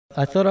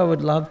I thought I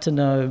would love to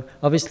know,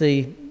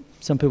 obviously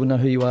some people know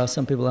who you are,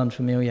 some people are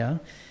unfamiliar.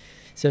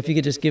 So if you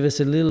could just give us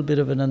a little bit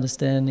of an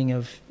understanding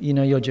of,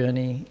 your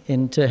journey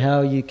into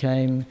how you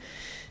came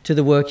to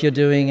the work you're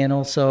doing, and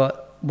also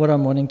what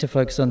I'm wanting to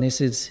focus on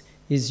this is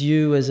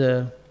you as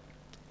a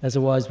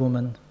wise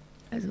woman.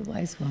 As a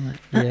wise woman.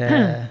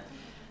 Yeah.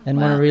 And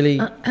want to really,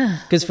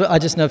 because I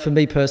just know for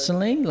me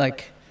personally,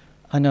 like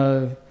I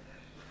know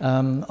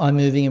I'm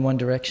moving in one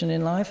direction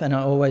in life, and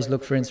I always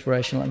look for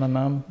inspiration, like my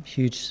mum,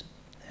 huge,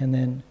 and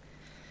then,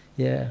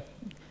 yeah.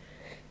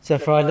 So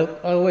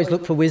I always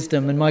look for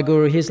wisdom, and my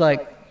guru, he's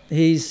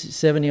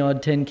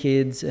 70-odd, 10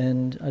 kids,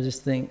 and I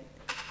just think,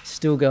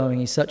 still going,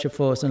 he's such a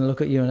force, and I look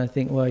at you and I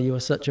think, wow, you are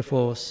such a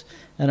force.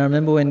 And I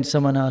remember when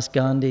someone asked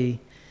Gandhi,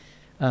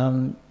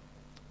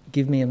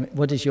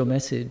 what is your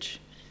message?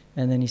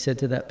 And then he said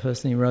to that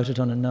person, he wrote it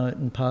on a note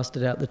and passed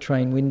it out the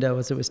train window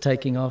as it was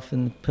taking off,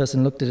 and the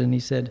person looked at it and he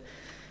said,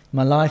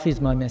 my life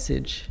is my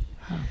message.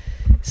 Huh.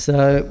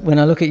 So when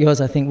I look at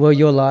yours, I think, well,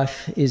 your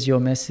life is your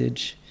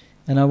message.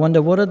 And I wonder,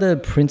 what are the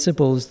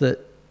principles that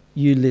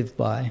you live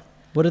by?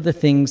 What are the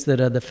things that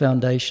are the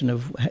foundation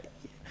of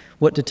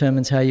what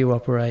determines how you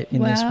operate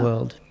in this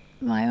world?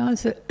 My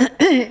answer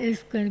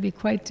is going to be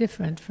quite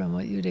different from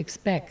what you'd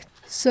expect.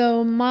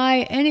 So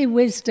any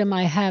wisdom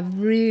I have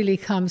really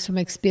comes from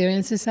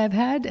experiences I've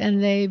had,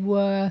 and they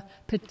were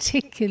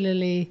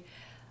particularly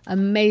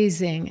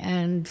amazing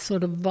and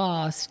sort of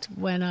vast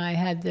when I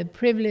had the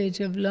privilege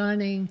of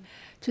learning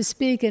to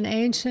speak an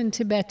ancient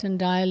Tibetan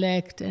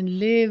dialect and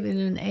live in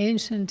an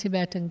ancient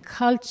Tibetan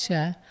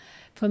culture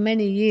for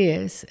many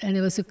years. And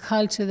it was a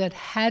culture that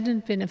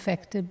hadn't been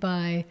affected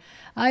by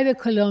either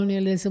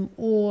colonialism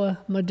or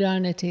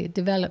modernity,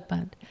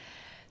 development.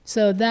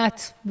 So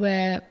that's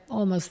where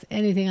almost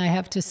anything I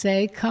have to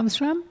say comes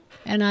from.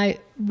 And I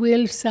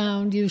will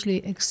sound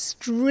usually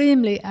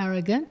extremely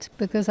arrogant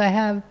because I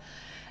have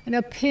an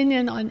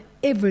opinion on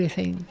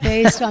everything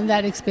based on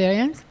that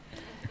experience.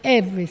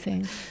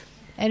 Everything.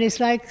 And it's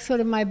like sort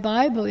of my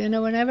Bible,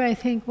 whenever I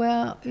think,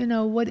 well,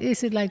 what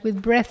is it like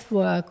with breath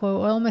work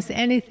or almost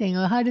anything,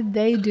 or how did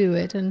they do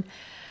it? And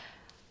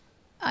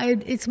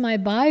it's my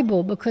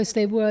Bible because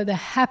they were the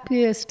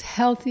happiest,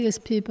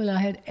 healthiest people I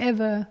had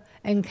ever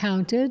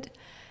encountered.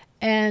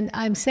 And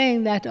I'm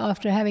saying that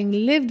after having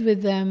lived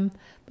with them.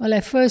 Well, I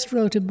first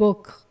wrote a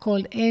book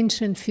called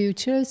Ancient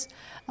Futures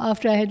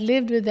after I had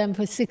lived with them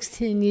for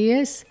 16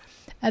 years.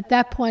 At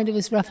that point, it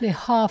was roughly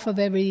half of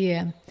every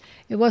year.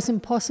 It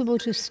wasn't possible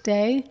to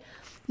stay.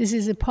 This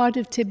is a part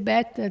of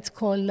Tibet that's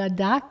called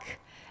Ladakh,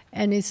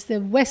 and it's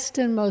the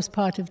westernmost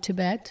part of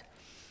Tibet.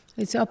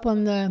 It's up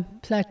on the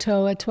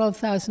plateau at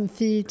 12,000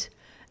 feet,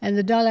 and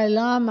the Dalai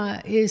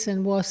Lama is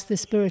and was the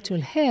spiritual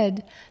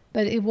head,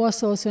 but it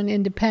was also an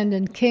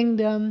independent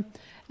kingdom,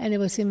 and it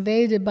was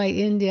invaded by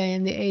India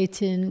in the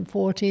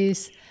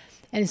 1840s.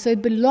 And so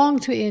it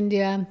belonged to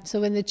India.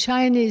 So when the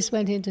Chinese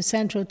went into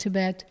central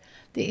Tibet,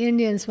 the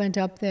Indians went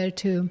up there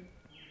to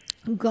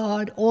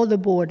guard all the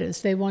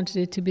borders. They wanted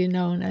it to be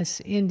known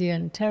as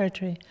Indian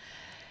territory.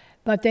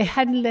 But they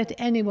hadn't let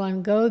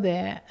anyone go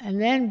there.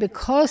 And then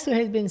because there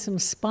had been some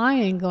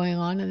spying going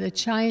on, and the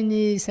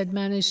Chinese had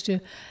managed to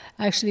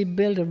actually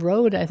build a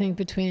road, I think,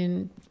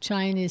 between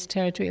Chinese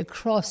territory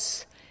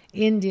across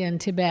Indian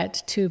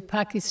Tibet to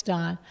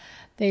Pakistan,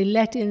 they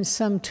let in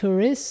some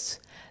tourists,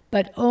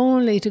 but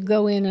only to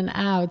go in and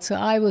out. So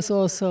I was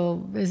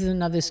also, this is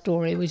another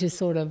story, which is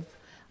sort of,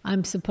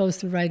 I'm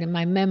supposed to write in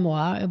my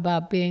memoir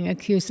about being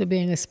accused of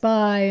being a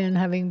spy and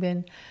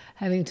having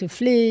to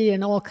flee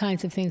and all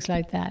kinds of things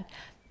like that.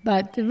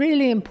 But the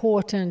really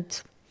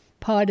important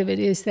part of it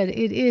is that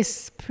it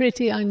is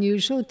pretty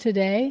unusual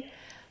today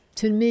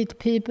to meet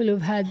people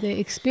who've had the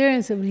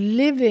experience of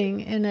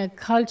living in a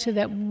culture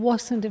that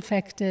wasn't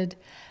affected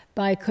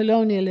by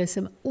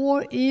colonialism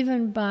or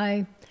even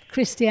by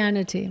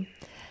Christianity.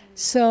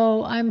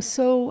 So I'm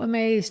so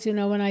amazed,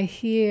 when I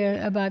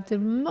hear about the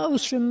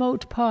most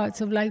remote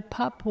parts of like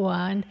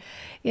Papua and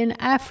in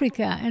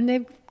Africa,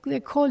 and they're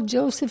called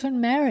Joseph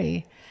and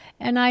Mary.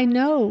 And I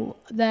know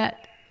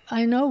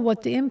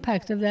what the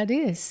impact of that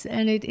is,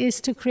 and it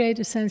is to create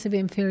a sense of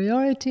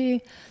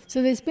inferiority.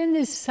 So there's been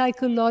this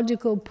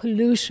psychological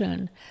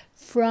pollution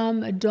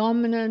from a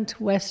dominant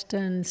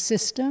Western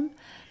system,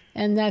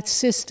 and that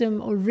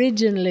system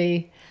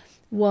originally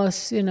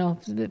was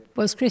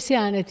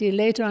Christianity.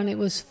 Later on it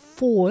was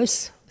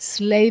force,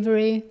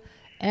 slavery,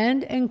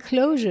 and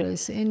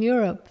enclosures in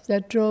Europe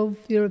that drove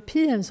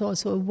Europeans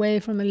also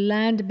away from a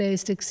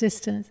land-based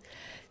existence.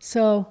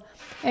 So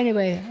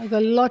anyway, I've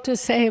got a lot to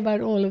say about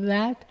all of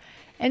that.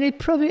 And it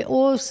probably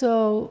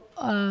also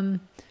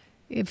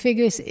it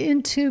figures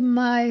into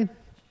my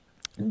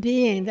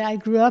being that I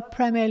grew up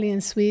primarily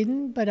in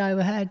Sweden, but I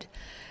had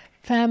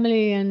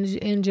family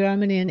in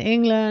Germany and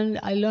England.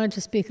 I learned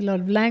to speak a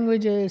lot of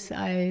languages.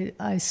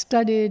 I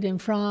studied in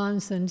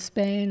France and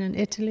Spain and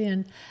Italy,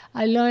 and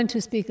I learned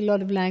to speak a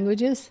lot of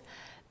languages,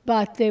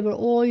 but they were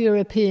all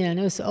European.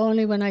 It was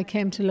only when I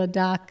came to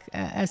Ladakh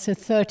as a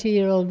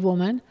 30-year-old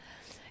woman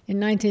in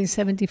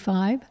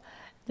 1975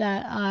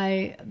 that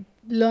I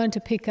learn to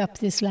pick up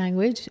this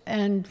language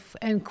and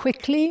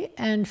quickly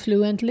and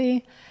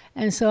fluently.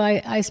 And so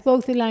I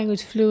spoke the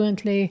language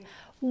fluently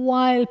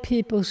while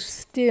people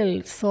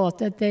still thought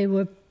that they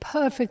were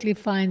perfectly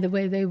fine the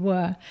way they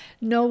were.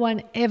 No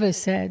one ever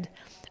said,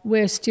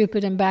 we're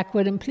stupid and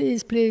backward, and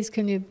please,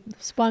 can you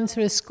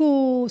sponsor a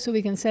school so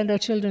we can send our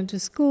children to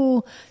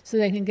school so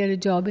they can get a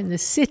job in the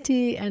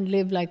city and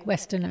live like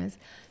Westerners.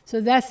 So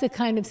that's the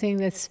kind of thing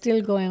that's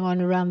still going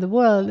on around the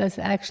world. That's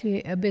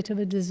actually a bit of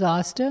a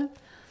disaster.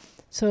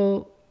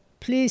 So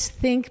please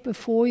think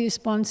before you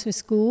sponsor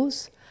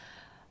schools.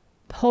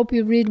 Hope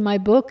you read my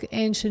book,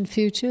 Ancient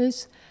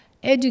Futures.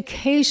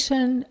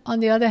 Education, on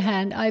the other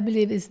hand, I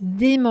believe is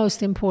the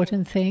most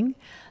important thing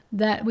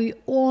that we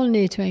all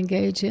need to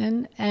engage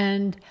in,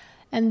 and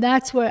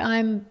that's where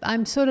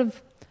I'm sort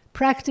of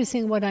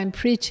practicing what I'm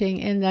preaching,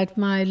 in that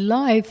my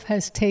life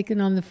has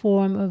taken on the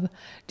form of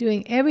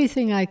doing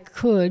everything I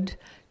could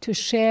to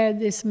share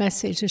this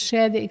message, to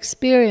share the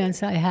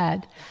experience I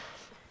had.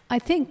 I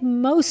think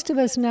most of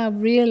us now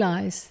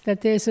realize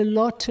that there's a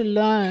lot to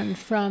learn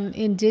from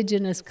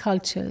indigenous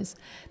cultures,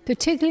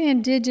 particularly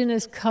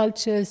indigenous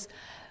cultures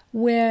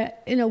where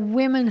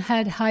women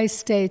had high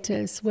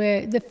status,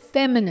 where the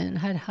feminine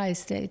had high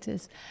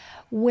status,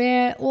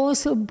 where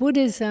also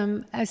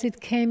Buddhism, as it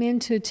came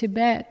into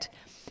Tibet,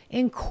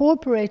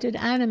 incorporated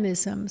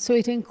animism. So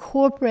it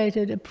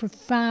incorporated a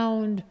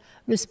profound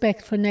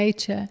respect for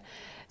nature.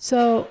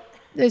 So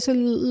there's a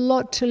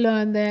lot to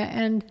learn there,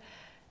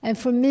 and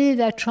for me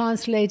that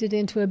translated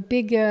into a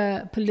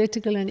bigger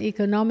political and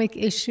economic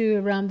issue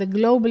around the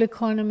global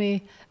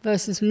economy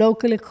versus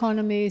local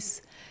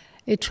economies.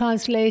 It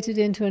translated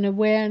into an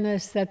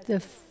awareness that the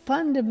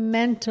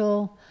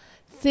fundamental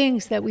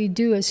things that we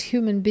do as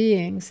human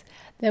beings,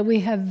 that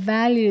we have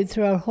valued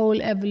through our whole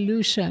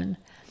evolution,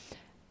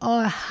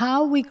 are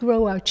how we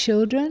grow our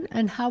children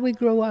and how we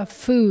grow our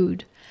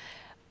food.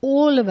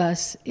 All of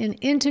us in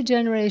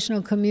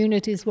intergenerational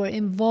communities were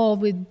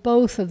involved with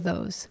both of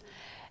those.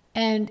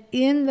 And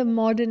in the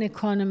modern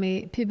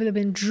economy, people have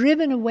been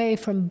driven away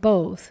from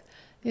both.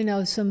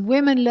 Some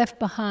women left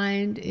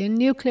behind in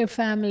nuclear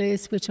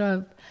families, which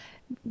are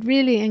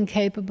really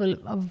incapable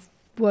of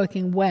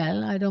working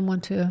well. I don't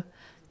want to,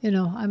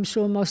 I'm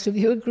sure most of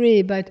you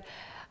agree, but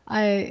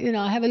I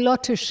have a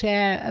lot to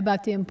share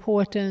about the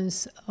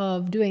importance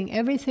of doing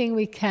everything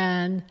we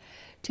can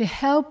to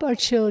help our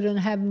children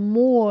have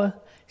more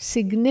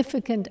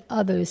significant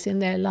others in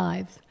their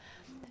lives.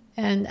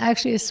 And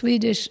actually a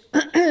Swedish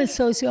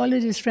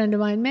sociologist friend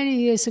of mine, many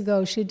years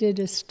ago, she did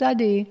a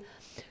study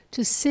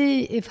to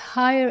see if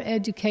higher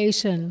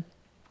education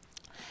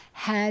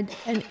had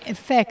an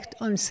effect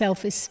on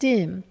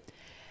self-esteem.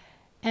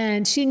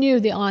 And she knew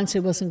the answer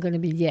wasn't going to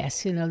be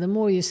yes. The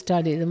more you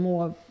study, the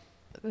more,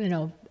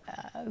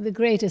 the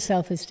greater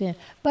self-esteem.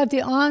 But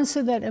the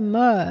answer that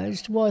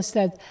emerged was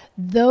that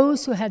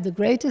those who had the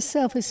greatest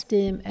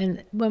self-esteem,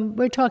 and when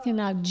we're talking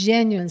now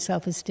genuine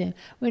self-esteem,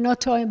 we're not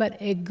talking about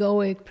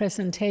egoic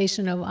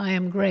presentation of I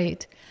am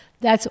great.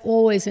 That's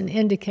always an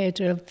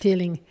indicator of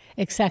feeling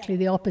exactly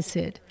the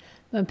opposite.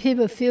 When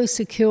people feel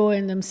secure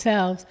in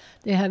themselves,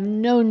 they have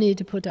no need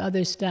to put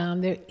others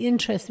down. They're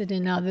interested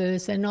in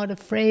others. They're not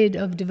afraid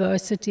of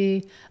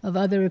diversity, of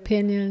other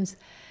opinions.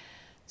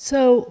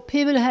 So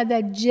people who had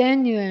that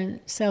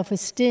genuine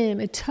self-esteem,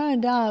 it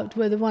turned out,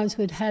 were the ones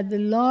who had the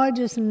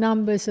largest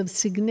numbers of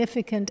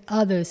significant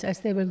others as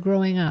they were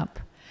growing up.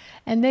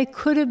 And they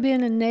could have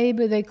been a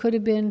neighbor, they could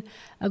have been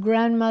a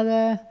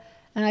grandmother,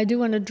 and I do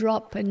want to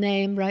drop a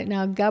name right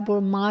now,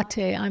 Gabor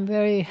Mate. I'm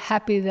very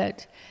happy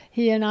that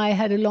he and I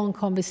had a long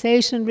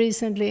conversation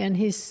recently, and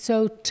he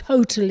so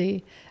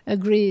totally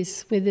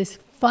agrees with this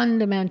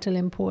fundamental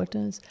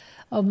importance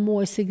of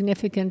more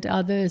significant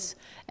others,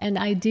 and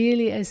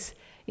ideally,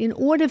 in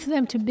order for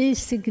them to be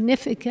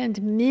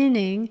significant,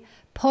 meaning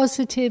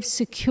positive,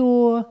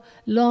 secure,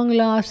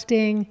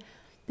 long-lasting,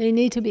 they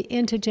need to be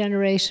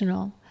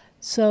intergenerational.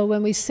 So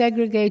when we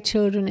segregate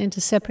children into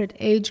separate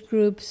age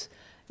groups,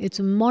 it's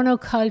a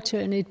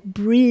monoculture, and it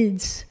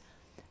breeds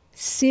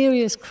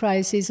serious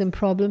crises and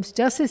problems,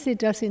 just as it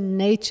does in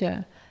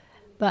nature.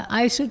 But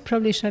I should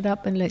probably shut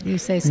up and let you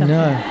say something.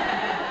 No.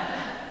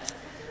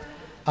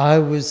 I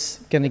was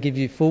going to give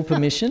you full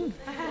permission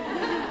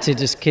to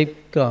just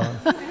keep going.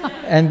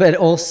 But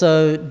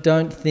also,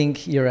 don't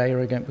think you're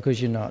arrogant,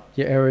 because you're not.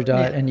 You're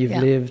erudite, and you've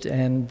lived,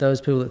 and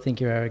those people that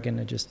think you're arrogant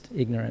are just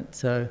ignorant.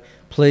 So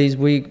please,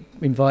 we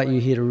invite you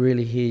here to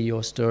really hear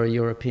your story,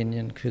 your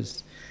opinion,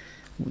 because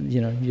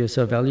you're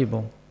so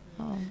valuable.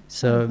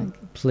 So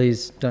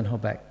please don't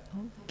hold back.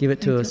 Give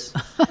it to us.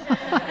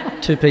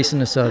 2 pieces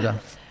and a soda.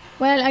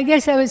 Well, I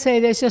guess I would say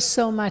there's just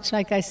so much.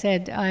 Like I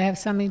said, I have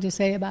something to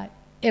say about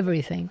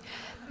everything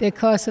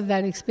because of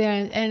that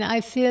experience. And I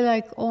feel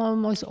like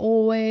almost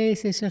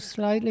always it's just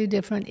slightly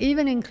different,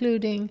 even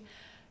including,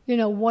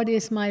 what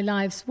is my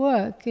life's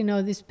work?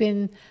 There's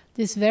been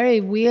this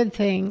very weird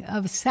thing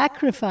of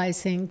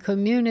sacrificing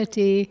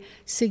community,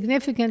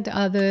 significant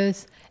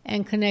others,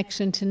 and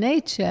connection to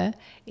nature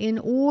in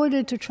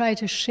order to try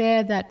to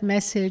share that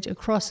message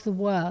across the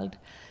world.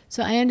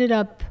 So I ended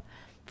up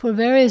for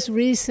various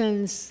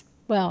reasons,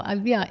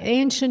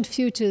 Ancient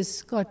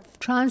Futures got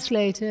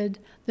translated.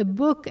 The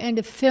book and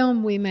the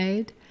film we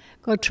made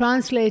got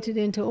translated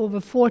into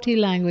over 40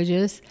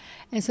 languages.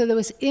 And so there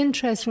was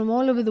interest from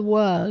all over the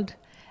world.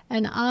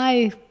 And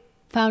I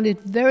found it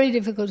very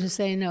difficult to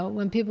say no.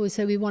 When people would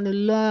say, we want to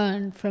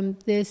learn from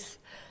this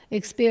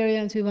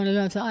experience, we want to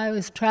learn. So I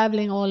was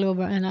traveling all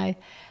over, and I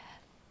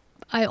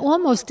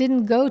almost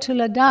didn't go to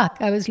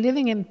Ladakh. I was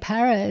living in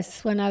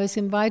Paris when I was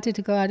invited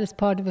to go out as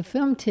part of a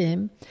film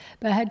team,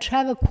 but I had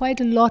traveled quite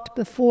a lot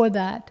before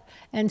that.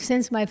 And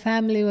since my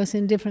family was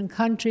in different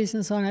countries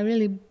and so on, I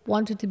really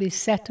wanted to be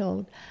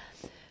settled.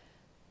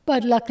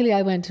 But luckily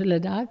I went to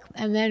Ladakh,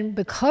 and then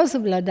because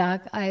of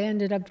Ladakh, I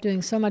ended up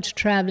doing so much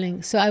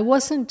traveling. So I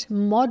wasn't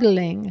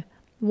modeling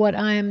what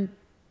I'm,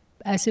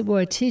 as it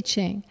were,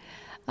 teaching.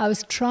 I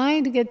was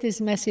trying to get this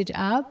message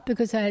out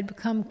because I had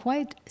become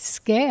quite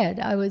scared,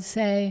 I would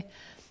say,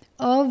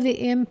 of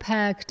the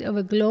impact of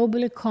a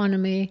global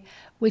economy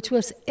which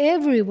was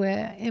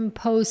everywhere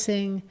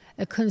imposing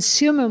a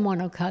consumer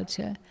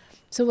monoculture.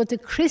 So what the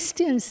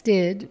Christians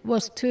did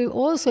was to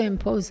also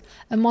impose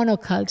a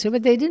monoculture,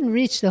 but they didn't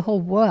reach the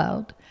whole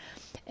world.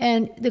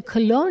 And the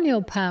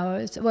colonial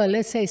powers, well,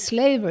 let's say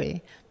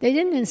slavery, they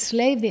didn't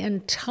enslave the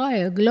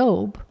entire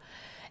globe.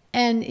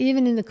 And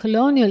even in the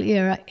colonial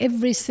era,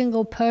 every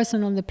single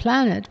person on the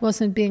planet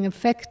wasn't being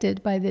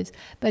affected by this.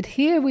 But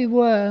here we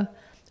were,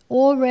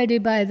 already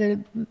by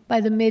the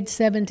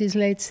mid-70s,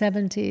 late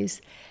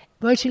 70s,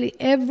 virtually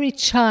every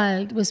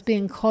child was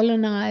being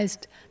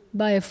colonized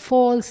by a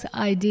false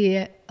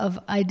idea of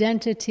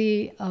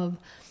identity, of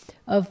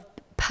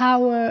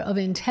power, of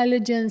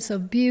intelligence,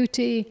 of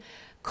beauty,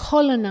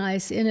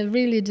 colonized in a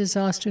really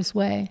disastrous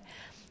way.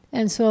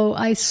 And so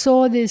I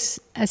saw this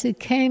as it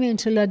came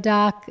into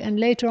Ladakh, and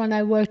later on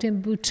I worked in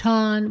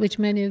Bhutan, which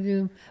many of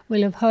you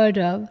will have heard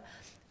of,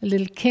 a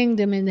little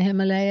kingdom in the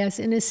Himalayas,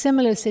 in a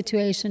similar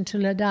situation to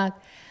Ladakh.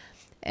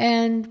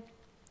 And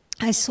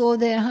I saw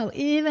there how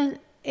even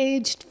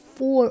aged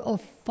 4 or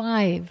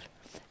 5,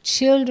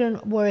 children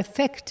were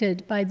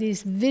affected by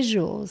these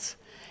visuals.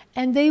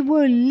 And they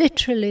were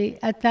literally,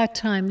 at that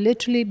time,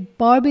 literally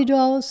Barbie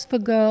dolls for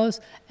girls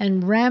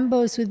and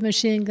Rambos with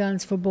machine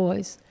guns for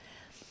boys.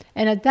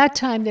 And at that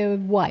time, they were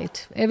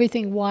white,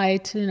 everything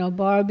white,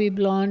 Barbie,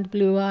 blonde,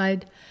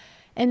 blue-eyed.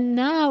 And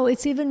now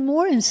it's even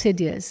more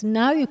insidious.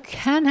 Now you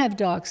can have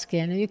dark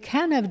skin, and you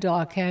can have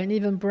dark hair, and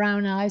even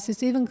brown eyes.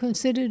 It's even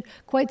considered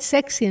quite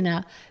sexy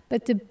now.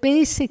 But the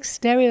basic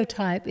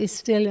stereotype is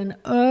still an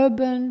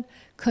urban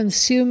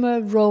consumer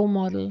role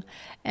model.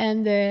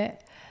 And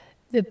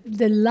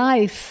the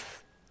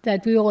life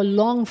that we all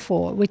long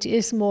for, which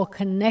is more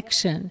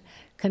connection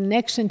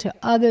to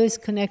others,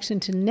 connection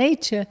to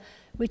nature,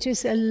 which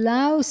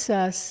allows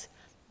us,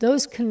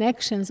 those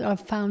connections are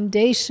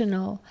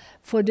foundational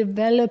for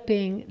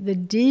developing the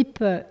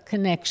deeper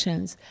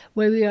connections,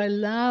 where we are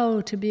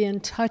allowed to be in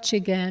touch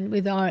again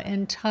with our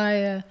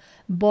entire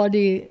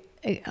body,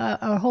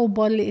 our whole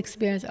bodily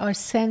experience, our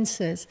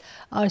senses,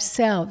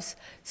 ourselves.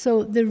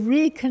 So the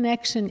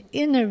reconnection,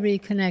 inner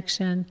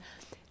reconnection,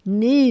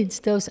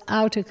 needs those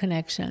outer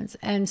connections.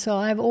 And so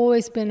I've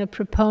always been a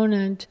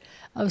proponent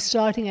of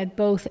starting at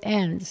both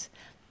ends.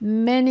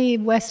 Many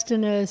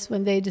Westerners,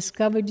 when they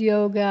discovered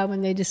yoga,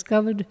 when they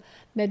discovered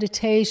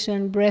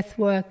meditation, breath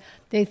work,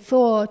 they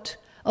thought,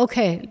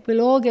 okay,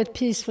 we'll all get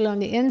peaceful on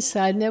the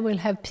inside and then we'll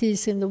have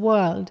peace in the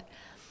world.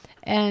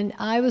 And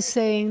I was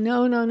saying,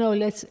 no,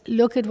 let's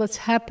look at what's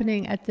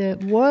happening at the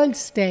world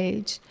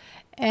stage.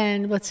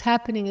 And what's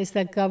happening is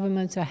that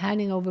governments are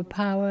handing over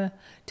power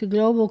to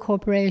global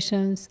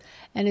corporations,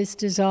 and it's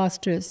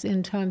disastrous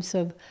in terms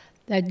of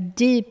that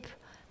deep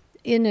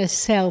inner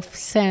self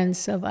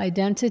sense of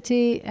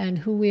identity and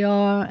who we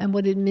are and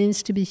what it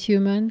means to be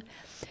human.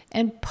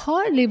 And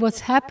partly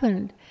what's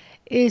happened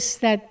is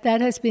that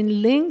has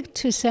been linked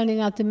to sending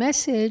out the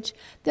message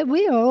that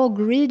we are all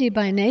greedy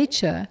by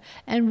nature,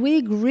 and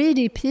we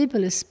greedy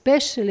people,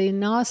 especially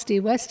nasty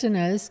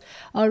Westerners,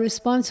 are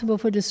responsible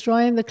for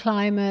destroying the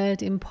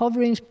climate,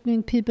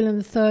 impoverishing people in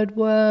the third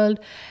world.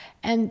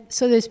 And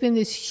so there's been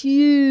this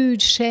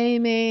huge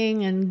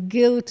shaming and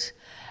guilt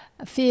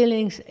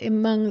feelings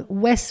among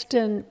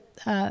Western,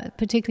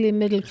 particularly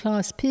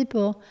middle-class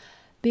people,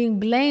 being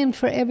blamed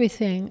for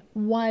everything,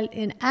 while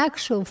in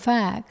actual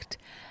fact,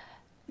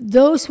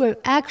 those were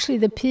actually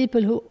the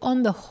people who,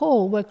 on the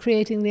whole, were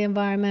creating the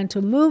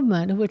environmental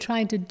movement, who were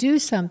trying to do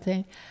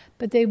something,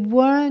 but they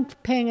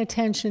weren't paying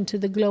attention to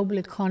the global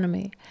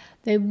economy.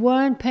 They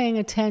weren't paying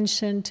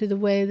attention to the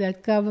way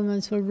that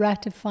governments were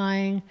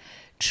ratifying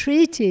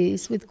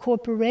treaties with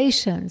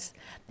corporations.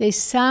 They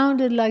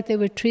sounded like they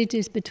were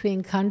treaties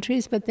between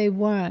countries, but they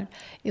weren't.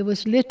 It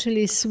was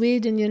literally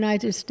Sweden,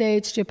 United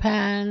States,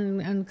 Japan,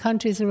 and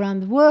countries around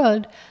the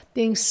world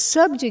being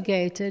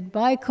subjugated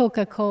by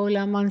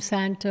Coca-Cola,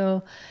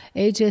 Monsanto,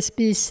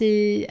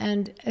 HSBC,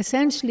 and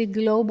essentially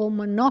global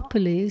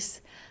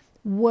monopolies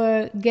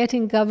were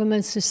getting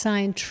governments to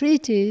sign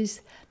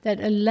treaties that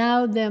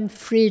allowed them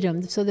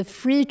freedom. So the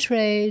free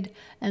trade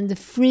and the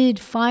freed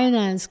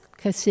finance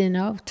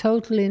casino,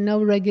 totally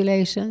no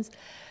regulations,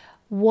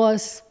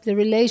 was the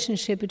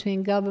relationship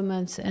between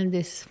governments and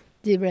this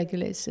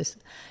deregulated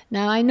system.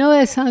 Now, I know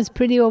it sounds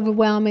pretty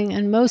overwhelming,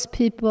 and most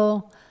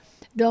people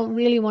don't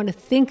really want to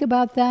think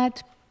about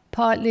that.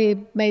 Partly,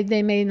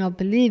 they may not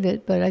believe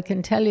it, but I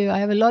can tell you I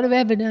have a lot of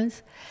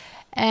evidence.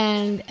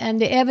 And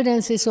the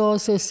evidence is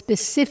also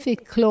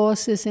specific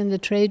clauses in the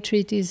trade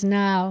treaties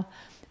now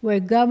where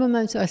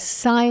governments are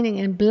signing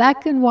in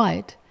black and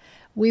white,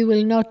 we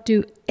will not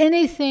do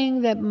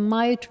anything that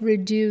might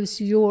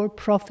reduce your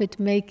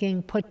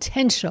profit-making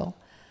potential.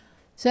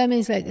 So that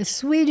means like a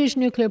Swedish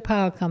nuclear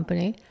power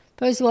company.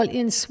 First of all,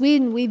 in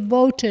Sweden, we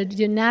voted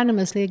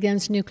unanimously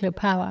against nuclear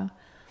power.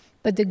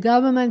 But the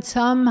government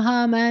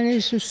somehow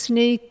managed to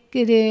sneak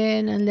it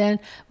in, and then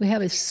we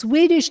have a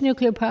Swedish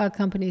nuclear power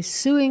company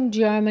suing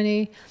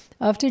Germany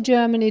after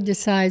Germany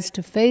decides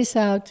to phase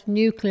out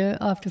nuclear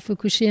after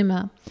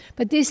Fukushima.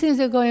 But these things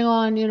are going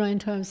on, in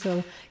terms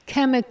of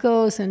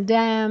chemicals and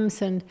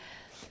dams, and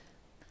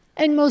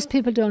most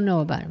people don't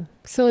know about them.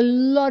 So a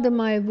lot of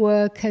my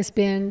work has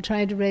been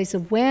trying to raise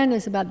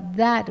awareness about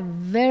that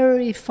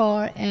very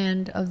far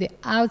end of the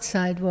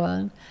outside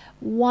world,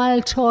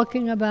 while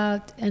talking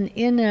about an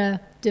inner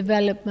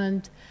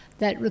development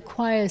that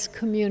requires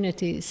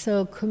community.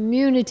 So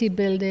community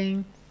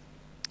building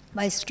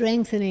by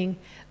strengthening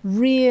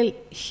real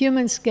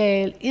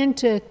human-scale,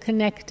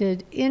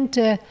 interconnected,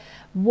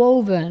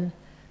 interwoven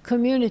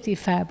community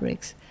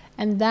fabrics.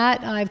 And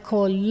that I've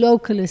called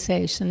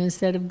localization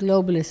instead of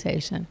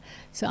globalization.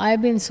 So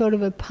I've been sort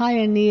of a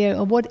pioneer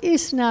of what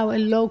is now a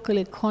local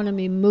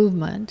economy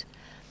movement.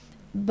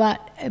 But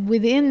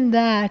within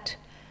that,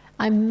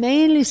 I'm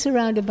mainly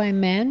surrounded by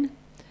men.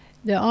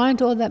 There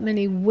aren't all that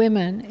many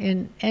women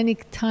in any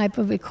type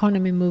of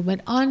economy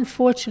movement,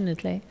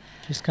 unfortunately.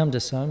 Just come to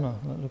Soma,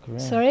 look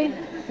around. Sorry?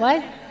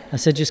 What? I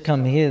said just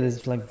come here,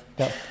 there's like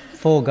about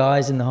 4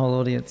 guys in the whole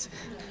audience.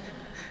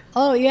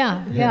 Oh,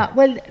 yeah.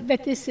 Well,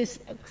 but this is,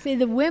 see,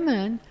 the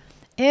women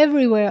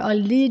everywhere are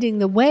leading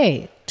the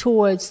way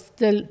towards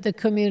the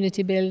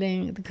community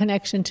building, the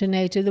connection to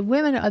nature. The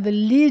women are the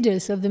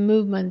leaders of the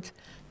movement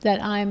that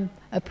I'm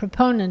a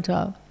proponent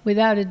of,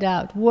 without a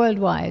doubt,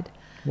 worldwide.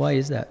 Why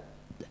is that?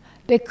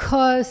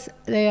 Because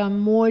they are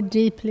more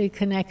deeply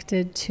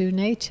connected to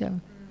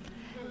nature.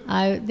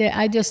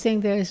 I just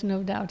think there is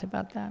no doubt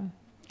about that.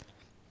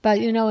 But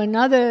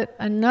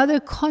another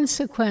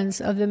consequence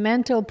of the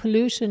mental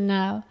pollution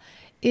now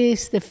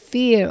is the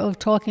fear of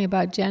talking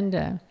about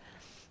gender,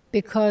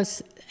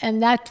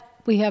 and that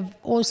we have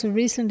also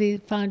recently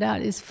found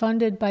out is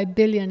funded by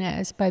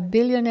billionaires, by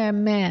billionaire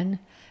men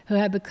who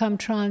have become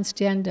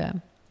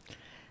transgender.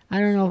 I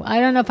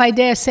don't know if I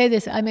dare say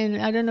this. I mean,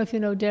 I don't know if you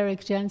know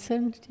Derek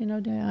Jensen. Do you know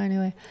Derek?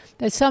 Anyway,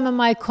 but some of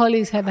my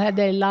colleagues have had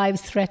their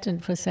lives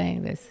threatened for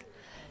saying this.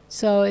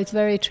 So it's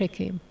very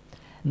tricky.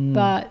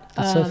 But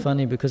it's so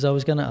funny because I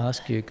was going to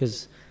ask you,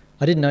 because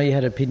I didn't know you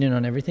had an opinion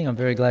on everything. I'm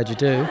very glad you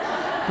do.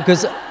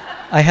 Because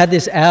I had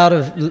this out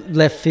of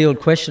left field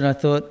question. I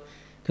thought,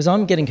 because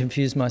I'm getting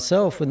confused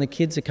myself when the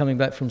kids are coming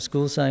back from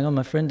school saying, oh,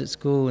 my friend at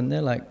school, and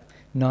they're like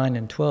 9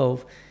 and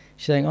 12,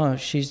 she's saying, oh,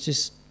 she's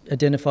just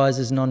identifies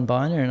as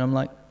non-binary. And I'm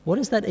like, what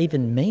does that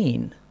even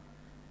mean?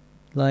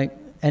 Like,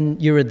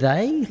 and you're a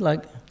they?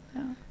 Like,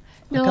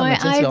 no,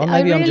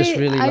 maybe I'm just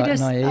really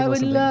naive I or would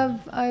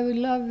something. I would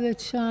love the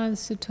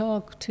chance to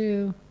talk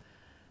to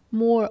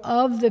more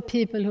of the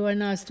people who are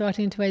now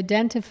starting to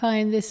identify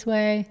in this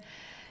way,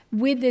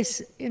 with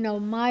this,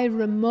 my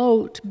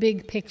remote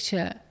big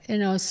picture,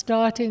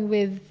 starting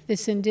with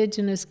this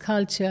indigenous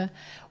culture,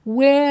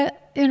 where,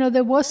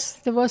 there was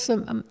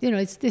some,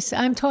 it's this,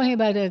 I'm talking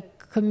about a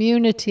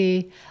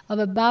community of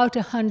about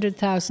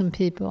 100,000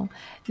 people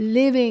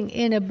living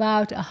in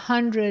about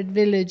 100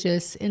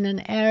 villages in an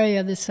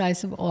area the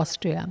size of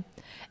Austria.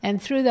 And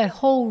through that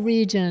whole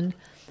region,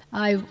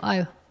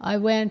 I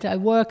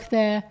worked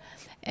there,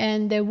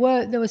 and there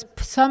was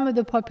some of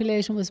the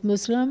population was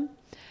Muslim,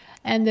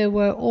 and there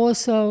were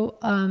also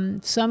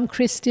some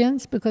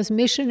Christians, because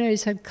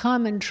missionaries had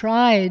come and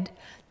tried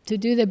to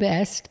do their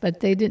best, but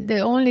they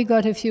only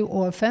got a few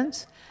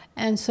orphans.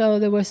 And so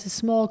there was a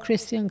small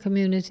Christian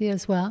community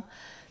as well.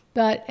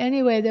 But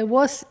anyway, there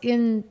was,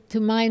 to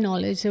my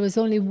knowledge, there was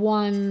only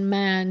one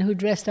man who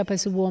dressed up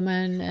as a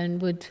woman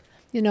and would,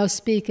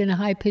 speak in a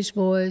high-pitched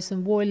voice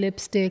and wore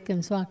lipstick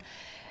and so on.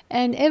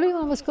 And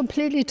everyone was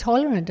completely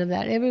tolerant of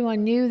that.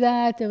 Everyone knew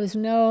that. There was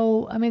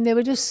they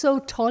were just so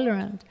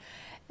tolerant.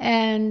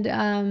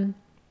 And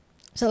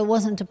so it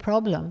wasn't a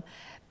problem.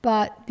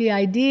 But the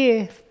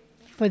idea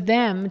for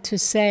them to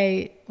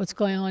say what's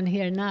going on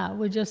here now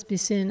would just be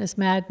seen as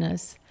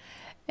madness.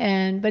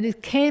 But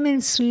it came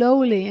in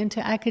slowly into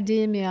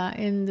academia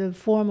in the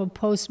form of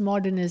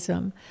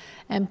postmodernism.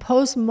 And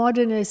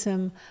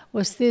postmodernism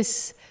was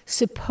this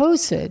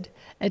supposed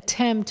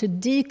attempt to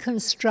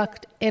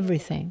deconstruct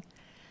everything.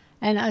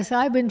 And as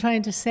I've been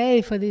trying to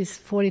say for these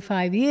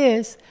 45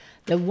 years,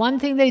 The one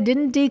thing they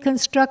didn't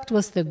deconstruct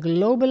was the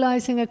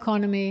globalizing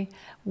economy,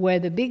 where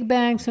the big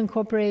banks and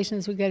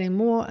corporations were getting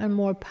more and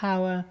more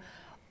power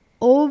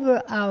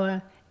over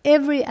our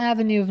every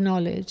avenue of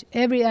knowledge,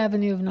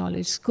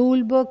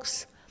 school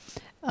books,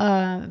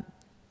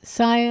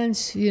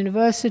 science,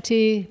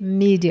 university,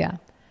 media.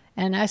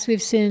 And as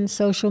we've seen,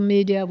 social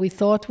media, we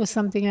thought was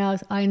something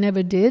else. I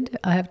never did,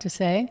 I have to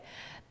say.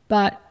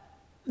 But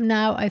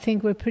now I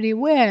think we're pretty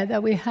aware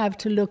that we have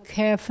to look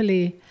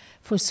carefully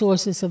for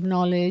sources of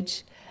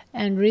knowledge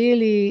and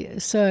really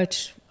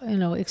search,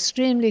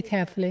 extremely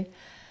carefully.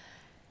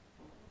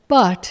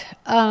 But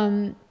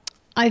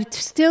I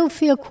still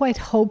feel quite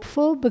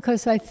hopeful,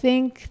 because I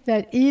think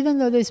that even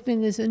though there's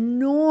been this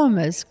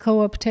enormous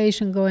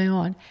co-optation going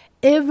on,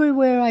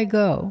 everywhere I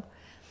go,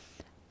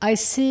 I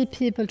see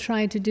people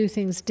trying to do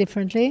things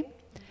differently.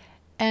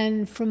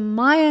 And from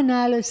my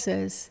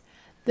analysis,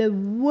 the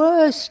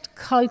worst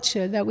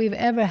culture that we've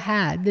ever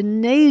had, the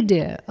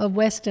nadir of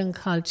Western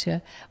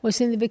culture, was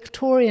in the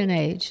Victorian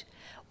age,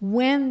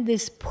 when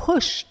this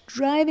push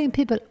driving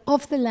people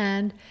off the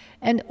land,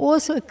 and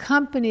also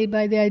accompanied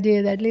by the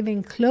idea that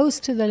living close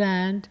to the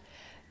land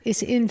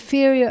is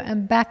inferior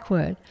and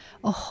backward.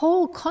 A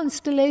whole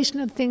constellation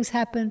of things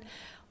happened.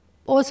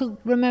 Also,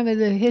 remember,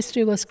 the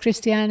history was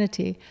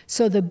Christianity.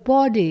 So the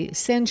body,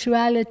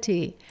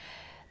 sensuality,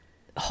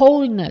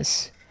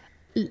 wholeness,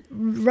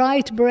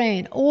 right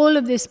brain, all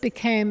of this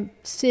became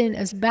seen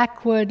as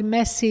backward,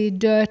 messy,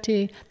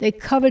 dirty. They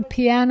covered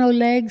piano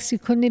legs. You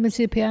couldn't even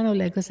see a piano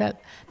leg, because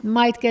that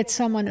might get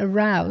someone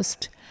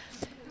aroused.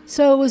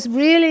 So it was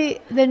really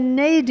the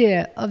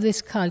nadir of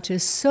this culture,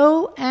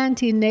 so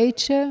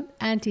anti-nature,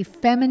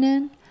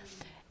 anti-feminine,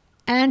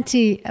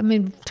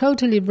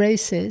 totally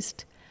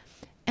racist.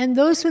 And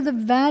those were the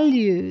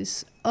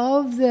values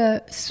of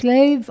the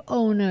slave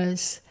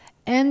owners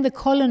and the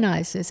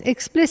colonizers,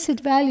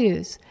 explicit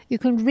values. You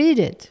can read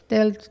it.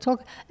 They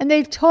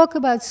talk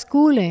about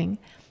schooling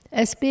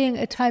as being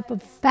a type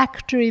of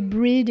factory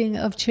breeding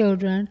of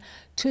children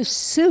to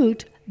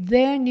suit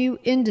their new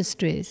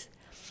industries.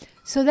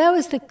 So that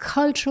was the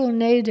cultural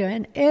nadir,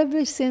 and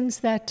ever since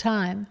that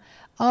time,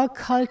 our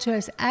culture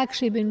has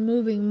actually been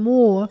moving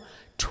more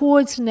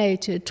towards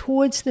nature,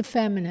 towards the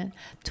feminine,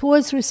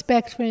 towards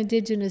respect for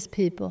indigenous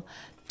people,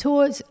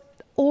 towards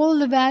all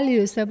the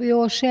values that we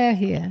all share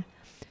here.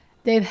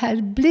 They've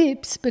had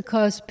blips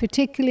because,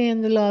 particularly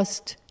in the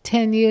last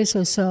 10 years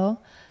or so,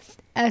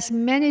 as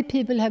many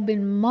people have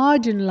been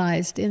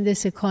marginalized in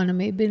this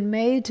economy, been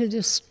made to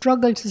just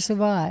struggle to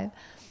survive.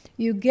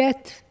 You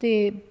get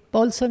the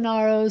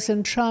Bolsonaros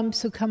and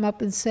Trumps who come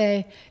up and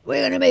say,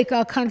 we're going to make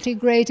our country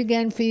great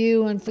again for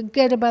you, and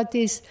forget about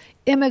these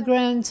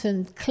immigrants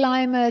and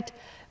climate.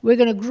 We're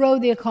going to grow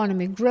the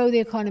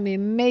economy,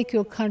 make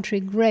your country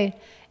great.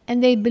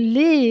 And they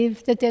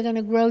believe that they're going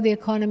to grow the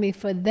economy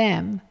for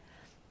them,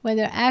 when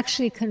they're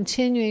actually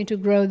continuing to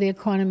grow the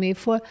economy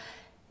for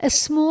a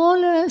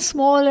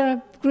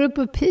smaller group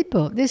of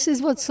people. This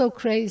is what's so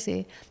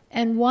crazy,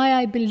 and why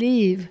I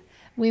believe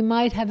we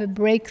might have a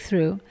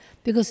breakthrough,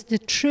 because the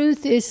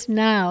truth is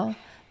now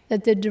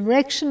that the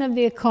direction of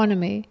the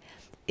economy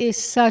is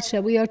such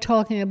that we are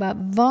talking about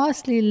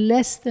vastly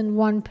less than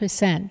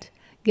 1%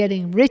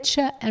 getting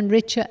richer and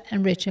richer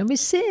and richer. And we're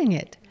seeing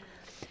it.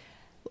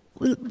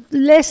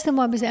 Less than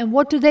 1%. And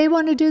what do they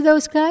want to do,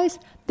 those guys?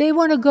 They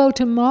want to go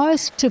to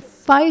Mars to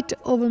fight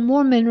over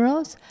more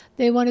minerals.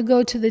 They want to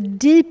go to the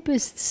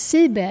deepest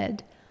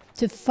seabed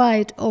to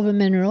fight over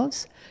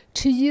minerals,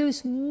 to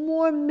use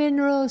more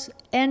minerals,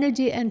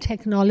 energy, and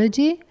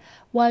technology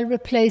while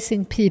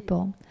replacing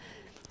people.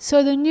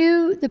 So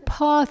the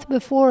path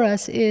before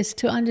us is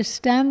to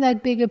understand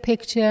that bigger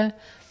picture,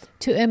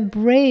 to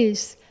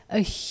embrace a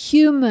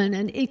human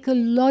and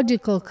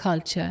ecological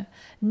culture,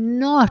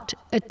 not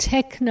a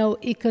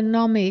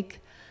techno-economic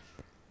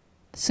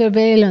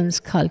surveillance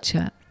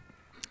culture.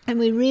 And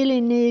we really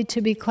need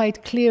to be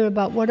quite clear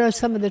about what are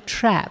some of the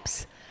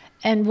traps.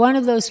 And one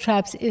of those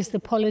traps is the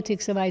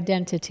politics of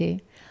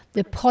identity.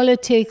 The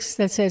politics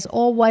that says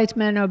all white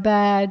men are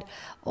bad.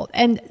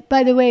 And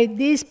by the way,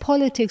 these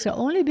politics are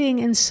only being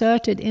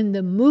inserted in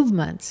the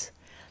movements.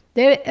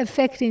 They're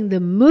affecting the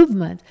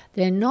movement.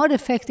 They're not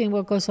affecting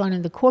what goes on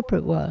in the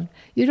corporate world.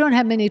 You don't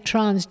have many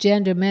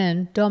transgender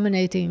men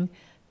dominating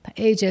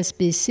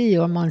HSBC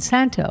or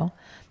Monsanto.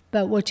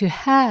 But what you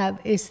have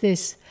is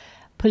this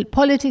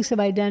politics of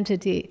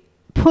identity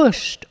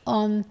pushed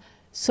on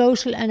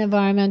social and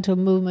environmental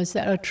movements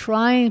that are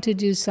trying to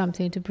do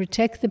something to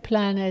protect the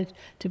planet,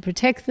 to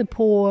protect the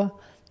poor,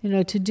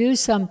 to do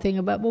something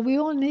about what we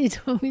all need.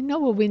 We know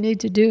what we need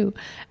to do.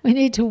 We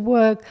need to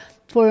work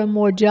for a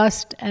more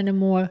just and a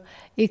more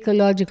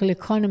ecological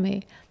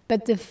economy.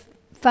 But the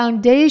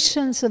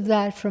foundations of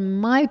that, from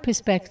my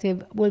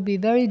perspective, will be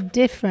very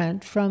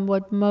different from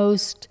what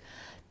most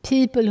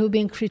people who've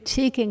been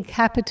critiquing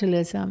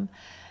capitalism.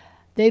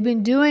 They've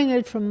been doing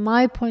it, from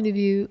my point of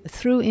view,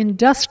 through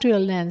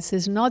industrial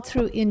lenses, not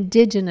through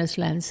indigenous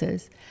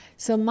lenses.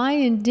 So my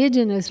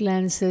indigenous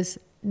lenses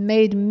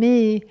made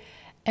me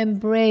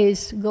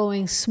embrace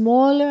going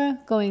smaller,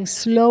 going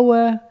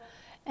slower,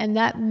 And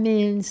that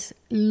means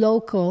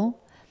local.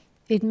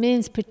 It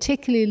means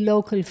particularly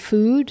local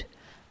food,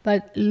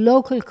 but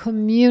local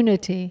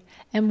community.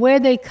 And where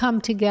they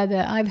come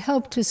together, I've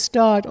helped to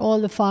start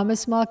all the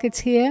farmers markets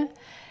here,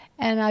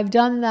 and I've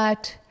done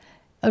that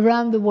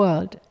around the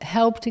world,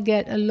 helped to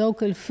get a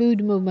local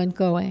food movement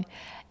going.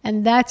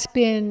 And that's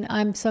been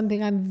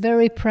something I'm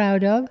very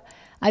proud of.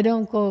 I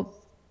don't go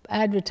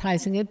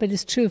advertising it, but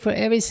it's true for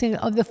every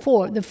single of the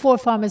four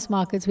farmers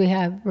markets we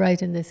have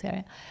right in this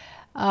area.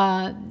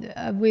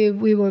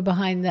 We were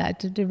behind that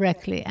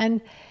directly.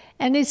 And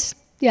it's,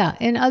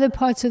 in other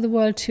parts of the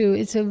world too,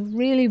 it's a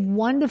really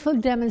wonderful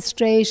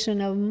demonstration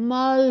of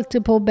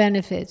multiple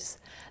benefits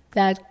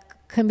that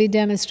can be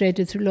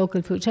demonstrated through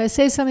local food. Shall I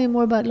say something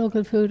more about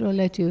local food, or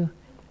let you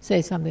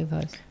say something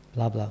first?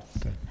 Blah, blah.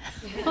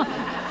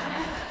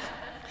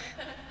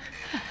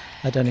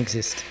 I don't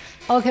exist.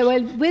 Okay,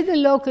 well, with the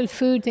local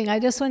food thing, I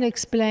just want to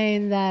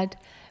explain that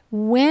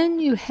when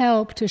you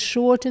help to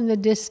shorten the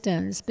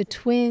distance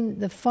between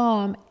the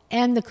farm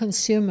and the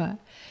consumer,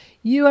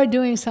 you are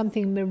doing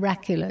something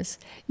miraculous.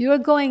 You are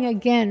going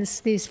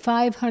against these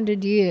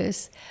 500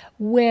 years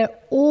where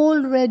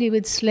already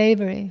with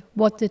slavery,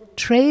 what the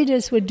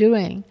traders were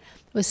doing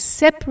was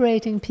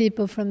separating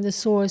people from the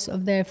source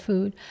of their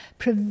food,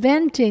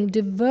 preventing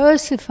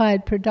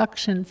diversified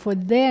production for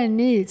their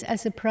needs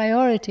as a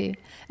priority,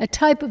 a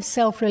type of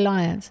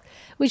self-reliance,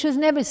 which was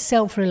never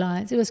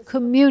self-reliance, it was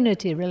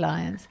community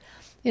reliance.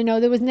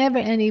 There was never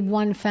any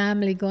one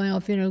family going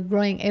off,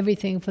 growing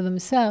everything for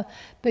themselves,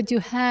 but you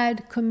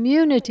had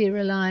community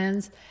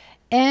reliance,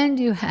 and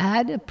you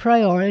had a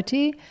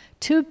priority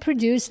to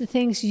produce the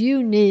things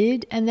you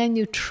need, and then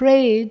you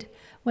trade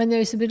when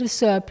there's a bit of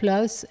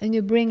surplus, and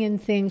you bring in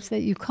things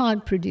that you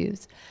can't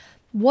produce.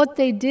 What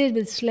they did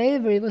with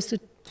slavery was to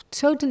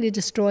totally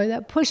destroy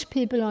that, push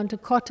people onto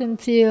cotton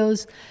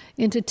fields,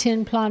 into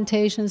tin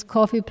plantations,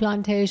 coffee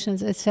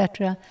plantations,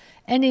 etc.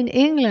 And in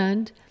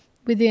England,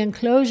 with the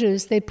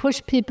enclosures, they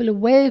pushed people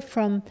away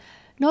from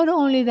not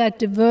only that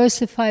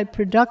diversified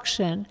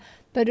production,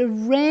 but a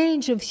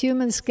range of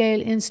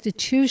human-scale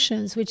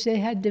institutions which they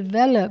had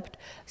developed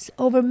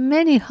over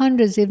many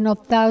hundreds, if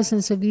not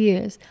thousands of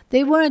years.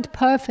 They weren't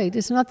perfect.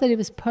 It's not that it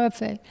was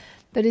perfect,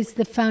 but it's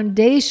the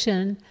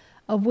foundation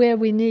of where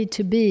we need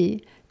to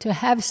be to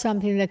have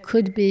something that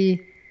could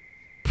be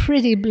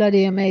pretty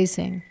bloody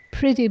amazing,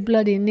 pretty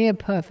bloody near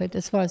perfect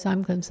as far as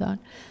I'm concerned.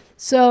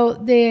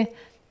 So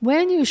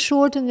when you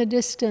shorten the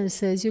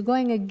distances, you're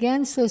going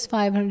against those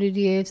 500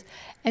 years,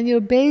 and you're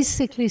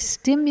basically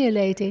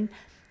stimulating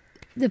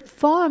the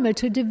farmer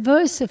to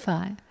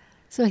diversify.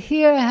 So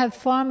here I have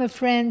farmer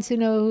friends,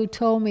 who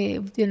told me,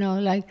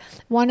 like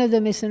one of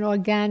them is an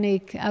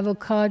organic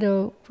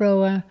avocado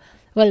grower,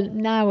 well,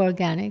 now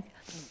organic,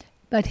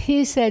 but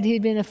he said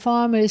he'd been a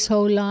farmer his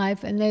whole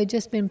life, and they'd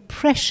just been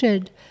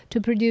pressured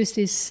to produce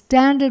these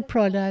standard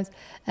products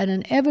at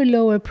an ever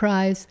lower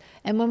price.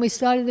 And when we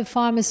started the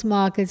farmers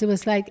markets, it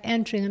was like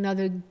entering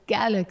another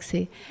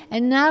galaxy.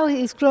 And now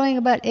he's growing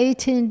about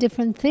 18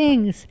 different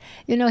things.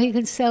 He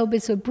can sell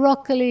bits of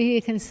broccoli,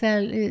 he can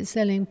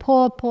selling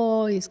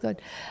pawpaw, he's got,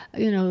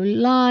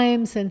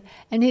 limes, and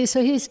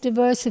he's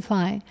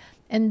diversifying.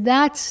 And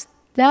that's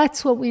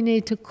what we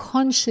need to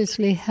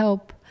consciously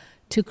help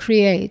to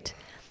create.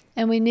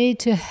 And we need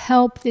to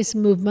help this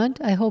movement.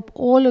 I hope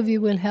all of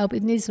you will help.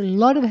 It needs a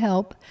lot of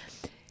help.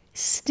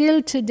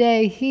 Still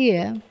today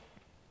here,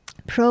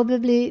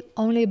 probably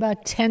only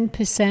about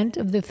 10%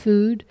 of the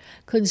food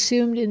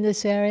consumed in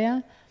this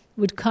area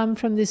would come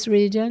from this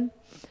region.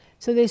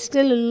 So there's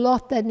still a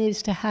lot that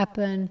needs to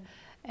happen,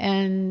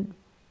 and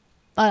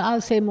I'll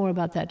say more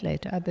about that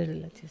later. I better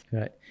let you.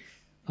 Right.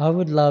 I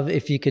would love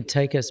if you could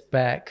take us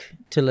back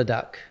to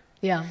Ladakh.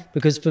 Yeah.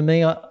 Because for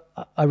me,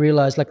 I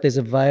realize like there's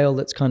a veil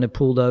that's kind of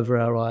pulled over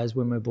our eyes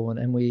when we're born,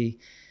 and we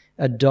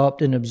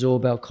adopt and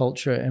absorb our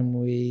culture, and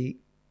we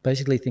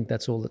basically think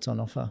that's all that's on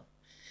offer.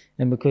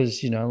 And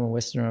because, I'm a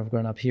Westerner, I've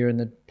grown up here, and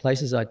the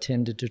places I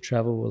tended to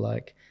travel were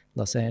like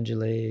Los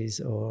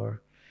Angeles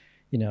or,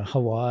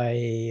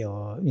 Hawaii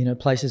or,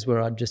 places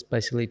where I'd just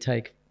basically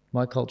take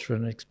my culture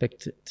and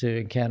expect to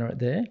encounter it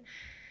there.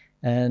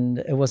 And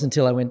it wasn't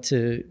until I went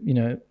to,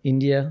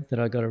 India that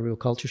I got a real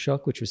culture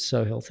shock, which was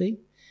so healthy.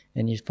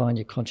 And you find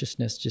your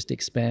consciousness just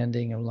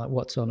expanding and like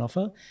what's on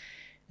offer.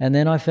 And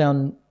then I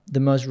found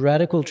the most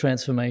radical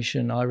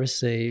transformation I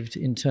received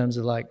in terms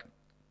of like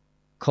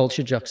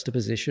culture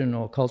juxtaposition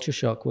or culture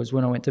shock was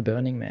when I went to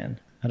Burning Man.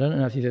 I don't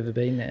know if you've ever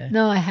been there.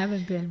 No, I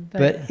haven't been.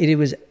 But it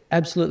was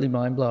absolutely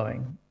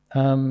mind-blowing.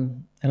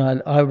 And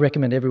I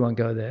recommend everyone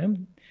go there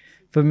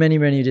for many,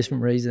 many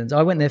different reasons.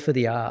 I went there for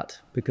the art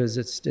because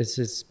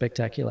it's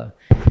spectacular.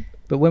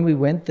 But when we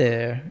went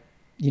there,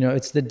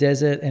 it's the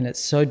desert and it's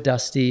so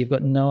dusty. You've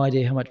got no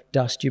idea how much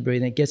dust you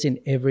breathe. And it gets in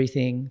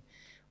everything,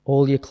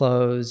 all your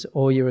clothes,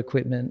 all your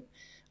equipment.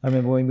 I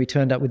remember when we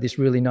turned up with this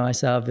really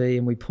nice RV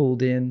and we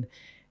pulled in,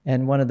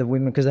 and one of the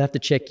women, because they have to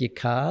check your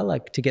car,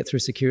 like to get through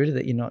security,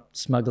 that you're not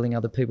smuggling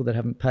other people that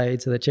haven't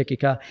paid, so they check your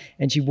car.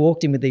 And she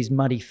walked in with these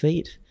muddy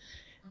feet.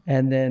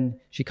 And then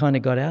she kind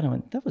of got out and I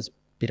went, that was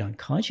bit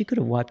unkind. She could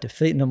have wiped her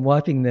feet. And I'm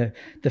wiping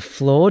the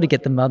floor to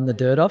get the mud and the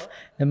dirt off.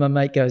 And my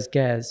mate goes,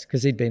 Gaz,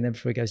 because he'd been there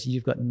before, he goes,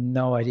 you've got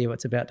no idea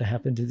what's about to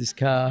happen to this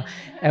car.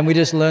 And we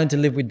just learned to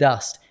live with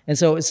dust. And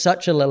so it was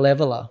such a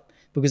leveler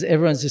because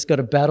everyone's just got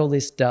to battle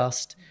this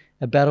dust,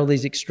 battle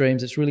these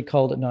extremes. It's really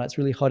cold at night. It's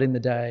really hot in the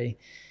day.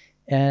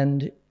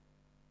 And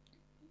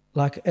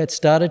like it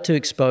started to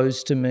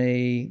expose to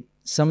me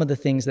some of the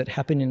things that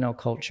happen in our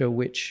culture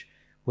which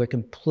we're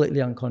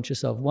completely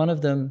unconscious of. One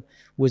of them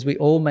was we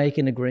all make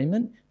an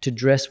agreement to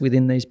dress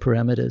within these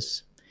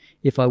parameters.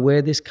 If I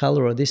wear this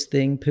color or this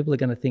thing, people are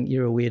going to think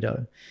you're a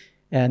weirdo.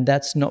 And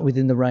that's not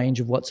within the range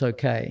of what's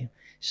okay.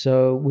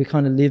 So we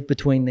kind of live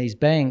between these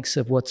banks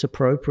of what's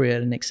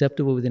appropriate and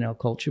acceptable within our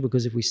culture,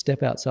 because if we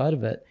step outside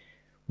of it,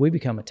 we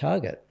become a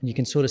target. And you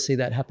can sort of see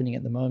that happening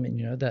at the moment,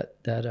 you know,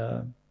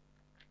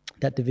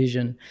 that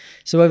division.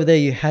 So over there,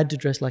 you had to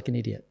dress like an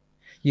idiot.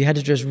 You had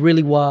to dress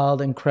really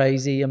wild and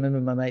crazy. I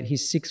remember my mate,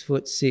 he's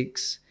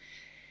 6'6",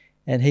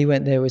 and he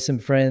went there with some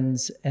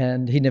friends,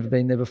 and he'd never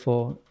been there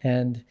before.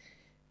 And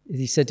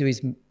he said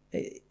the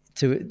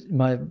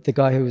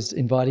guy who was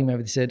inviting me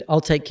over, he said, I'll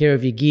take care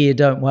of your gear,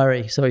 don't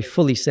worry. So he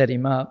fully set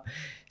him up.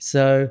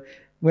 So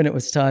when it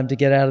was time to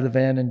get out of the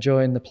van and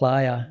join the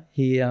playa,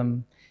 he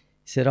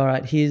said, all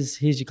right,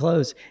 here's your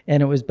clothes.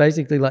 And it was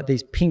basically like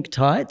these pink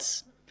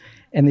tights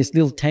and this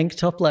little tank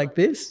top like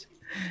this.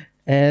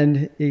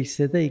 And he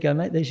said, there you go,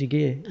 mate, there's your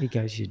gear. He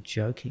goes, you're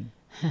joking.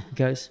 He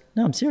goes,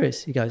 no, I'm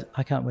serious. He goes,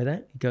 I can't wear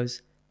that. He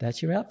goes,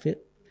 that's your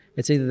outfit.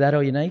 It's either that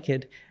or you're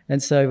naked.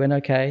 And so I went,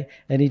 okay.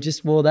 And he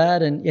just wore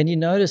that. And you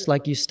notice,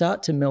 like, you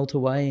start to melt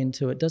away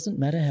into it doesn't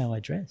matter how I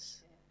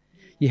dress.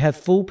 You have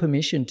full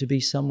permission to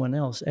be someone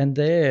else. And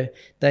there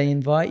they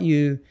invite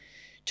you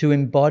to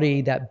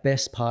embody that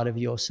best part of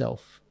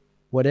yourself,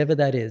 whatever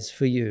that is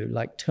for you.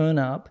 Like, turn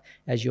up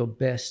as your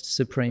best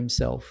supreme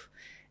self.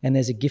 And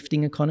there's a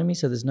gifting economy,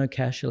 so there's no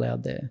cash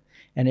allowed there.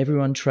 And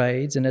everyone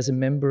trades, and as a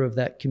member of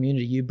that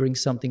community, you bring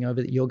something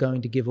over that you're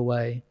going to give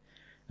away.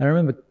 And I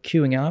remember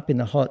queuing up in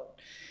the hot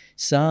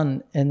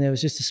sun, and there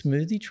was just a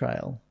smoothie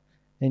trail.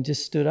 And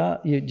just stood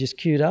up, you just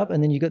queued up,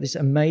 and then you got this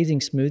amazing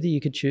smoothie you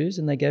could choose,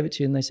 and they gave it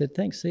to you, and they said,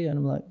 thanks, see you. And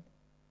I'm like,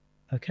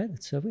 okay,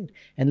 that's so weird.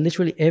 And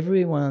literally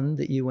everyone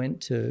that you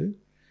went to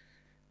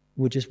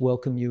would just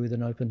welcome you with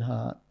an open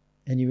heart.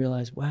 And you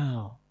realize,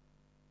 wow,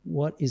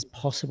 what is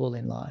possible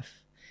in life?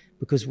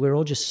 Because we're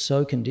all just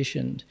so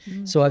conditioned.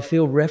 So I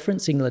feel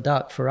referencing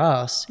Ladakh for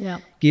us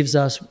gives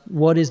us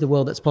what is the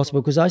world that's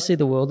possible. Because I see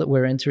the world that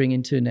we're entering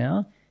into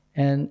now,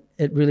 and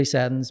it really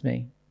saddens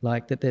me,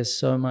 like that there's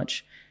so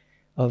much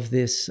of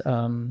this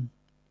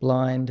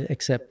blind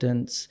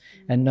acceptance,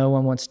 and no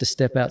one wants to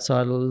step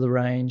outside of the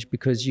range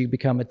because you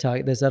become a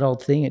target. There's that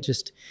old thing, it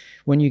just,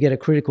 when you get a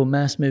critical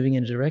mass moving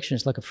in a direction,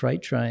 it's like a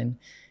freight train.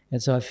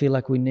 And so I feel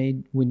like we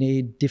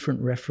need different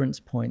reference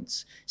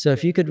points. So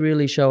if you could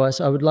really show us,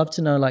 I would love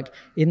to know, like,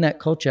 in that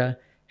culture,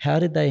 how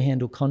did they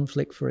handle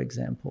conflict, for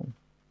example?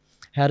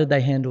 How did they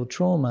handle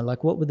trauma?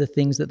 Like, what were the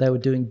things that they were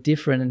doing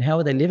different, and how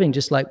were they living,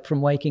 just like from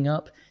waking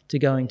up to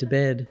going to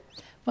bed?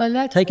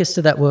 Well, take us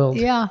to that world.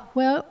 Yeah,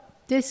 well,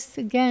 this,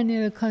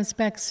 again, comes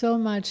back so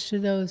much to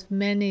those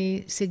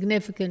many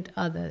significant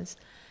others.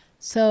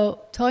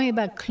 So talking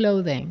about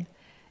clothing,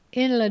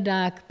 in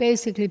Ladakh,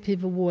 basically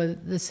people wore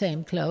the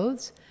same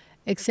clothes,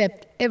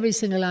 except every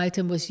single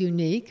item was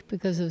unique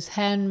because it was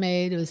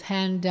handmade, it was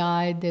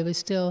hand-dyed. They were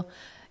still,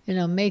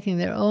 making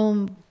their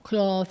own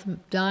cloth,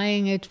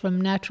 dyeing it from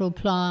natural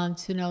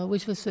plants,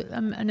 which was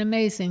an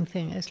amazing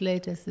thing as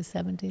late as the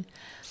 70s.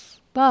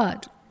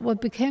 But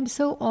what became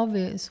so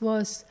obvious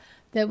was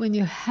that when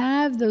you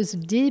have those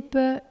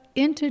deeper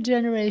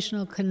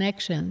intergenerational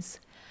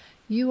connections,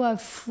 you are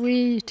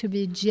free to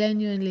be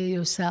genuinely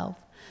yourself.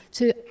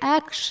 To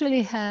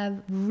actually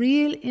have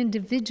real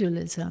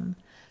individualism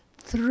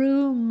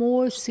through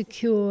more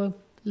secure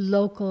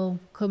local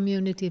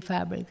community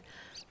fabric.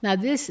 Now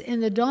this,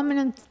 in the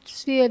dominant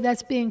sphere,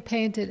 that's being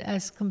painted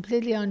as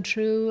completely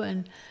untrue,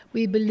 and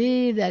we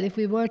believe that if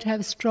we were to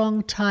have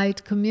strong,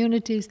 tight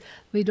communities,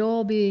 we'd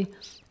all be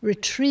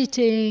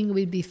retreating,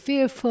 we'd be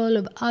fearful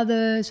of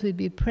others, we'd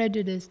be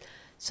prejudiced.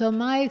 So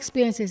my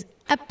experience is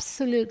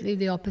absolutely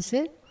the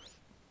opposite.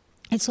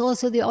 It's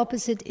also the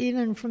opposite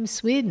even from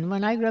Sweden.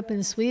 When I grew up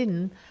in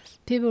Sweden,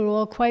 people were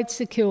all quite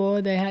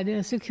secure. They had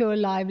a secure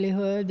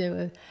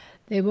livelihood.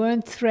 They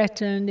weren't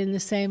threatened in the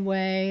same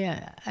way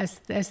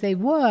as they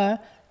were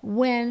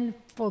when,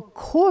 for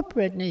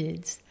corporate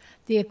needs,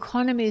 the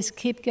economies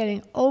keep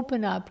getting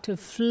opened up to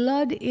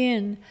flood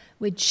in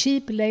with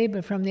cheap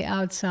labor from the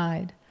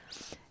outside.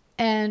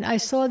 And I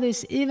saw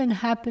this even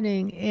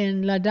happening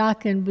in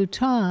Ladakh and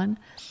Bhutan,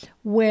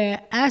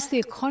 where as the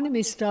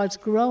economy starts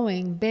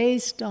growing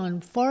based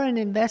on foreign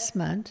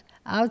investment,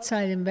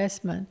 outside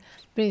investment,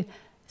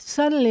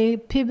 suddenly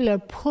people are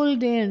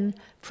pulled in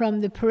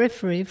from the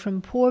periphery,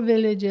 from poor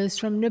villages,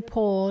 from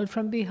Nepal,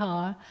 from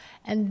Bihar,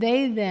 and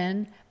they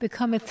then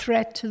become a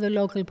threat to the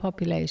local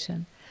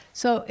population.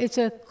 So it's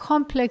a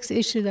complex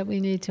issue that we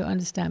need to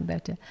understand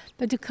better.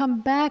 But to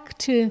come back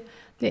to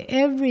the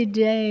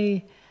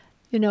everyday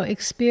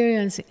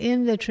experience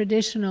in the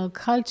traditional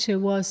culture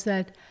was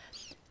that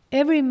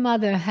every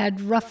mother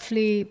had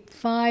roughly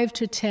 5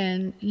 to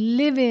 10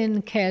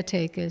 live-in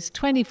caretakers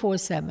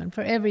 24/7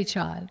 for every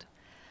child.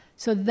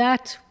 So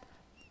that,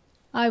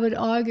 I would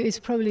argue, is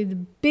probably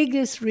the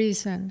biggest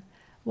reason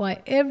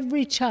why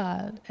every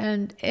child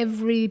and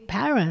every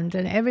parent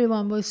and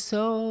everyone was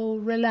so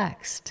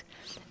relaxed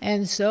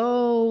and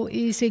so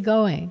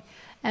easygoing.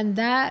 And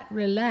that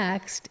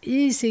relaxed,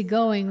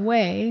 easygoing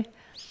way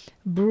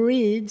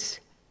breeds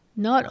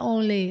not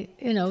only,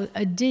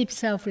 a deep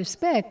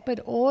self-respect, but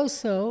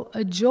also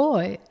a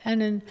joy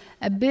and an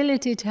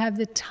ability to have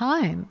the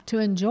time to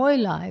enjoy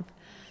life.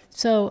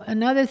 So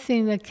another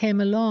thing that came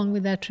along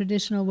with that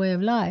traditional way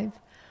of life,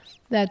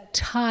 that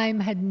time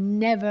had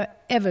never,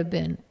 ever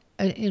been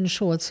in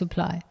short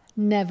supply.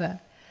 Never.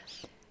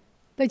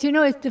 But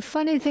the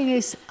funny thing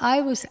is,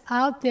 I was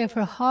out there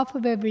for half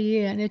of every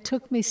year, and it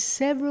took me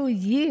several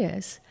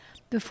years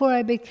before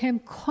I became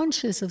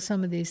conscious of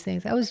some of these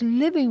things. I was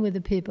living with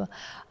the people.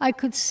 I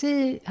could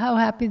see how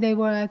happy they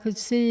were. I could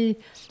see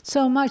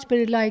so much, but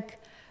it like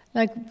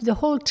the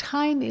whole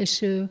time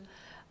issue,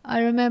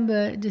 I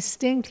remember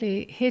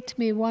distinctly, hit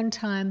me one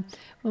time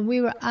when we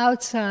were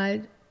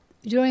outside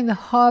during the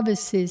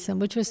harvest season,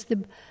 which was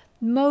the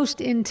most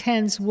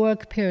intense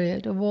work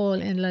period of all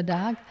in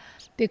Ladakh,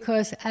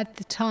 because at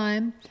the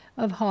time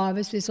of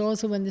harvest is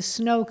also when the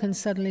snow can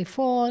suddenly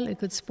fall, it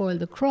could spoil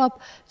the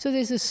crop, so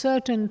there's a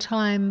certain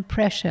time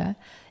pressure.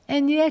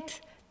 And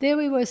yet, there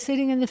we were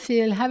sitting in the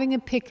field, having a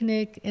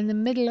picnic in the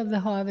middle of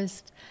the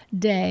harvest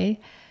day,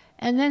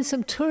 and then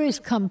some tourists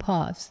come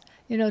past,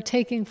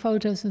 taking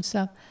photos and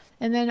stuff.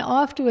 And then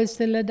afterwards,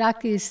 the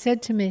Ladakhis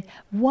said to me,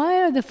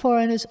 "Why are the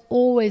foreigners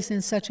always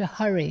in such a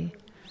hurry?"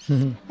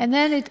 And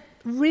then it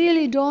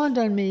really dawned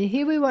on me,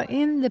 here we were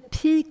in the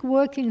peak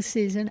working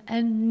season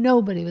and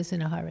nobody was in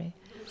a hurry.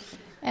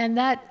 And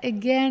that,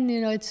 again,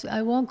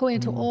 I won't go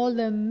into all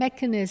the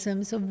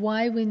mechanisms of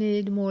why we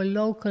need more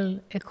local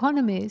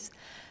economies,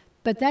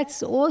 but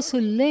that's also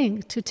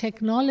linked to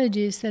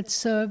technologies that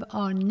serve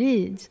our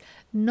needs,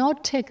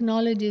 not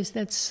technologies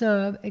that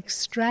serve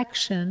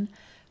extraction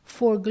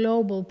for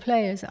global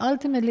players.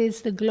 Ultimately,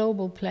 it's the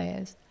global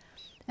players.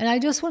 And I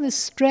just want to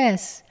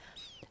stress,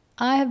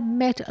 I have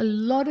met a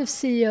lot of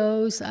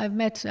CEOs, I've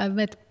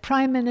met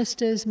prime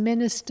ministers,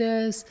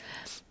 ministers,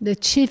 the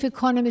chief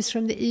economist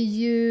from the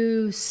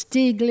EU,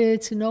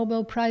 Stiglitz, a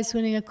Nobel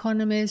Prize-winning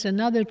economist,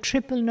 another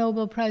triple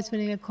Nobel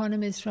Prize-winning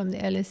economist from the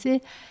LSE.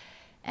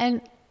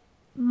 And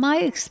my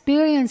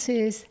experience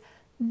is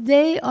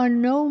they are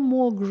no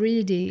more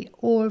greedy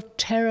or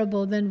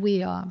terrible than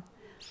we are.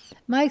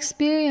 My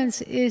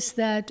experience is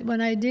that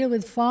when I deal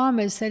with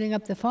farmers setting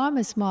up the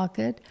farmers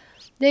market,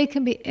 they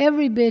can be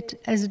every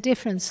bit as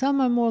different. Some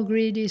are more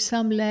greedy,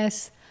 some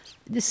less.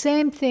 The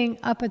same thing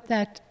up at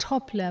that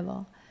top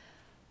level.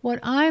 What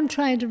I'm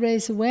trying to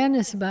raise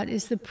awareness about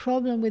is the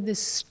problem with the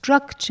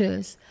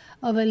structures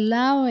of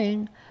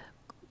allowing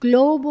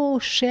global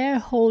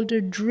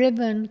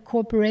shareholder-driven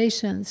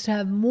corporations to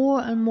have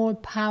more and more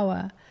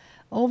power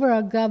over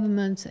our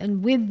governments,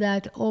 and with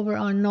that, over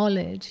our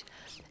knowledge.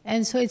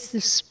 And so it's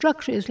the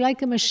structure, it's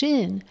like a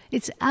machine.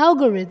 It's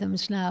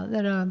algorithms now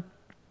that are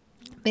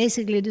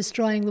basically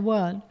destroying the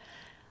world.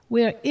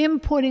 We are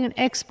importing and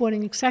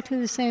exporting exactly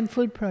the same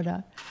food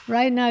product.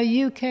 Right now,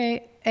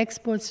 UK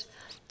exports,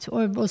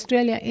 or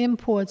Australia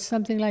imports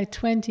something like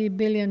 20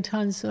 billion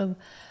tons of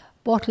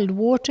bottled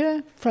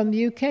water from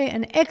the UK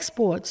and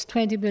exports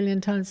 20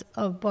 billion tons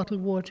of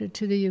bottled water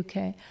to the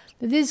UK.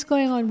 But this is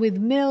going on with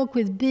milk,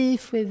 with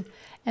beef,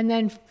 and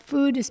then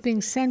food is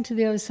being sent to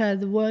the other side of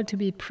the world to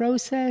be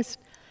processed.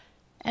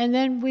 And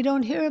then we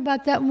don't hear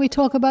about that when we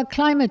talk about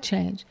climate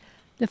change.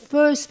 The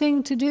first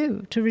thing to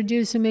do to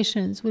reduce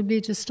emissions would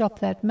be to stop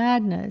that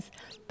madness.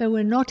 But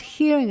we're not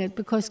hearing it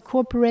because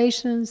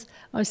corporations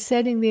are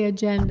setting the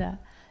agenda.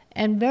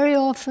 And very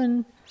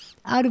often,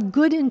 out of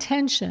good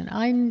intention,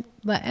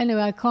 but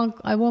anyway,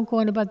 I won't go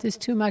on about this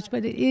too much,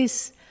 but it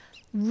is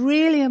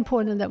really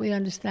important that we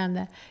understand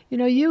that.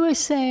 You were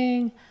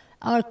saying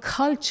our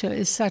culture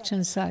is such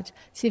and such.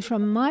 See,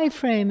 from my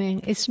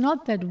framing, it's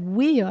not that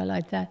we are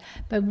like that,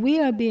 but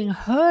we are being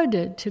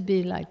herded to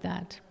be like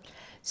that.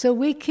 So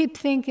we keep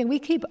thinking, we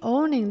keep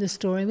owning the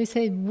story. We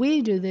say,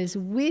 we do this,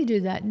 we do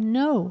that.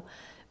 No,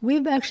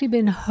 we've actually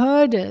been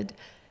herded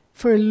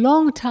for a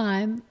long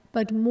time,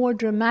 but more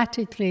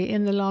dramatically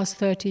in the last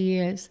 30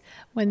 years,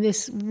 when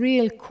this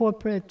real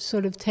corporate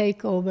sort of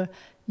takeover,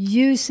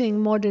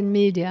 using modern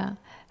media,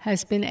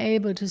 has been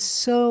able to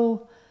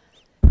so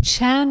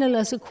channel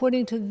us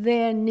according to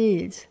their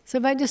needs. So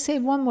if I just say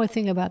one more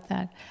thing about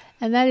that,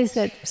 and that is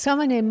that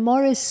someone named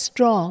Maurice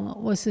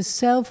Strong was a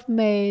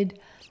self-made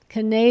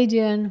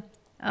Canadian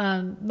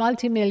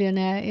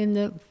multimillionaire in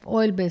the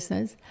oil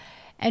business,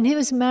 and he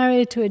was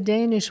married to a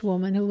Danish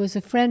woman who was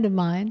a friend of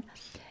mine,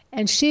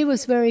 and she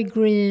was very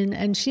green,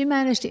 and she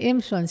managed to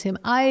influence him.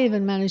 I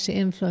even managed to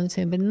influence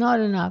him, but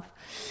not enough.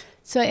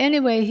 So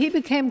anyway, he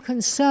became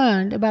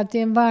concerned about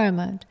the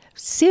environment,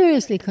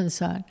 seriously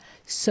concerned.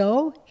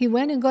 So he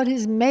went and got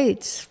his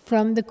mates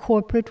from the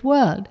corporate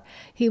world.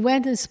 He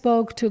went and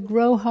spoke to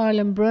Gro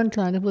Harlem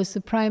Brundtland, who was the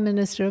Prime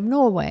Minister of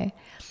Norway.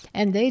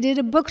 And they did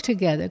a book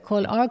together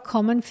called Our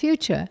Common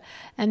Future.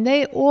 And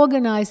they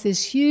organized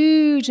this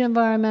huge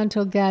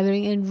environmental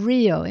gathering in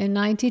Rio in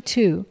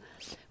 '92,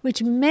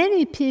 which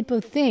many people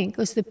think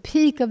was the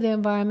peak of the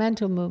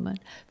environmental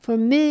movement. For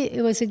me,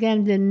 it was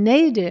again the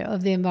nadir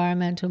of the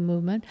environmental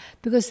movement,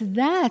 because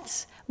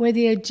that's where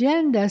the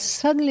agenda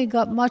suddenly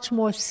got much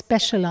more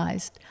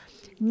specialized.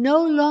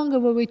 No longer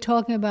were we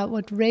talking about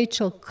what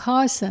Rachel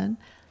Carson.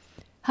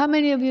 How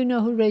many of you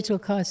know who Rachel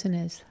Carson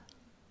is?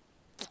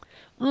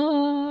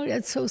 Oh,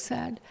 that's so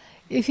sad.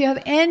 If you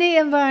have any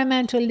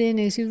environmental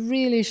leanings, you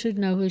really should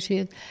know who she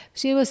is.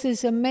 She was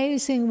this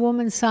amazing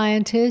woman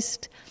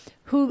scientist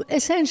who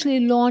essentially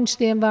launched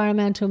the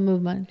environmental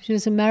movement. She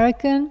was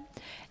American,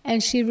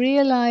 and she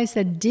realized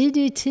that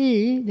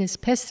DDT, this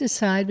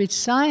pesticide, which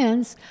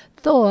science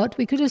thought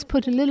we could just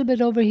put a little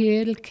bit over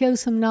here, it'll kill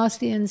some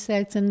nasty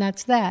insects, and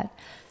that's that.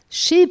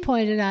 She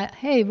pointed out,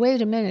 hey,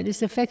 wait a minute,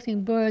 it's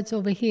affecting birds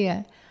over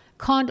here.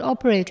 Can't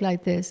operate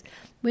like this.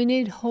 We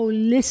need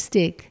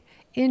holistic,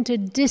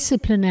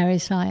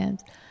 interdisciplinary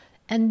science.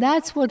 And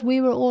that's what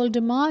we were all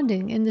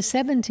demanding in the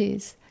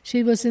 70s.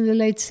 She was in the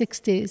late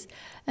 60s.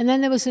 And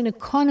then there was an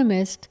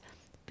economist,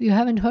 you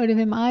haven't heard of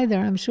him either,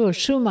 I'm sure,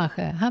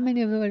 Schumacher. How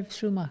many of you heard of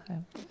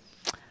Schumacher?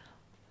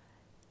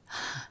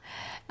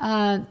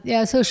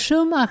 So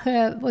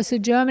Schumacher was a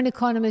German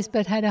economist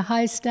but had a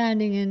high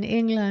standing in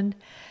England.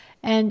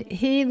 And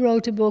he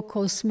wrote a book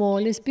called Small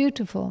is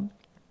Beautiful.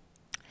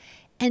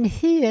 And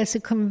he, as a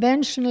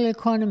conventional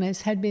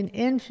economist, had been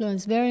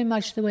influenced very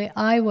much the way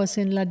I was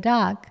in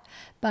Ladakh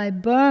by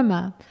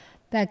Burma.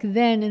 Back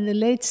then, in the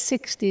late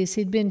 60s,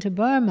 he'd been to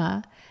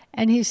Burma,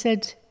 and he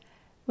said,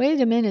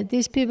 wait a minute,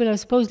 these people are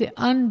supposedly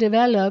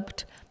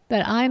undeveloped,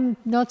 but I'm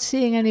not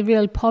seeing any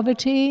real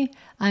poverty.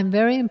 I'm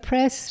very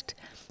impressed.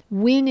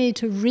 We need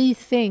to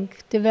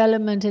rethink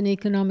development and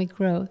economic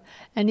growth.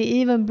 And he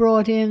even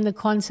brought in the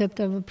concept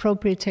of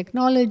appropriate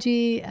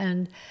technology.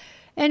 And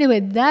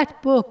anyway,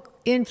 that book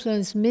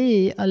influenced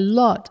me a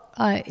lot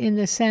in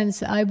the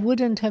sense I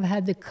wouldn't have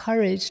had the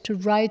courage to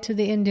write to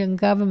the Indian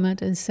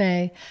government and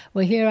say,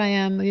 well, here I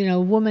am,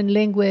 woman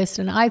linguist,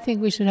 and I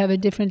think we should have a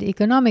different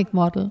economic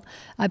model.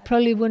 I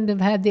probably wouldn't have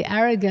had the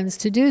arrogance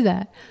to do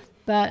that.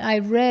 But I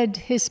read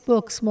his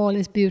book, Small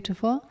is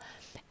Beautiful,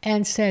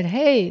 and said,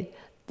 hey,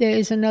 there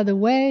is another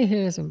way.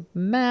 Here's a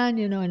man,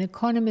 an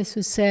economist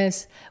who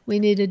says we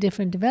need a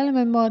different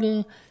development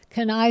model.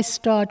 Can I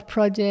start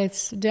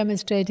projects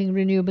demonstrating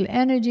renewable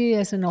energy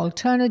as an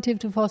alternative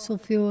to fossil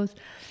fuels?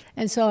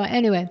 And so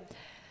anyway,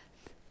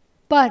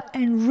 but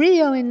in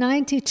Rio in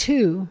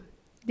 '92,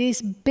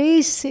 these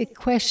basic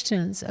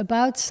questions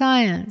about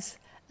science,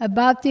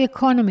 about the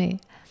economy,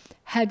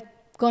 had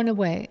gone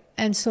away.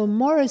 And so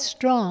Morris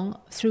Strong,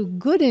 through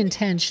good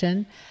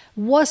intention,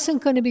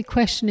 wasn't going to be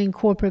questioning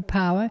corporate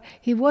power.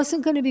 He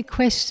wasn't going to be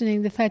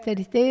questioning the fact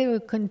that they were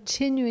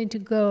continuing to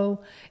go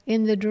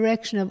in the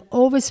direction of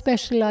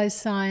over-specialized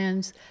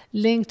science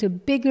linked to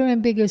bigger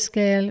and bigger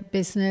scale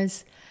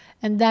business.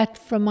 And that,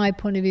 from my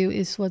point of view,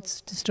 is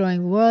what's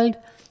destroying the world.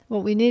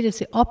 What we need is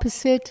the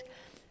opposite.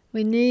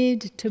 We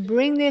need to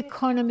bring the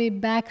economy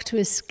back to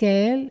a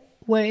scale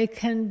where it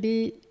can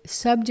be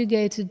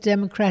subjugated to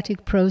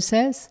democratic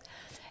process.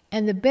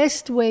 And the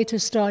best way to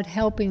start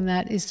helping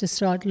that is to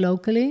start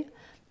locally,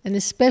 and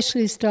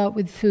especially start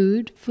with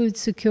food. Food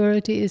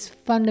security is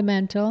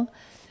fundamental.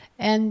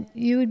 And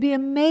you would be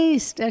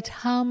amazed at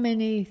how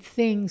many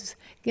things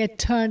get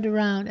turned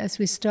around as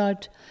we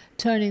start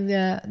turning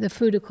the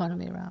food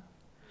economy around.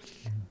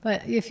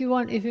 But if you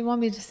want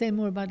me to say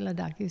more about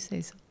Ladakh, you say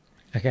so.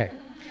 Okay.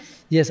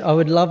 Yes, I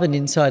would love an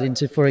insight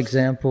into, for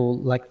example,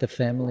 like the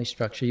family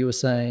structure. You were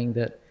saying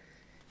that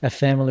a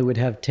family would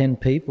have 10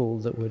 people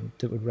that would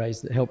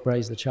help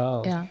raise the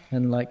child. Yeah.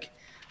 And like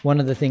one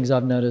of the things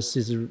I've noticed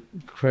is an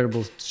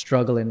incredible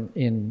struggle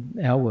in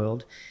our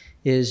world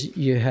is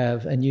you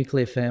have a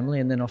nuclear family,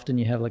 and then often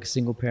you have like a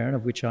single parent,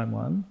 of which I'm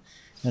one,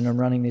 and I'm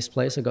running this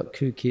place. I've got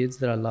 2 kids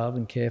that I love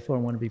and care for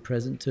and want to be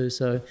present to.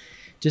 So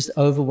just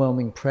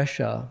overwhelming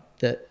pressure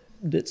that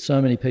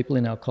so many people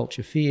in our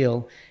culture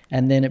feel,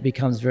 and then it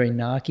becomes very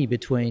narky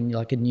between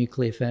like a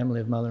nuclear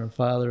family of mother and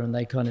father, and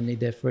they kind of need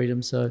their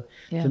freedom. So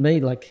for me,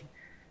 like,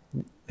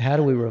 how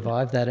do we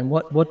revive that, and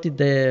what did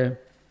their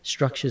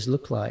structures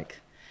look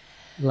like?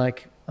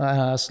 Like I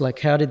asked, like,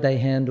 how did they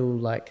handle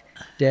like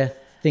death,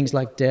 things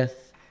like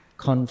death,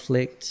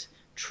 conflict,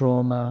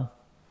 trauma,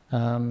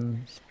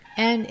 and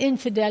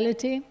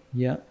infidelity?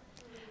 Yeah.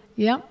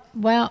 Yeah,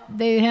 well,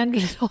 they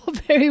handled it all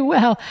very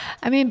well.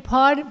 I mean,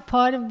 part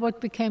of what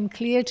became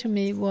clear to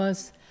me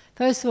was,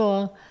 first of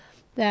all,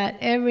 that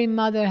every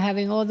mother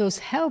having all those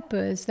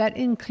helpers, that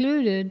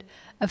included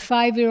a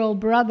 5-year-old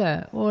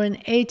brother or an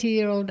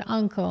 80-year-old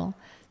uncle.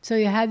 So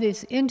you had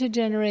this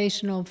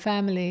intergenerational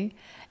family,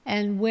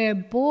 and where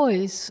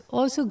boys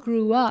also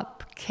grew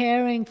up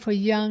caring for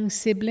young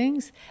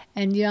siblings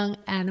and young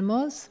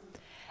animals.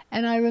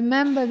 And I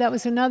remember that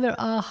was another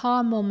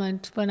aha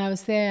moment when I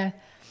was there,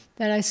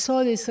 that I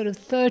saw this sort of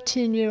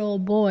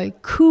 13-year-old boy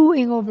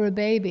cooing over a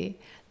baby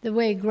the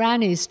way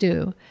grannies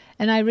do.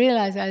 And I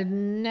realized I'd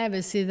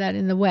never see that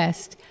in the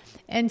West.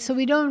 And so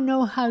we don't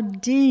know how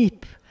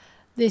deep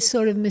this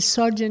sort of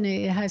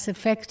misogyny has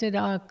affected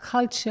our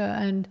culture.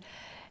 And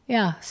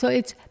yeah, so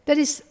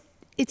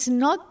it's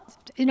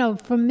not, you know,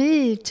 for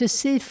me to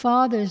see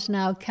fathers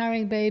now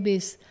carrying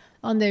babies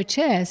on their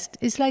chest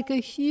is like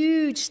a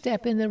huge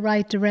step in the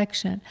right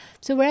direction.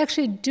 So we're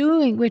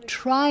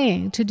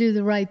trying to do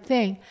the right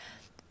thing.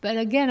 But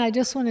again, I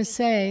just want to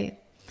say,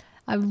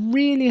 I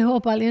really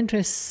hope I'll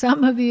interest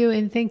some of you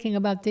in thinking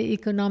about the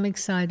economic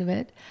side of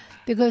it,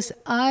 because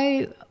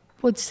I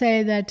would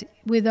say that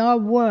with our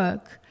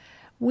work,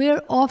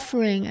 we're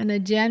offering an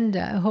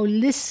agenda, a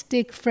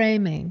holistic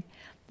framing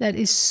that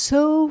is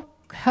so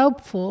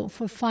helpful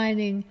for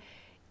finding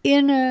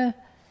inner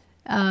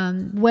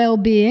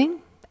well-being,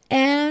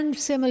 and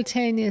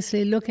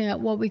simultaneously looking at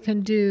what we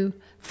can do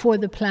for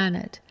the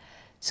planet.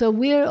 So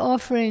we're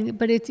offering,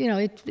 but it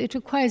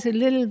requires a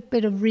little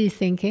bit of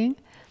rethinking.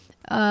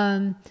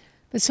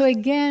 But so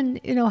again,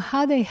 you know,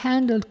 how they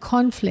handled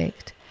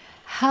conflict,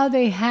 how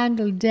they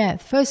handled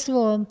death. First of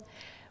all,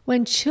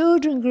 when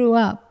children grew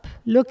up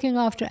looking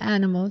after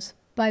animals,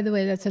 by the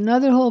way, that's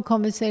another whole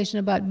conversation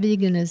about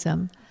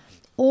veganism.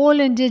 All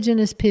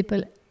indigenous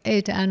people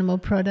ate animal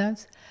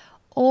products.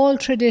 All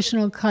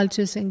traditional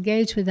cultures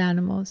engage with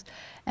animals.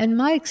 And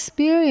my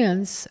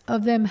experience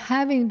of them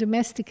having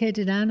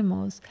domesticated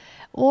animals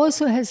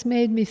also has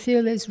made me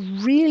feel it's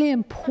really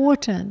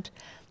important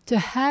to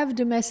have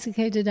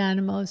domesticated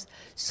animals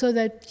so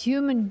that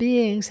human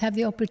beings have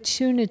the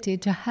opportunity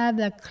to have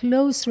that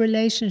close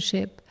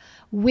relationship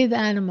with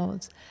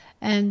animals.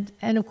 And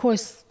of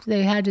course,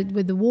 they had it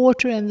with the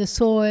water and the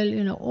soil,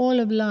 you know, all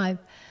of life.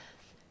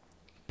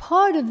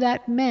 Part of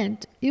that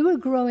meant you were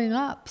growing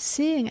up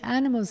seeing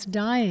animals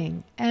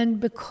dying, and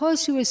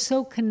because you were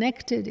so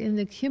connected in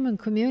the human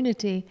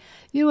community,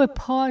 you were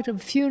part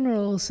of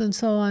funerals and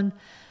so on.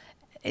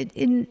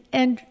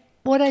 And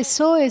what I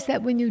saw is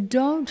that when you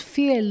don't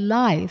fear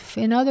life,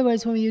 in other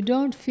words, when you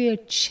don't fear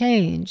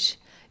change,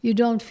 you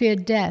don't fear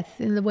death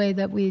in the way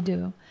that we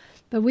do.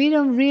 But we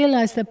don't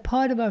realize that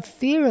part of our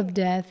fear of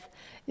death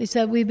is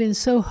that we've been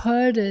so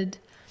herded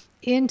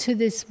into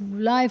this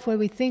life where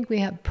we think we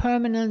have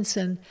permanence,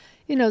 and,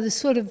 you know, this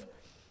sort of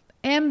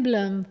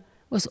emblem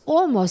was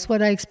almost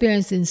what I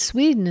experienced in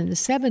Sweden in the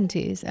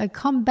 70s. I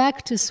come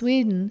back to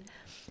Sweden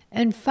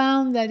and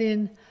found that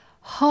in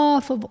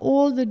half of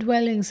all the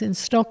dwellings in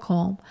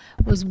Stockholm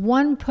was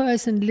one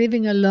person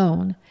living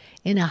alone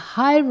in a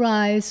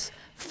high-rise,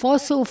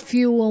 fossil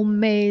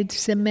fuel-made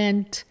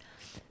cement,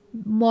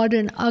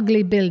 modern,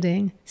 ugly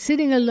building,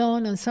 sitting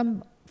alone on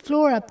some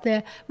floor up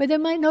there where there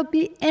might not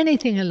be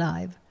anything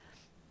alive.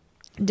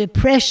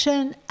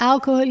 Depression,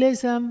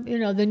 alcoholism, you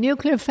know, the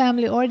nuclear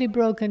family already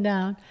broken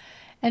down.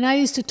 And I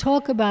used to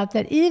talk about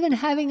that even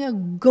having a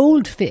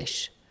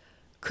goldfish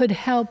could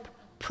help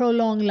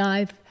prolong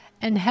life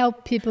and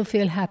help people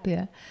feel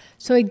happier.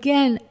 So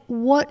again,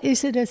 what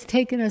is it that's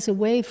taken us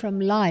away from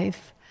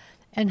life,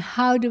 and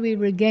how do we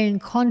regain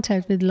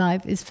contact with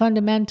life is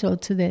fundamental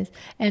to this,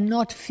 and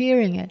not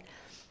fearing it.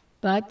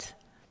 But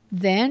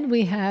then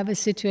we have a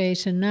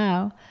situation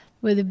now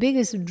where the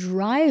biggest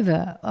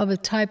driver of a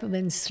type of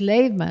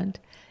enslavement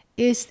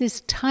is this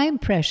time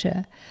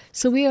pressure.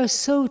 So we are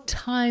so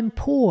time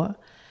poor.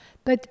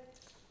 But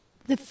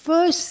the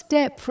first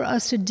step for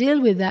us to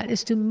deal with that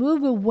is to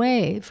move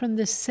away from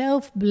the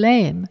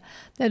self-blame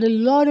that a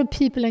lot of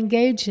people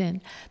engage in.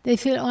 They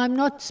feel, oh, I'm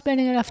not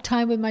spending enough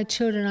time with my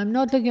children, I'm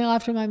not looking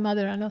after my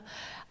mother.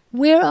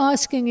 We're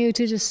asking you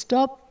to just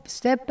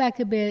step back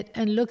a bit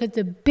and look at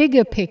the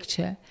bigger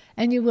picture,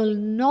 and you will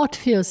not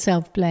feel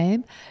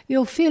self-blame.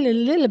 You'll feel a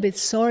little bit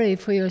sorry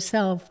for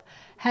yourself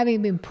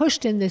having been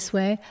pushed in this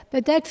way,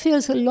 but that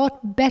feels a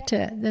lot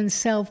better than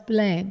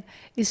self-blame.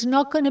 It's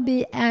not going to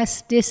be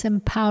as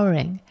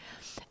disempowering,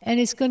 and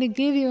it's going to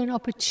give you an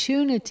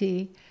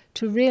opportunity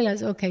to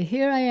realize, okay,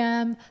 here I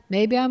am,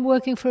 maybe I'm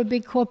working for a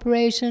big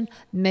corporation,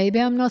 maybe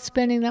I'm not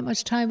spending that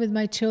much time with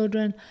my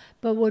children,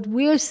 but what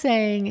we're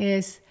saying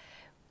is,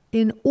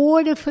 in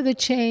order for the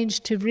change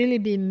to really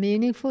be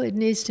meaningful, it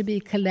needs to be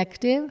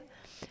collective.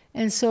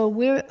 And so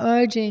we're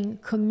urging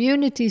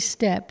community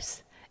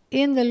steps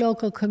in the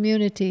local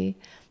community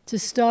to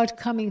start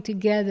coming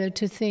together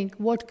to think,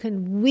 what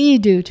can we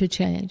do to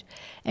change?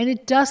 And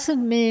it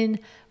doesn't mean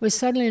we're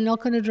suddenly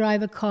not going to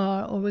drive a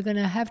car, or we're going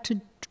to have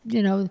to,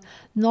 you know,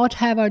 not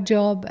have our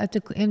job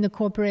in the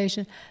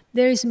corporation.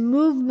 There is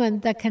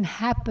movement that can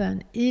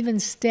happen even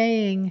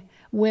staying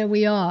where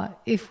we are,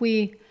 if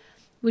we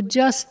would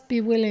just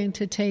be willing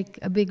to take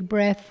a big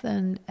breath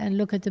and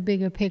look at the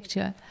bigger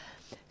picture.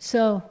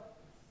 So,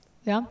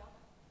 yeah?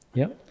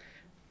 Yep.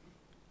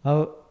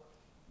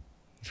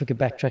 If we could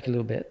backtrack a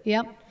little bit.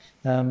 Yep.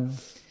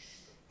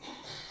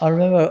 I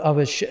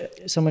remember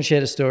someone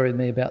shared a story with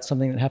me about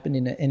something that happened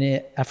in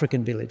an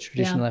African village,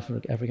 traditional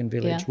African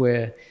village,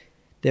 where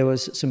there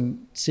was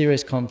some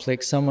serious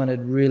conflict. Someone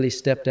had really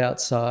stepped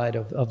outside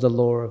of the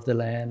law of the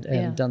land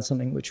and done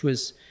something which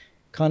was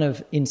kind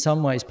of in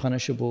some ways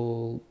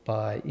punishable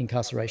by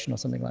incarceration or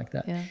something like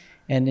that. Yeah.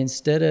 And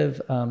instead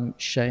of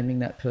shaming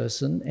that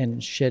person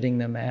and shedding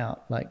them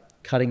out, like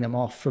cutting them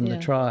off from the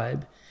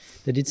tribe,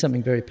 they did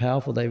something very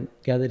powerful. They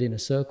gathered in a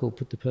circle,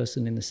 put the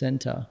person in the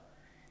center,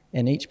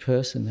 and each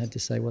person had to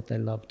say what they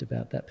loved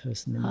about that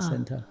person in the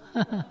center.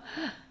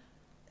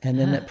 And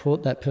then that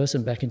brought that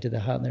person back into their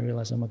heart, and they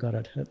realized, oh my God,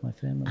 I'd hurt my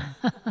family.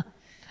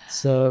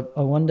 So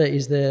I wonder,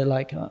 is there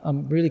like,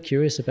 I'm really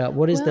curious about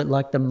what is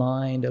the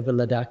mind of a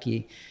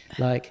Ladakhi?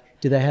 Like,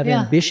 do they have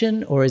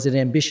ambition, or is it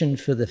ambition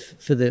for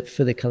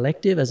the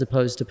collective as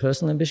opposed to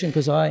personal ambition?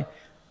 Because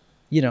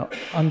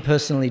I'm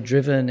personally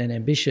driven and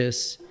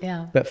ambitious,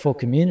 but for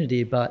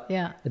community. But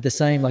at the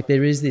same, like,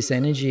 there is this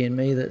energy in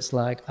me that's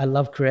like, I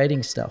love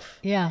creating stuff.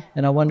 Yeah.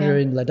 And I wonder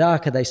in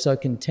Ladakh, are they so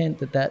content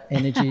that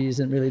energy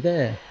isn't really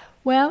there?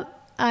 Well,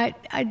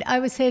 I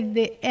would say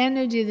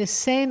the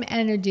same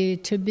energy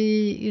to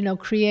be,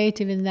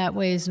 creative in that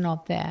way is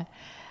not there.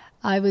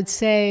 I would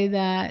say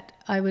that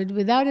I would,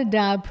 without a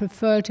doubt,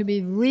 prefer to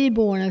be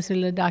reborn as a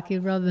Ladakhi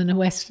rather than a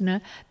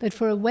Westerner. But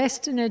for a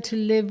Westerner to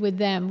live with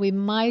them, we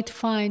might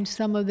find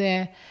some of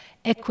their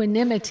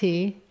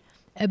equanimity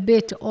a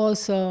bit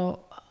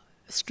also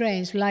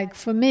strange. Like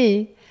for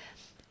me,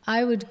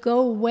 I would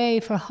go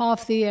away for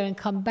half the year and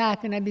come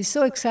back, and I'd be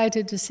so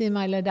excited to see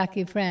my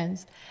Ladakhi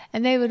friends.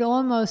 And they would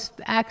almost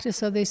act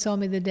as though they saw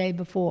me the day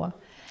before.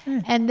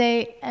 And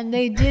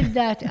they did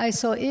that. I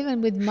saw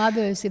even with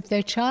mothers, if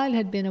their child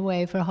had been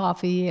away for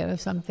half a year or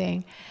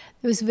something,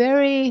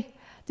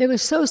 they were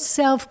so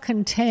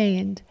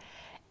self-contained.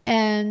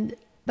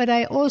 But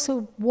I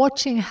also,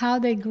 watching how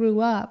they grew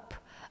up,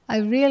 I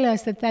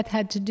realized that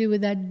had to do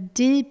with that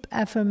deep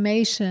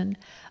affirmation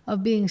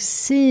of being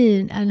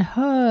seen and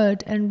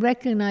heard and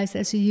recognized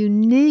as a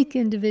unique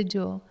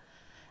individual.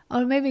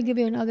 Or maybe give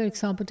you another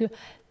example too.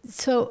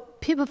 So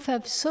people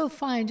felt so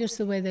fine just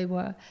the way they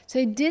were. So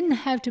they didn't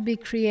have to be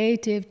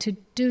creative to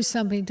do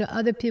something that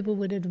other people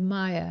would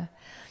admire.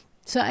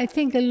 So I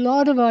think a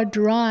lot of our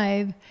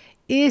drive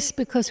is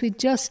because we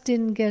just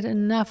didn't get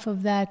enough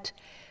of that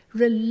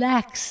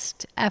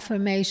relaxed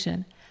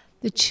affirmation.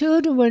 The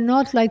children were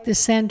not like the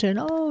center,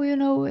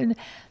 and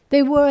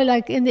they were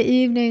like in the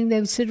evening, they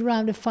would sit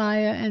around a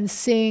fire and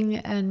sing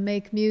and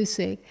make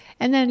music.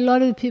 And then a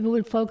lot of the people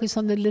would focus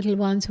on the little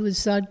ones who would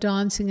start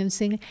dancing and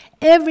singing.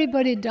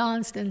 Everybody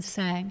danced and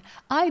sang.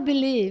 I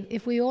believe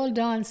if we all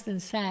danced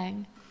and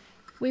sang,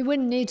 we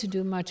wouldn't need to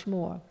do much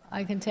more,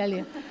 I can tell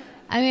you.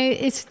 I mean,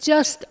 it's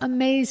just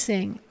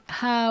amazing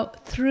how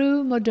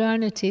through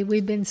modernity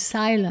we've been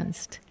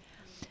silenced.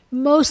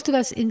 Most of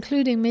us,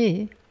 including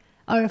me,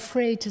 are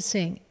afraid to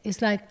sing.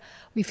 It's like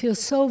we feel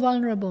so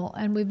vulnerable,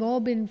 and we've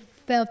all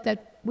felt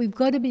that we've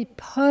got to be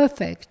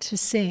perfect to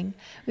sing.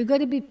 We've got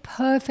to be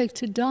perfect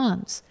to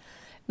dance.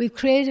 We've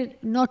created,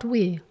 not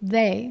we,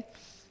 they,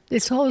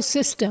 this whole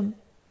system.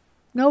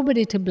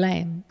 Nobody to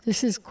blame.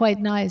 This is quite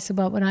nice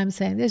about what I'm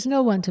saying. There's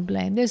no one to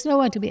blame. There's no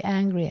one to be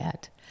angry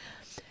at.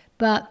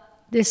 But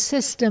this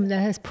system that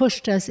has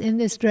pushed us in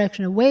this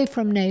direction, away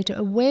from nature,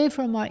 away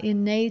from our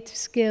innate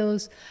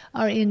skills,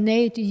 our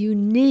innate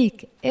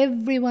unique.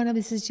 Every one of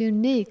us is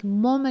unique.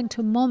 Moment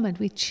to moment,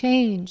 we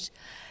change.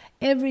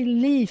 Every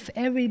leaf,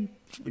 every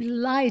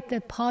light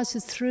that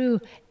passes through,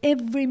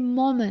 every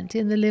moment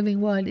in the living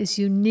world is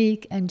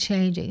unique and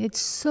changing. It's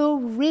so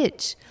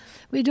rich.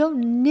 We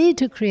don't need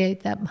to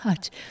create that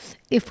much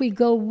if we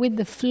go with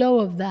the flow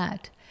of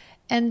that.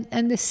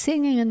 And the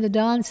singing and the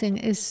dancing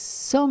is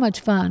so much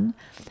fun.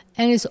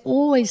 And it's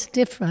always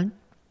different,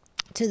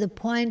 to the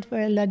point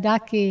where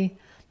Ladakhi,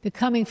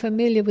 becoming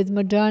familiar with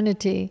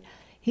modernity,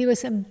 he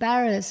was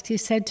embarrassed. He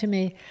said to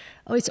me,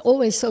 oh, it's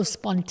always so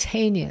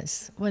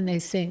spontaneous when they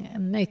sing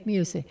and make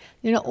music.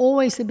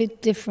 Always a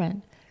bit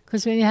different.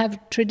 Because when you have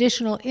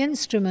traditional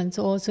instruments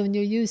also, and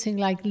you're using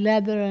like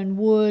leather and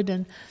wood,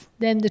 and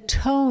then the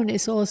tone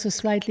is also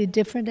slightly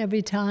different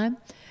every time.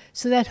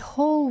 So that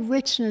whole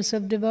richness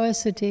of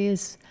diversity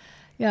is,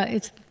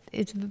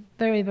 it's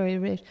very, very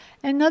rich.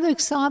 Another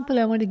example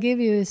I want to give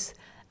you is,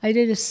 I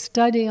did a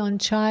study on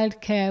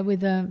childcare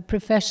with a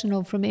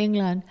professional from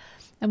England,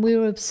 and we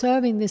were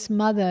observing this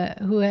mother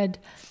who had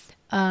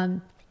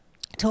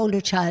told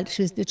her child,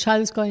 the child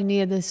was going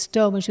near the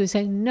stove, and she was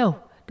saying, no,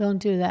 don't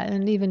do that,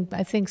 and even,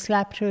 I think,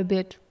 slapped her a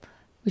bit,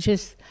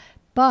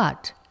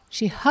 but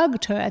she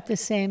hugged her at the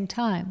same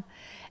time.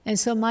 And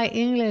so my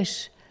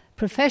English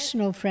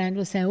professional friend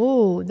was saying,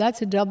 oh,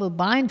 that's a double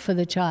bind for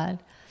the child.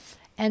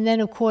 And then,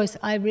 of course,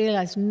 I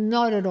realized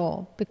not at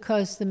all,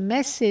 because the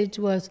message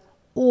was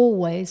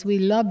always, we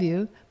love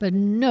you, but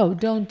no,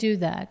 don't do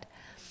that.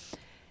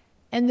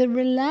 And the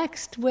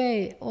relaxed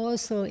way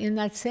also, in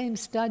that same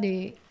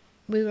study,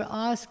 we were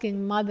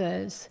asking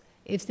mothers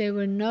if they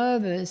were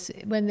nervous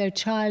when their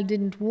child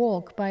didn't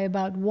walk by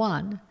about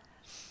 1.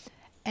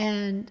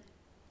 And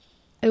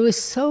it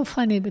was so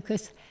funny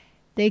because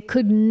they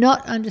could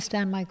not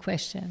understand my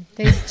question.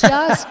 They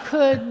just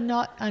could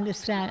not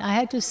understand. I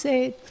had to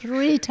say it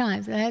 3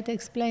 times. I had to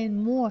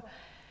explain more.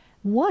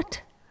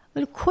 What?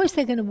 Well, of course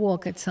they're going to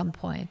walk at some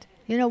point.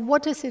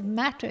 What does it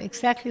matter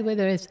exactly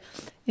whether it's,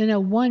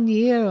 1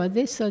 year or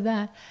this or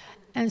that?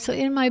 And so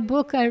in my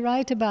book, I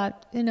write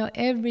about,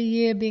 every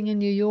year being in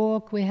New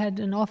York. We had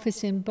an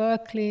office in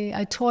Berkeley.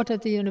 I taught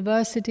at the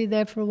university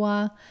there for a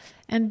while.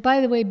 And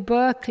by the way,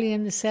 Berkeley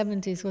in the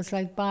 70s was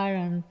like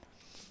Byron.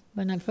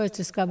 When I first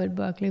discovered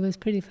Berkeley, it was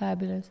pretty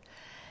fabulous.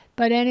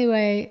 But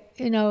anyway,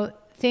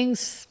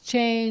 things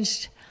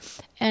changed.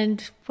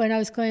 And when I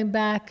was going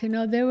back,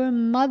 there were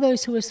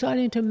mothers who were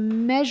starting to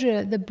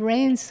measure the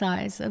brain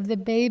size of the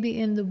baby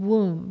in the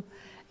womb,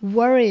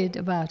 worried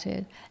about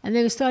it. And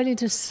they were starting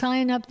to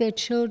sign up their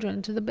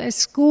children to the best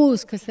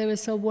schools because they were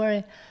so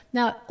worried.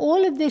 Now,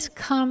 all of this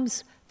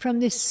comes from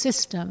this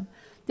system.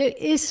 There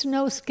is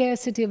no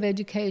scarcity of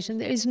education.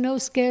 There is no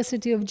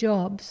scarcity of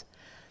jobs.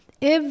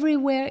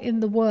 Everywhere in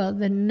the world,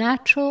 the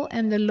natural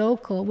and the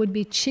local would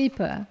be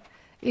cheaper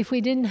if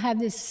we didn't have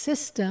this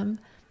system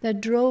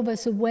that drove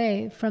us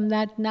away from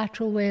that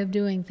natural way of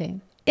doing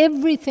things.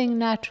 Everything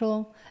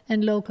natural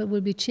and local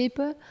would be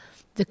cheaper.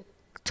 The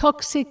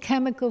toxic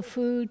chemical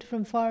food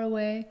from far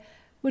away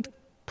would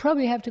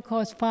probably have to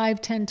cost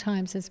 5-10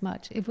 times as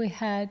much if we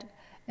had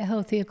a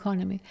healthy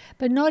economy.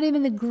 But not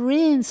even the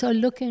Greens are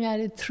looking at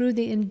it through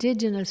the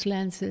indigenous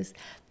lenses.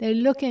 They're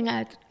looking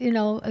at,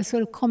 a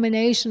sort of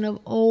combination of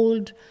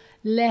old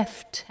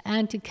left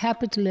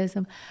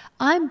anti-capitalism.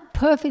 I'm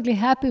perfectly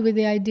happy with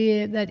the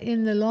idea that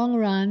in the long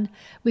run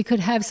we could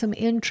have some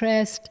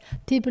interest.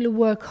 People who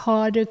work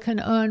harder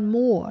can earn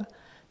more.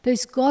 But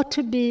it's got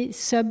to be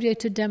subject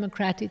to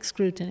democratic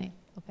scrutiny.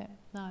 Okay,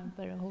 now I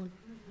better hold.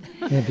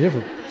 Yeah,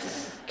 beautiful.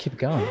 Keep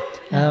going.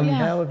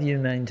 How have you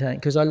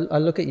maintained? Because I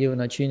look at you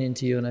and I tune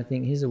into you and I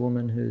think here's a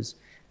woman who's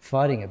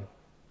fighting a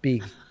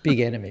big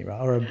enemy, right?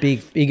 Or a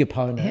big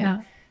opponent.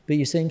 Yeah. But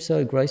you seem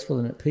so graceful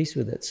and at peace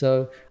with it.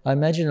 So I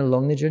imagine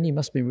along the journey you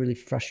must be really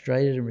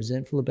frustrated and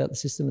resentful about the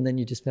system, and then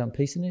you just found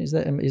peace in it.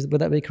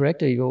 Would that be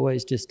correct? Or you've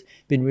always just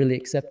been really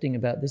accepting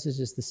about this is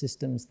just the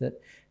systems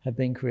that have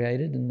been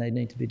created and they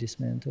need to be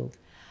dismantled?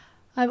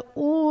 I've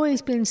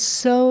always been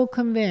so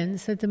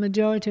convinced that the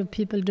majority of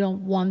people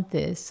don't want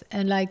this.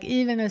 And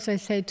even as I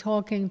say,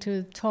 talking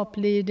to top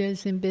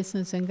leaders in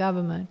business and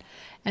government,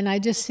 and I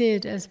just see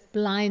it as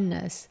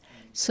blindness.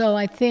 So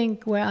I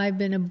think where I've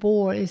been a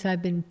bore is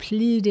I've been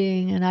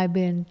pleading and I've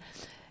been,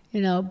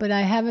 but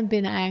I haven't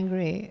been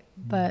angry.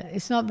 But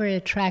it's not very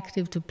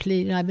attractive to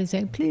plead. And I've been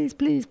saying, please,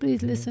 please,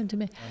 please listen to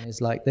me. And it's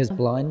there's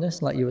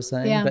blindness, like you were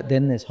saying, but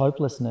then there's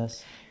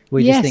hopelessness.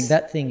 We just think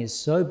that thing is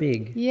so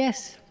big.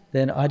 Yes.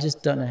 Then I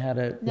just don't know how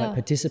to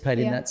participate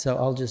in that. So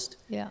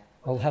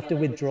I'll have to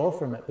withdraw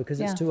from it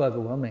because it's too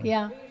overwhelming.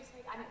 Yeah. You're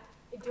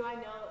just do I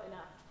know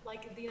enough?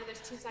 There's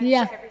two sides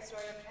to every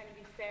story. I'm trying to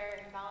be fair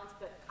and balanced,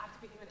 but I have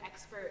to become an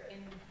expert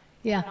in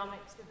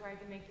economics before I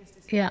can make this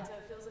decision. Yeah. So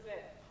it feels a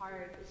bit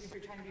hard if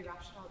you're trying to be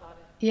rational about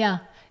it. Yeah.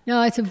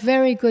 No, it's a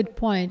very good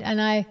point. And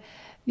I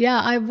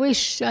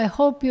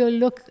hope you'll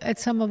look at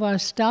some of our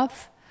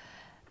stuff.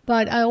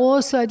 But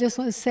I just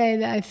want to say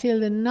that I feel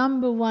the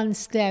number one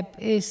step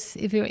is,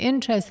 if you're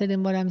interested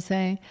in what I'm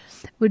saying,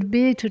 would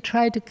be to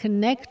try to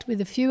connect with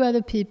a few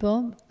other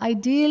people,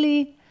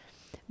 ideally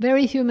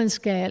very human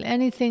scale,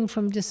 anything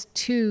from just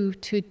 2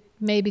 to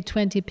maybe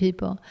 20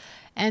 people,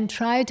 and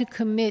try to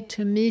commit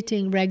to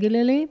meeting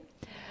regularly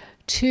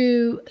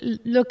to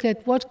look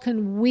at what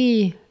can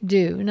we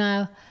do.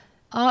 Now,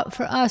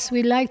 for us,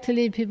 we like to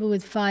lead people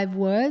with 5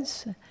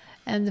 words,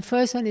 and the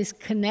first one is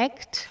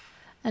connect.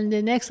 And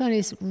the next one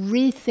is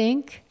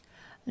rethink.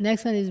 The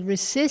next one is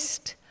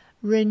resist,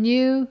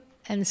 renew,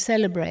 and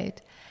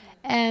celebrate.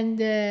 And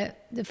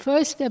the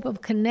first step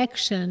of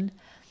connection,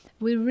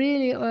 we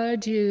really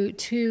urge you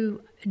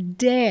to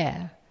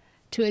dare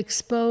to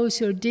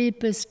expose your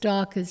deepest,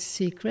 darkest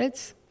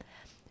secrets.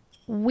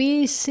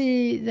 We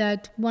see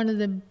that one of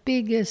the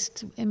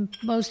biggest,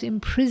 most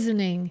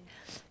imprisoning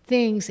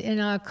things in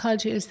our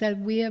culture is that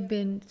we have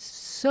been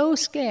so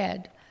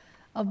scared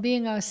of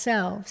being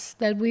ourselves,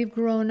 that we've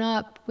grown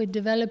up with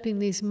developing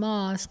these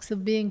masks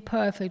of being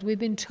perfect. We've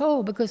been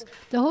told, because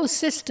the whole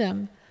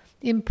system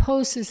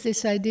imposes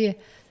this idea.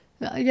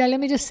 Let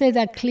me just say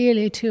that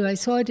clearly too. I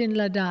saw it in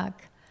Ladakh.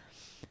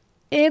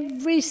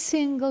 Every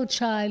single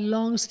child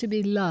longs to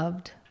be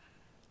loved,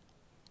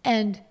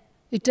 and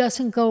it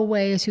doesn't go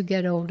away as you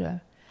get older.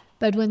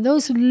 But when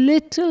those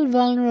little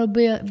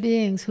vulnerable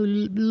beings who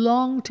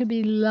long to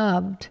be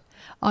loved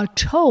are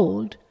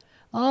told,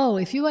 oh,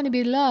 if you want to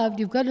be loved,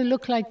 you've got to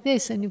look like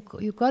this, and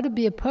you've got to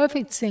be a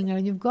perfect singer,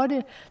 and you've got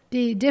to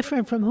be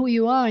different from who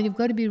you are, and you've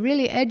got to be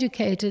really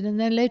educated, and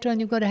then later on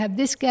you've got to have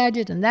this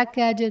gadget and that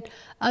gadget,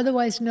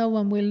 otherwise no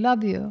one will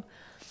love you.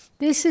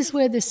 This is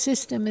where the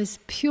system is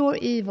pure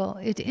evil.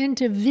 It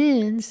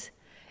intervenes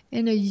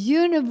in a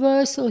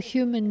universal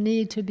human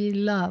need to be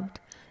loved,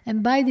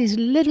 and by these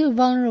little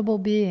vulnerable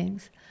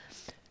beings,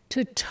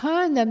 to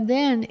turn them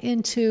then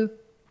into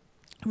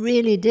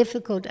really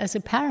difficult as a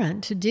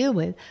parent to deal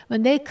with.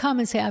 When they come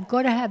and say, I've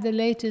got to have the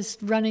latest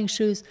running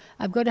shoes,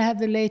 I've got to have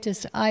the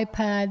latest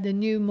iPad, the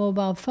new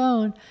mobile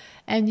phone,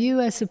 and you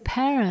as a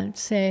parent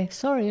say,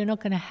 sorry, you're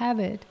not going to have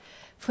it.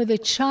 For the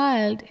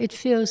child, it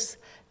feels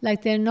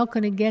like they're not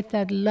going to get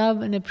that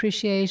love and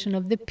appreciation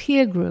of the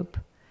peer group.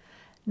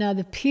 Now,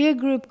 the peer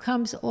group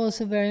comes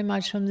also very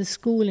much from the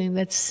schooling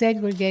that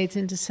segregates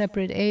into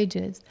separate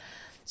ages.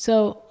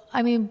 So,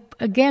 I mean,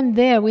 again,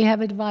 there we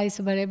have advice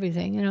about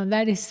everything. You know,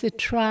 that is to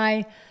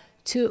try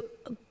to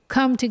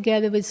come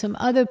together with some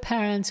other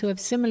parents who have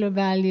similar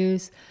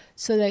values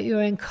so that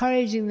you're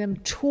encouraging them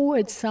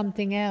towards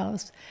something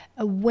else,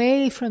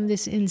 away from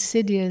this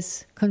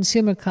insidious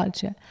consumer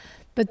culture.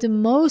 But the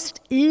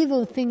most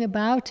evil thing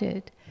about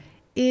it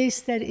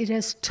is that it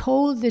has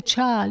told the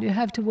child you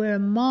have to wear a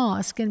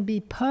mask and be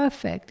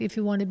perfect if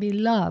you want to be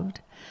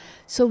loved.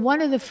 So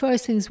one of the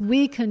first things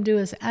we can do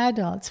as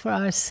adults for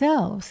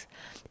ourselves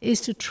is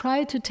to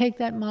try to take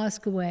that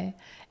mask away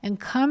and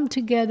come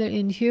together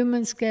in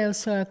human scale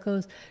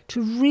circles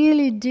to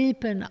really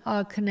deepen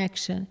our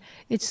connection.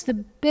 It's the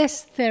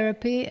best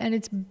therapy, and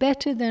it's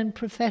better than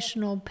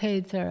professional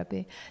paid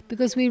therapy,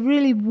 because we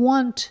really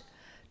want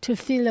to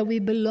feel that we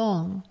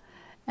belong.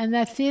 And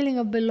that feeling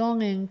of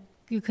belonging,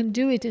 you can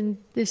do it in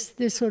this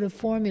sort of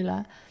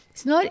formula.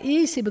 It's not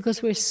easy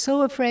because we're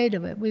so afraid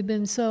of it.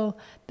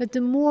 But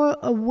the more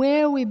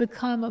aware we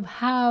become of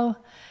how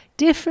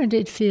different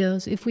it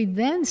feels, if we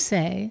then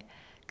say,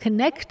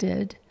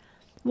 connected,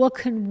 what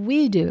can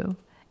we do?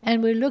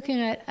 And we're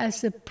looking at,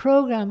 as a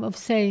program of,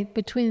 say,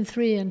 between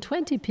 3 and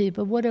 20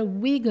 people, what are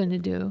we going to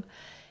do?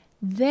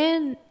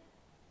 Then,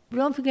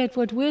 don't forget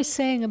what we're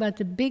saying about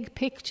the big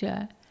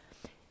picture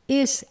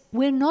is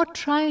we're not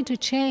trying to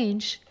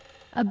change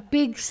a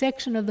big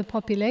section of the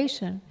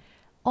population.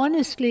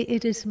 Honestly,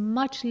 it is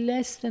much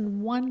less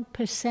than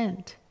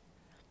 1%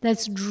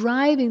 that's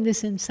driving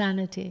this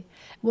insanity.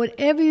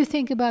 Whatever you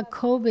think about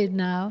COVID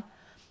now,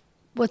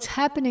 what's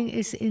happening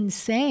is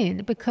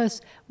insane,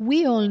 because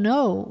we all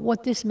know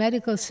what this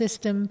medical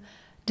system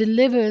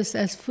delivers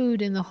as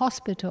food in the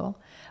hospital.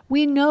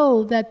 We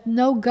know that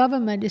no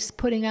government is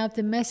putting out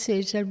the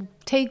message that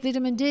take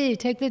vitamin D,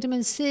 take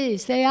vitamin C,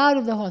 stay out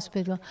of the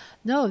hospital.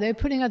 No, they're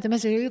putting out the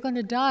message, you're going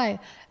to die,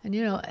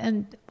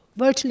 and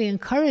virtually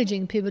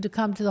encouraging people to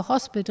come to the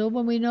hospital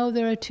when we know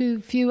there are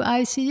too few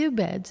ICU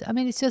beds. I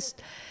mean, it's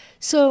just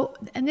so,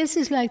 and this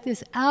is like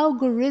this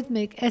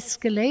algorithmic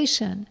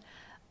escalation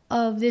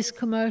of this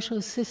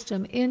commercial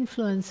system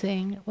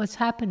influencing what's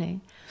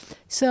happening.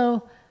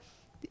 So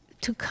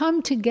to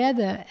come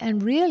together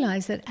and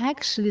realize that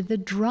actually the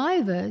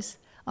drivers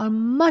are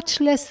much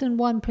less than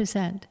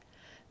 1%.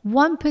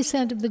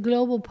 1% of the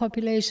global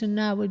population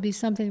now would be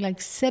something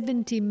like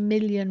 70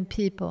 million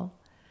people.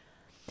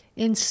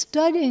 In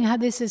studying how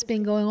this has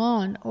been going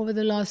on over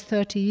the last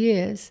 30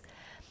 years,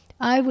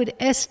 I would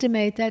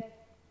estimate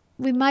that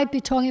we might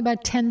be talking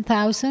about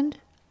 10,000,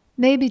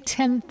 maybe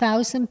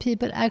 10,000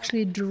 people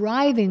actually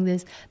driving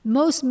this.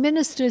 Most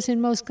ministers in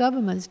most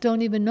governments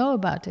don't even know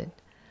about it.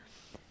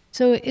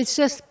 So it's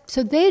just,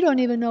 so they don't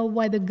even know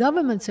why the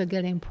governments are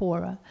getting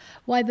poorer,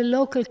 why the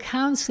local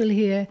council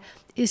here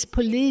is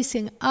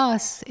policing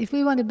us. If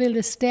we want to build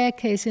a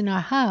staircase in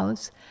our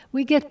house,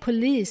 we get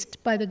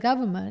policed by the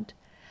government.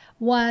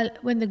 While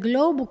when the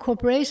global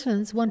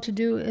corporations want to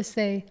do as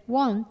they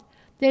want,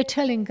 they're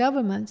telling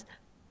governments,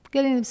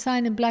 getting them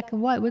signed in black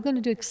and white, we're going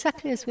to do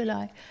exactly as we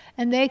like.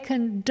 And they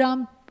can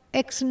dump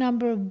X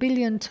number of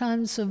billion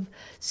tons of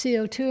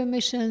CO2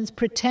 emissions,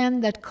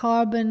 pretend that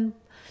carbon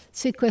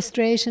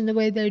sequestration, the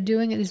way they're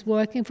doing it, is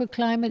working for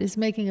climate, is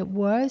making it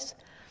worse.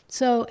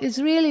 So it's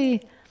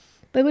really,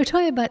 but we're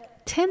talking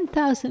about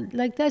 10,000,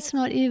 like that's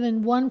not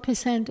even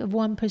 1% of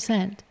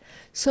 1%.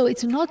 So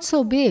it's not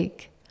so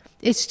big.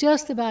 It's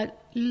just about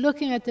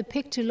looking at the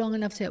picture long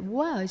enough to say,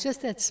 wow, it's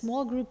just that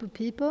small group of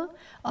people.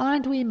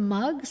 Aren't we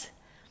mugs?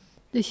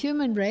 The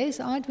human race,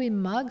 aren't we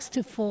mugs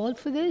to fall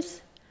for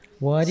this?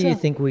 Why do you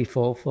think we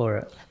fall for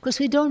it? Because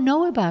we don't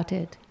know about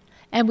it.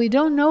 And we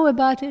don't know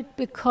about it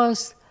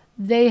because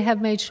they have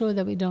made sure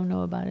that we don't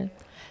know about it.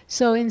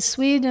 So in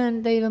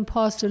Sweden, they even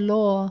passed a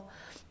law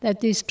that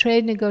these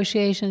trade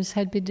negotiations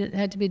had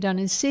to be done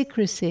in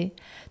secrecy.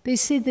 But you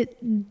see that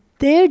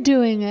they're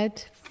doing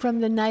it from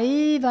the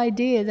naive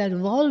idea that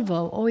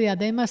Volvo, oh yeah,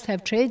 they must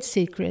have trade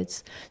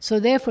secrets, so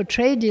therefore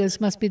trade deals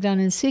must be done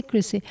in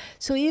secrecy.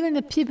 So even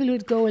the people who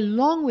go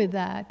along with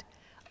that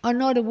are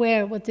not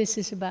aware what this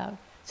is about.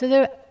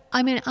 So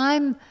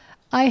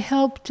I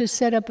helped to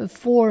set up a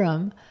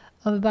forum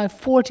of about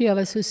 40 of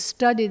us who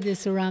studied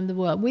this around the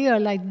world. We are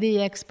like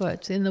the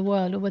experts in the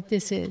world of what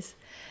this is.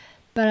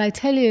 But I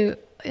tell you,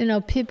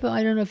 people,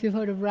 I don't know if you've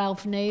heard of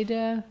Ralph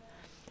Nader.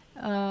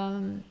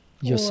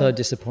 You're so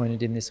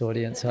disappointed in this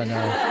audience, I know.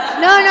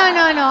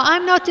 No.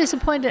 I'm not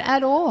disappointed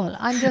at all.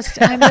 I'm just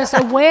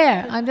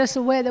aware. I'm just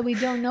aware that we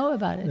don't know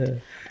about it. Yeah.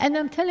 And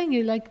I'm telling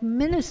you, like,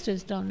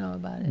 ministers don't know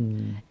about it.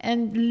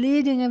 And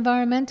leading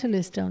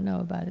environmentalists don't know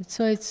about it.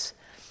 So it's,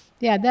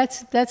 yeah,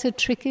 that's a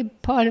tricky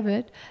part of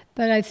it.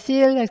 But I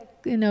feel that,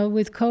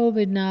 with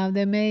COVID now,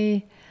 there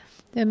may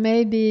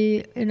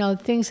be,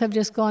 things have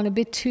just gone a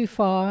bit too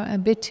far, a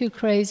bit too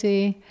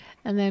crazy,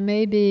 and there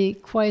may be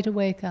quite a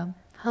wake-up.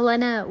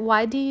 Helena,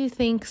 why do you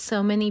think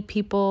so many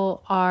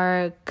people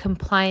are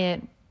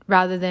compliant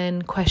rather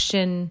than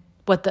question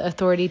what the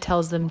authority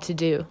tells them to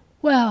do?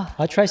 Well,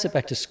 I trace it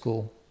back to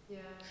school.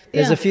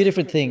 There's a few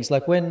different things.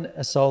 Like when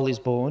a soul is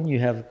born, you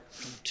have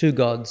two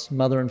gods,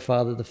 mother and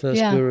father, the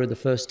first guru, the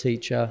first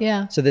teacher.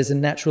 Yeah. So there's a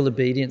natural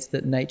obedience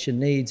that nature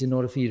needs in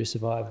order for you to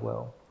survive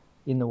well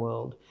in the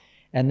world.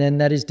 And then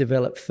that is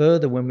developed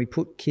further when we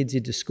put kids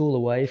into school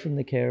away from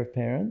the care of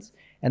parents,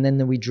 and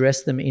then we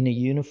dress them in a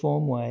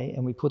uniform way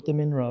and we put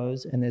them in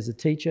rows, and there's a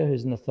teacher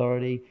who's an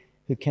authority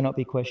who cannot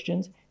be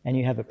questioned, and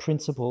you have a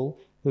principal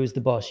who's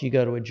the boss. You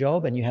go to a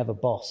job and you have a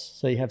boss.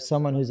 So you have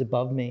someone who's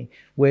above me.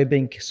 We're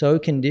being so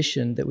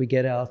conditioned that we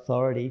get our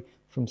authority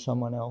from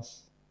someone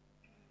else.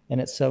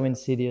 And it's so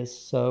insidious.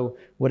 So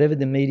whatever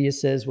the media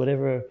says,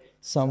 whatever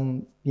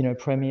some,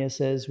 premier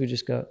says, we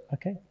just go,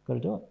 okay, got to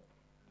do it.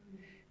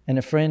 And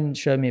a friend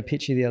showed me a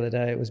picture the other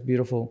day. It was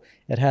beautiful.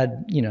 It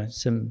had,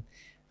 some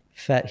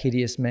fat,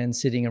 hideous men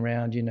sitting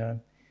around,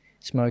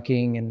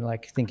 smoking and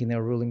like thinking they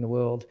were ruling the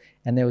world.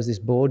 And there was this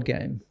board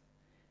game.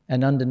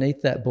 And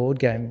underneath that board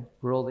game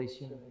were all these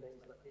human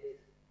beings like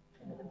this.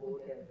 And the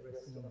board game was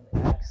resting on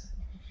their backs.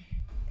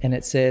 And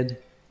it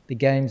said, the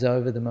game's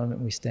over the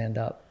moment we stand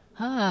up.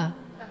 Ah.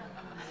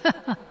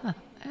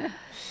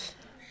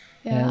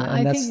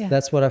 And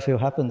that's what I feel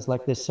happens.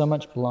 Like there's so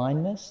much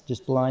blindness,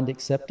 just blind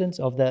acceptance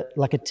of that.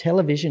 Like a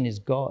television is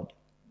God.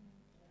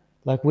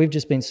 Like we've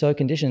just been so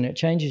conditioned, it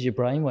changes your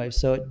brainwaves.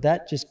 So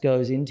that just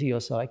goes into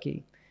your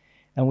psyche.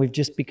 And we've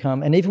just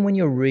become, and even when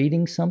you're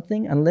reading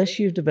something, unless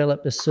you've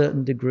developed a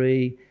certain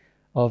degree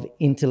of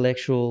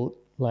intellectual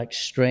like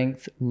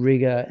strength,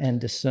 rigor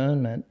and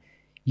discernment,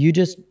 you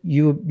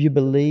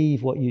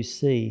believe what you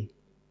see.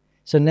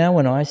 So now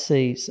when I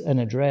see an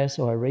address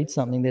or I read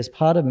something, there's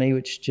part of me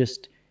which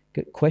just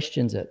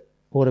questions it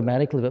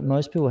automatically, but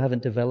most people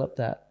haven't developed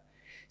that.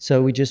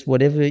 So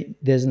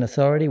there's an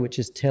authority which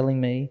is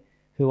telling me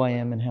who I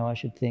am and how I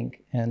should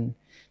think. And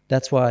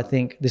that's why I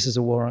think this is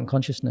a war on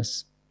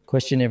consciousness.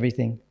 Question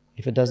everything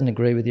if it doesn't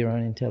agree with your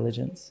own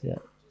intelligence. Yeah.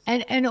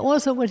 And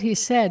also what he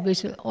said,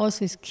 which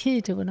also is key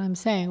to what I'm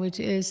saying, which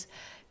is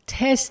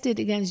test it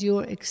against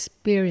your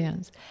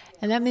experience.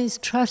 And that means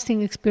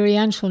trusting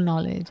experiential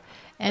knowledge.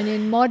 And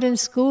in modern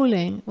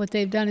schooling, what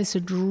they've done is to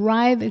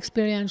drive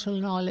experiential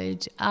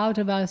knowledge out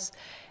of us.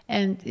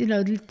 And,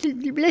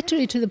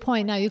 literally to the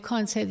point now, you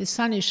can't say the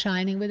sun is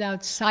shining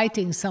without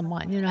citing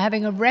someone,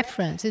 having a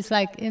reference. It's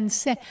like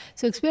insane.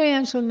 So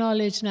experiential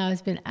knowledge now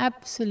has been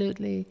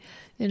absolutely,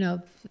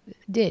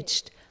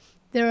 ditched.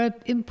 There are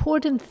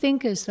important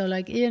thinkers, though,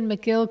 like Ian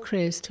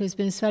McGilchrist, who's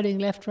been studying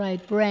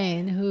left-right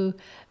brain, who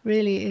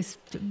really is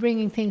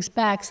bringing things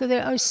back. So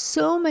there are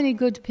so many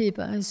good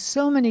people and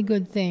so many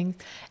good things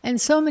and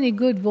so many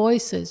good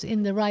voices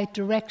in the right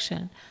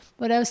direction.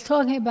 What I was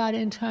talking about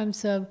in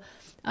terms of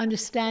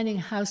understanding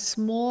how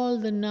small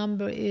the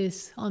number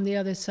is on the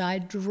other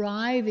side,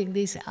 driving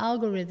these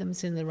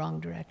algorithms in the wrong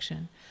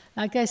direction.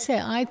 Like I say,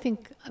 I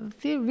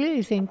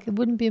really think it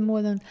wouldn't be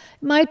more than,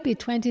 it might be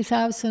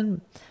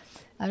 20,000,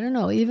 I don't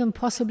know, even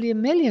possibly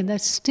 1 million.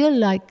 That's still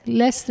like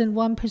less than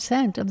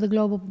 1% of the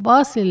global,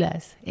 vastly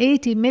less.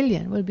 80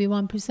 million would be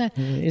 1%.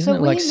 Isn't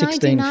it like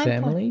 16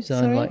 families?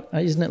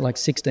 Isn't it like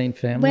 16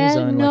 families?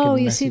 Well, no,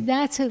 you see,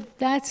 that's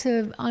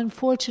a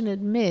unfortunate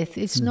myth.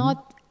 It's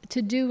not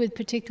to do with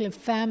particular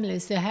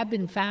families. There have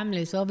been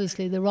families,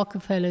 obviously, the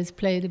Rockefellers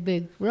played a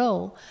big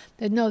role.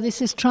 But no,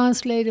 this is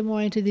translated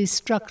more into these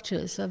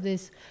structures of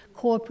this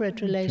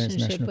corporate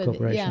relationship. Transnational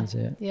corporations,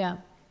 yeah.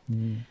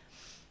 Mm.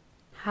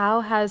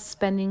 How has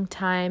spending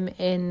time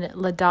in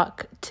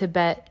Ladakh,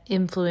 Tibet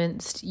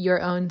influenced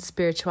your own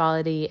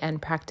spirituality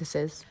and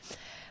practices?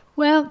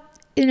 Well,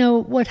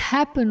 what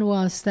happened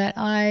was that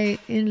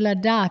in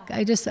Ladakh,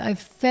 I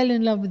fell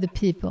in love with the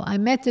people. I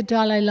met the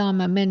Dalai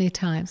Lama many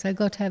times. I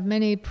got to have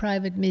many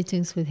private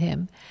meetings with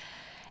him.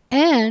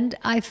 And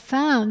I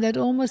found that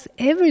almost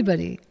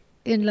everybody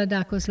in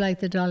Ladakh was like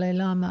the Dalai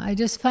Lama. I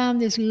just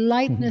found this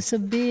lightness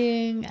of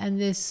being and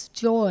this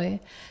joy.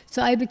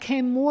 So I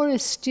became more a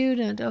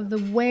student of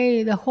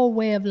the whole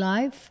way of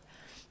life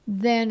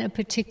than a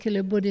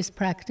particular Buddhist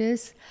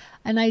practice.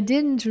 And I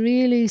didn't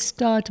really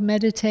start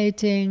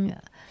meditating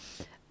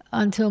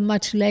until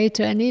much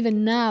later. And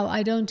even now,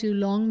 I don't do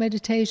long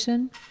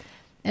meditation.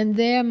 And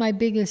there, my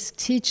biggest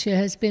teacher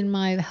has been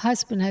my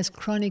husband has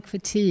chronic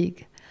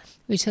fatigue,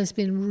 which has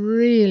been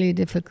really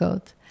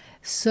difficult,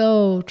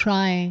 so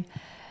trying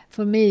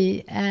for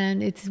me.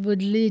 And it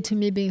would lead to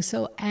me being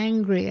so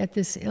angry at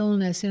this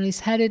illness. He's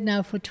had it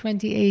now for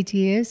 28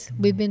 years.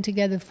 We've been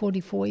together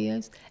 44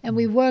 years. And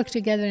we work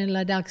together in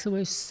Ladakh, so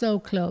we're so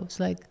close,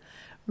 like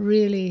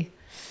really,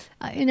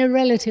 in a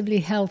relatively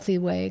healthy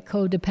way,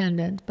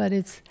 codependent. But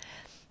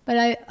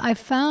I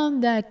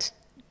found that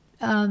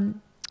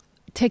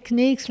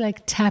techniques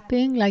like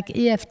tapping, like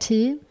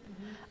EFT,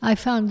 I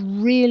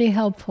found really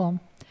helpful.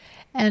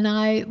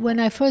 And when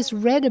I first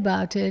read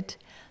about it,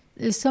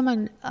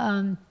 someone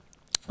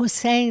was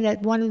saying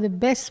that one of the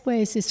best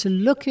ways is to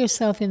look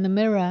yourself in the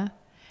mirror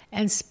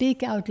and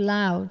speak out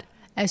loud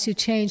as you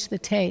change the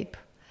tape.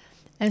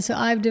 And so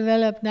I've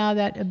developed now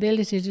that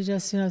ability to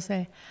just,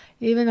 say,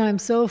 even though I'm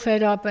so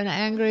fed up and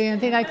angry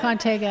and think I can't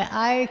take it,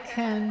 I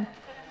can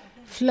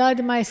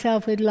flood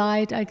myself with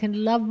light. I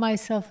can love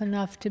myself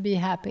enough to be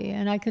happy,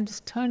 and I can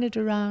just turn it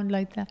around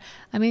like that.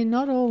 I mean,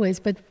 not always,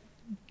 but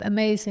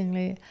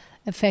amazingly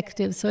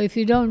effective. So if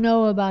you don't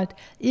know about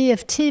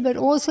EFT, but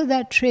also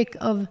that trick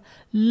of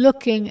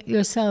looking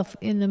yourself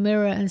in the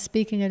mirror and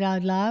speaking it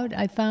out loud,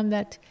 I found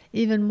that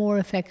even more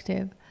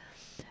effective.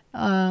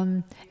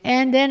 And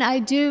then I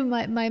do,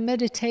 my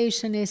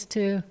meditation is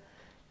to,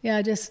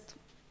 just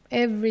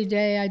every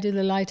day I do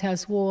the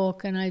lighthouse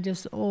walk, and I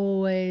just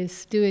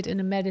always do it in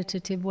a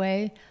meditative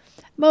way.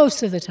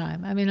 Most of the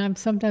time. I mean, I'm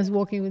sometimes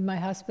walking with my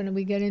husband and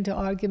we get into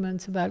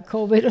arguments about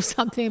COVID or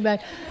something,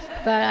 but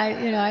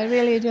I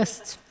really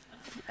just,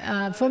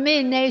 for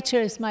me, nature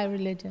is my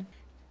religion.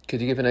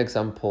 Could you give an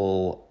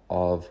example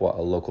of what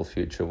a local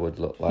future would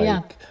look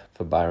like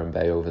for Byron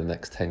Bay over the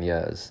next 10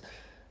 years?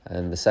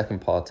 And the second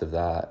part of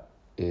that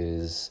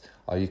is,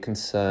 are you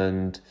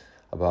concerned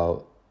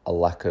about a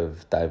lack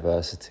of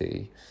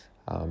diversity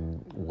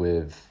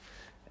with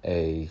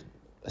a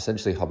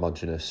essentially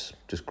homogenous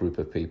just group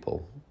of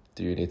people?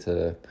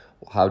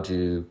 How do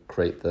you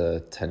create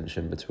the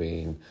tension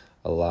between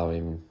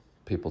allowing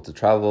people to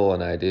travel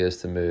and ideas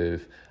to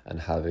move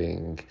and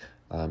having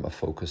a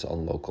focus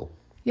on local?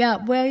 Yeah,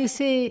 well, you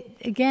see,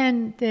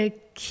 again, the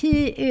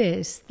key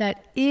is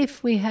that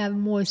if we have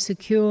more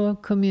secure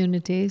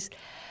communities,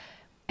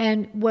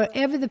 and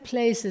wherever the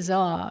places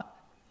are,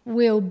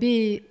 we'll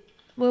be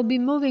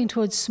moving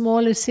towards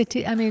smaller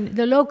cities. I mean,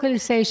 the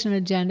localization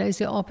agenda is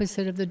the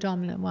opposite of the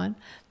dominant one.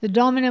 The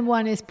dominant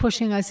one is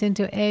pushing us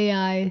into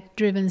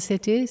AI-driven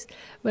cities,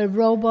 where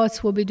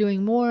robots will be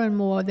doing more and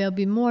more. There'll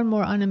be more and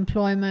more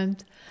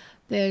unemployment.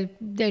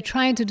 They're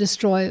trying to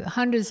destroy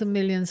hundreds of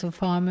millions of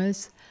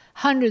farmers,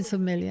 hundreds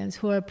of millions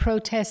who are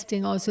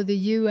protesting. Also, the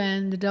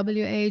UN, the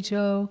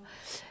WHO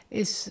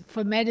is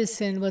for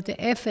medicine, what the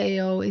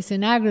FAO is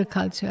in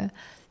agriculture.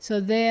 So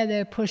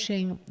they're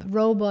pushing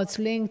robots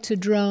linked to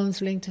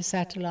drones, linked to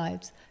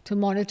satellites, to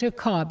monitor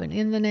carbon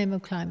in the name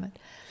of climate.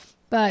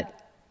 But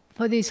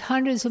for these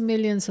hundreds of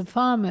millions of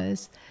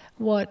farmers,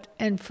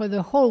 and for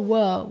the whole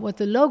world, what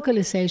the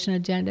localization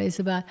agenda is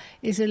about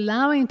is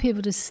allowing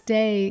people to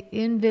stay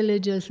in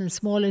villages and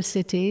smaller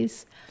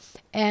cities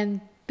and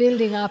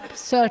building up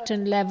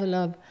certain level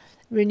of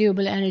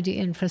renewable energy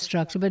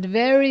infrastructure, but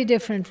very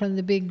different from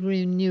the big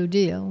Green New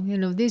Deal. You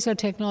know, these are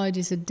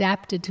technologies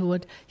adapted to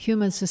what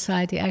human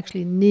society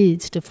actually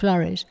needs to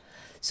flourish.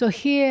 So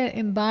here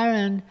in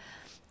Byron,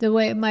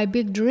 my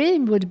big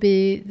dream would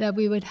be that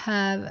we would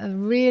have a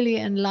really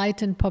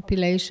enlightened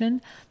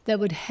population that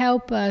would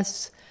help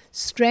us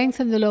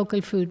strengthen the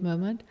local food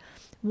movement.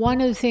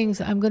 One of the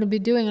things, I'm going to be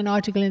doing an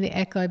article in the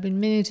Echo, I've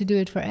been meaning to do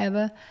it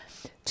forever,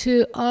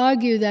 to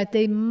argue that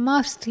they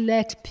must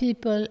let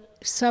people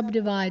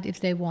subdivide if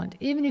they want.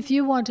 Even if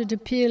you wanted to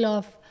peel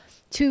off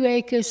 2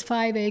 acres,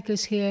 5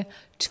 acres here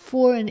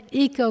for an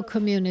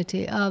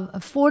eco-community of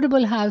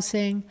affordable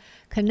housing,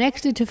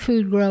 connected to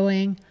food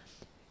growing,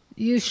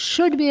 you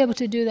should be able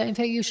to do that. In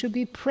fact, you should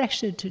be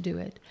pressured to do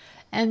it.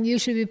 And you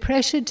should be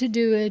pressured to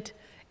do it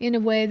in a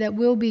way that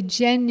will be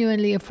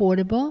genuinely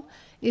affordable.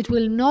 It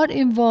will not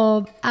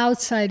involve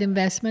outside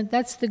investment.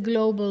 That's the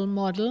global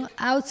model.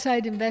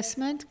 Outside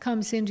investment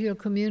comes into your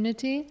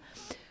community,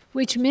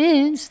 which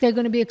means they're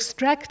going to be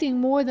extracting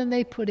more than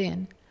they put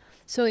in.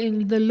 So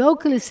in the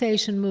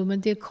localization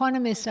movement, the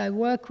economists I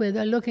work with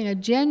are looking at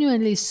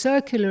genuinely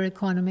circular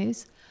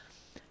economies.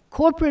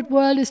 Corporate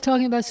world is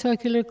talking about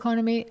circular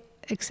economy,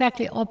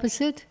 exactly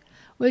opposite.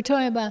 We're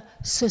talking about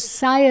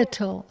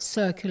societal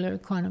circular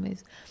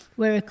economies,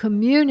 where a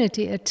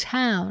community, a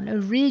town, a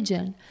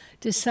region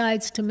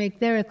decides to make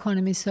their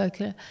economy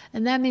circular.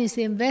 And that means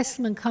the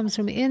investment comes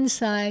from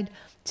inside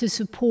to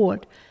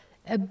support.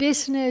 A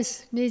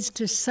business needs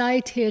to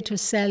site here to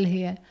sell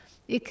here.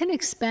 It can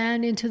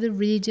expand into the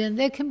region.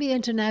 There can be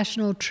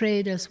international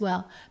trade as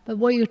well. But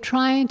what you're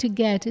trying to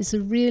get is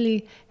a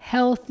really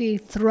healthy,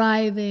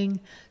 thriving,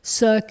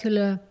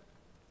 circular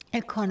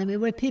economy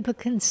where people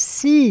can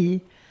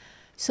see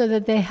so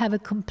that they have a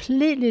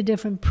completely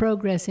different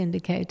progress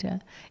indicator.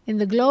 In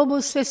the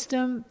global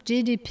system,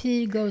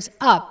 GDP goes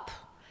up.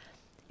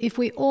 If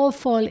we all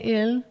fall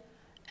ill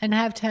and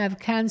have to have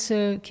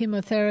cancer,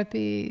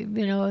 chemotherapy,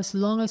 as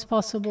long as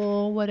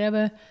possible,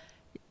 whatever,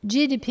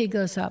 GDP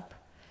goes up.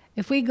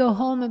 If we go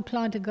home and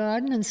plant a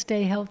garden and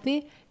stay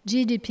healthy,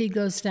 GDP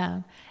goes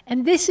down.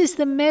 And this is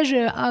the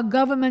measure our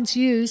governments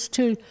use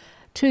to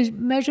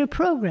measure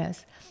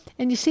progress.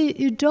 And you see,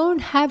 you don't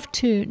have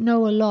to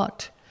know a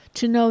lot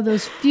to know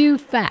those few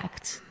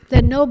facts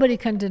that nobody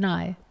can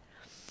deny.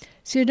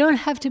 So you don't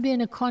have to be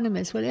an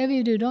economist. Whatever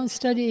you do, don't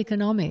study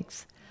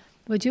economics.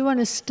 What you want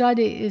to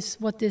study is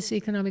what this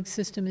economic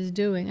system is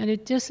doing. And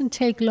it doesn't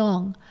take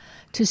long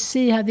to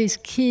see how these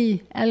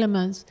key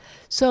elements.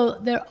 So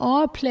there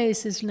are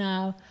places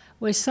now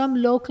where some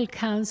local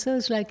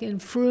councils, like in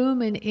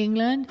Frome in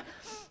England,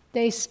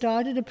 they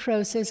started a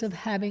process of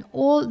having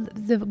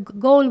the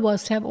goal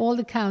was to have all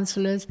the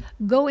councillors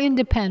go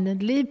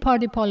independent, leave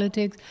party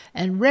politics,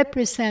 and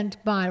represent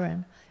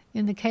Byron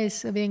In the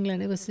case of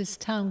England, it was this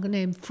town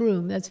named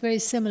Frome. That's very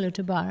similar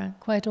to Byron,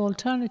 quite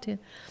alternative.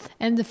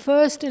 And the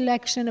first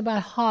election,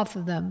 about half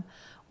of them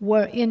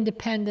were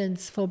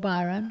independents for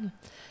Byron.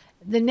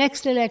 The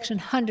next election,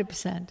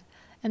 100%.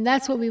 And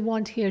that's what we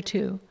want here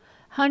too.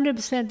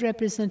 100%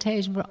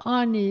 representation for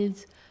our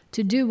needs,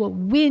 to do what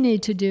we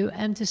need to do,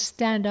 and to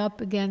stand up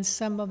against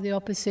some of the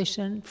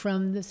opposition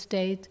from the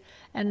state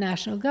and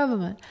national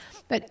government.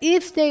 But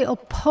if they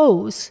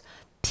oppose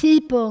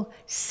people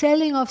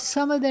selling off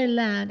some of their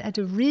land at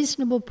a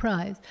reasonable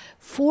price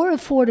for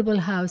affordable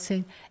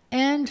housing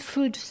and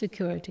food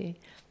security,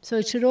 so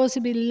it should also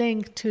be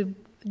linked to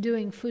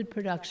doing food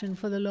production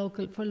for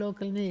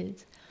local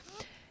needs.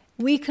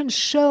 We can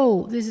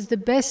show this is the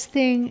best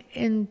thing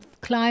in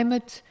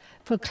climate,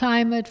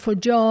 for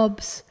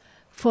jobs,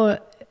 for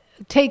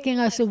taking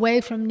us away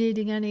from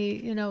needing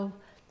any,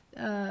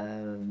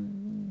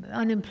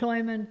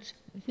 unemployment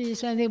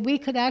fees. I think we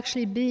could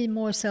actually be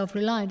more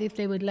self-reliant if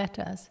they would let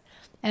us.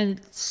 And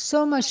it's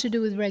so much to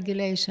do with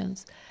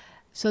regulations.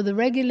 So the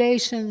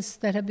regulations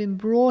that have been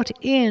brought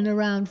in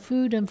around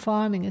food and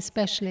farming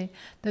especially,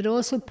 but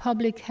also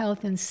public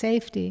health and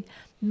safety,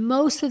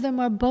 most of them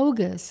are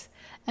bogus.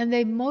 And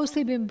they've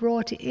mostly been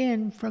brought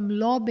in from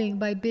lobbying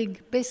by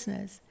big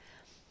business.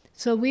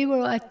 So we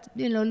were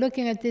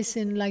looking at this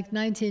in like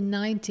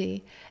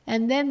 1990,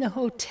 and then the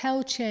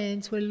hotel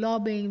chains were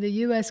lobbying the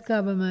US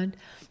government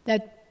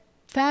that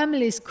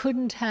families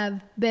couldn't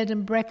have bed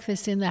and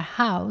breakfast in their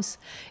house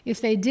if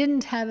they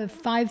didn't have a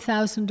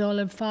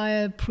 $5,000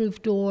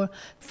 fireproof door,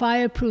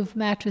 fireproof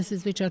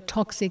mattresses, which are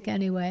toxic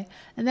anyway.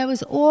 And that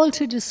was all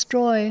to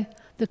destroy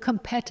the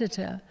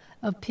competitor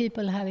of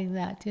people having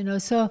that,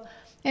 So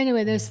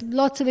anyway, there's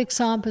lots of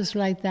examples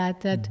like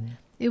that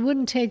it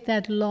wouldn't take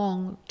that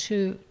long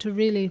to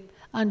really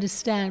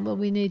understand what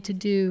we need to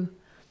do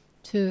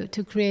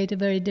to create a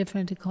very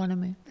different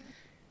economy.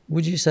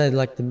 Would you say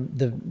like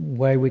the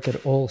way we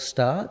could all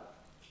start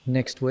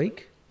next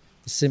week,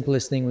 the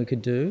simplest thing we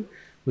could do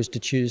was to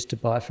choose to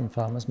buy from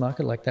farmers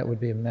market? Like that would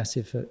be a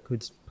massive,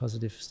 good,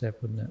 positive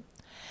step, wouldn't it?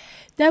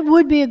 That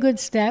would be a good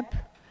step,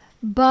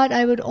 but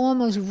I would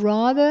almost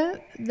rather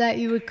that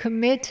you would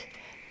commit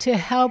to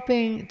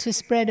helping to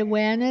spread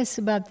awareness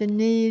about the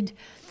need,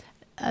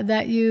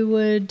 that you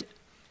would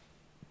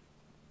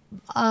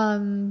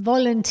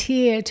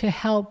volunteer to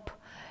help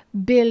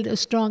build a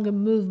stronger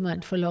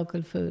movement for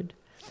local food.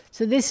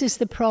 So this is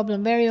the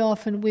problem. Very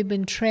often we've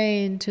been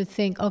trained to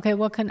think, okay,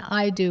 what can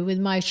I do with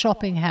my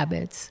shopping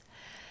habits?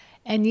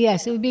 And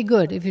yes, it would be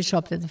good if you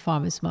shopped at the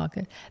farmers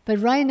market. But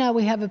right now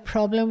we have a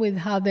problem with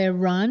how they're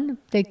run.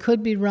 They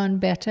could be run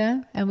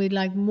better, and we'd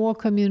like more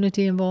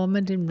community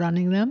involvement in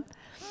running them.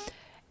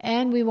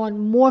 And we want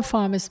more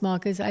farmers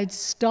markets. I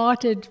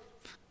started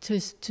to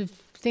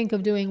think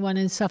of doing one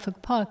in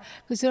Suffolk Park,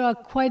 because there are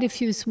quite a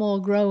few small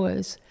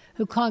growers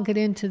who can't get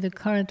into the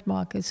current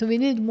market. So we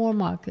need more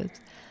markets.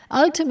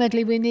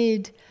 Ultimately, we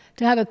need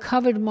to have a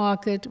covered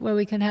market where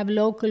we can have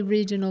local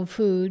regional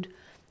food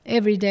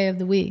every day of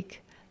the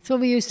week. It's what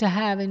we used to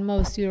have in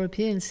most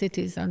European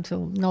cities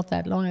until not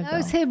that long ago. I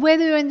would say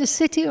whether you're in the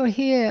city or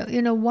here,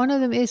 one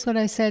of them is what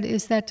I said,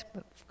 is that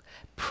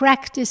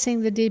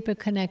practicing the deeper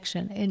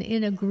connection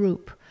in a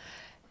group.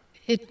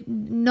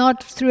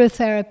 Not through a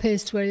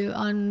therapist where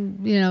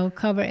you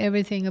cover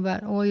everything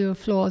about all your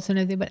flaws and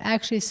everything, but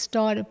actually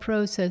start a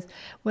process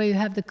where you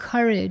have the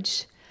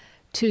courage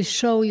to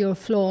show your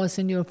flaws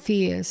and your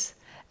fears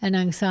and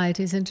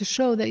anxieties, and to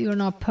show that you're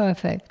not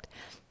perfect.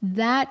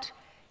 That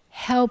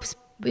helps,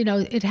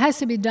 it has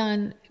to be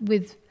done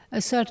with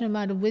a certain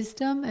amount of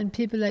wisdom and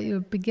people that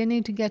you're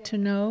beginning to get to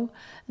know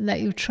and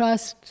that you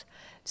trust,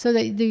 so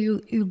that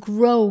you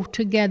grow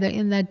together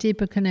in that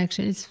deeper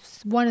connection. It's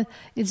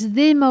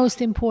the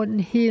most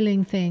important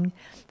healing thing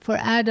for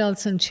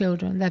adults and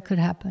children that could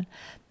happen.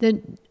 The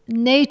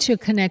nature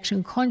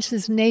connection,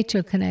 conscious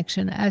nature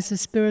connection as a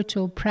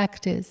spiritual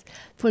practice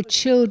for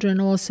children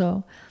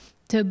also,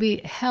 to be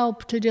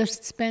helped to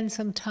just spend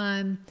some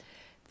time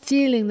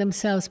feeling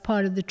themselves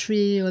part of the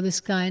tree or the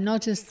sky,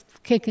 not just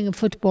kicking a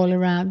football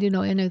around,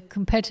 in a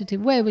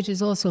competitive way, which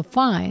is also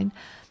fine.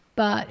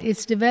 But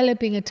it's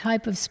developing a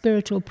type of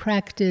spiritual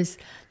practice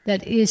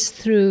that is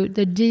through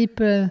the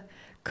deeper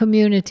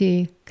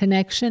community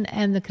connection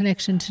and the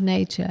connection to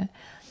nature.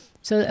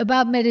 So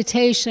about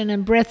meditation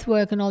and breath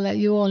work and all that,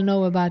 you all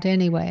know about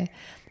anyway.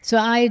 So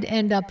I'd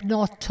end up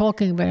not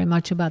talking very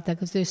much about that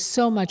because there's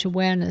so much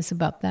awareness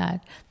about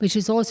that, which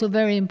is also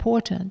very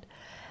important.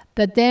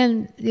 But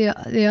then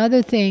the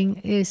other thing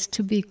is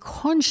to be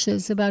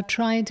conscious about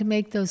trying to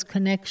make those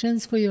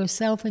connections for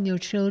yourself and your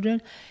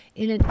children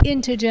in an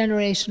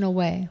intergenerational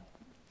way.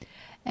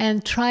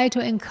 And try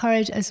to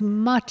encourage as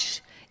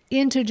much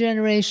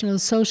intergenerational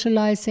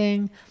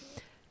socializing.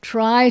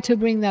 Try to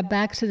bring that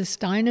back to the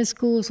Steiner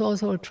schools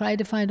also, or try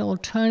to find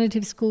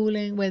alternative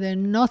schooling where they're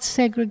not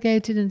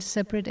segregated into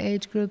separate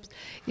age groups.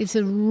 It's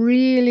a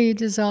really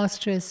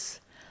disastrous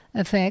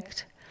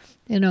effect.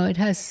 It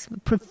has a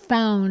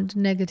profound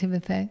negative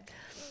effect.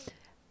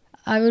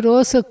 I would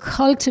also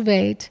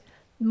cultivate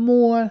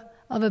more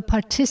of a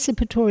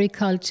participatory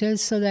culture,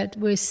 so that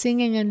we're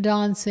singing and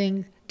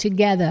dancing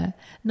together,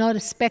 not a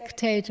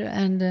spectator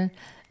and an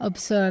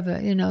observer,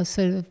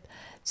 sort of,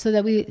 so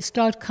that we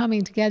start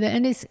coming together.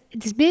 And it's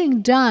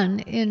being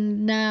done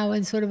now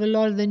in sort of a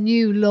lot of the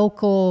new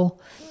local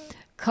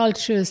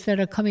cultures that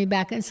are coming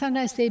back. And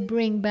sometimes they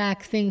bring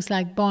back things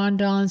like barn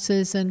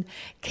dances and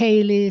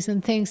ceilidhs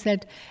and things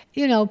that,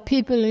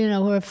 people,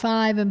 who are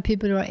 5 and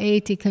people who are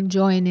 80 can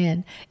join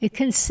in. It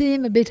can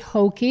seem a bit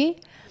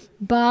hokey,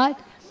 but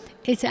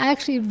it's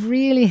actually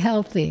really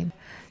healthy.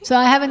 So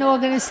I have an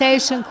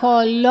organization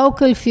called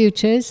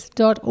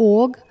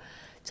localfutures.org.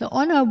 So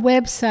on our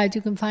website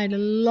you can find a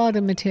lot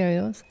of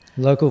materials.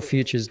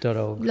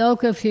 Localfutures.org.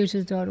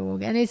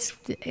 Localfutures.org. And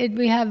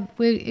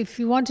if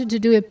you wanted to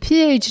do a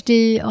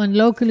PhD on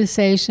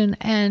localization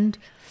and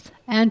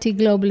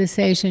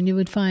anti-globalization, you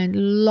would find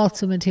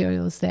lots of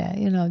materials there,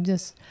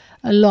 just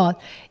a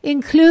lot,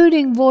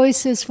 including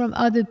voices from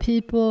other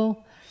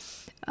people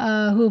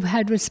who've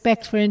had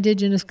respect for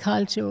indigenous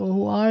culture or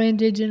who are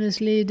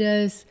indigenous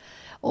leaders.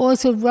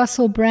 Also,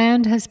 Russell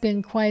Brand has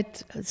been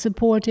quite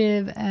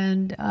supportive,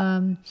 and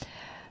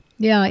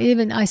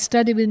even I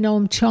studied with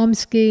Noam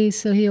Chomsky,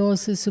 so he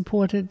also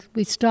supported.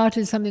 We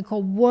started something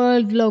called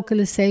World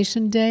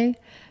Localisation Day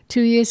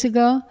 2 years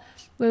ago,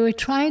 where we're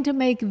trying to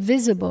make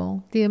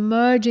visible the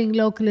emerging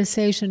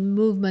localization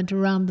movement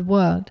around the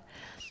world,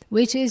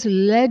 which is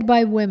led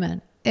by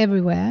women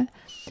everywhere.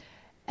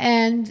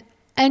 And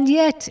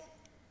yet,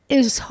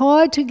 it's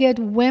hard to get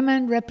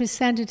women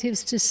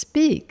representatives to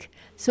speak.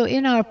 So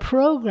in our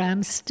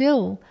program,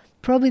 still,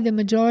 probably the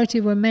majority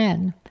were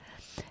men.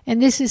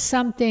 And this is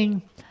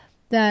something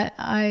that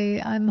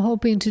I'm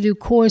hoping to do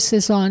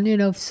courses on,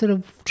 sort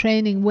of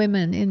training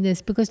women in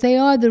this, because they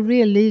are the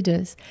real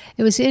leaders.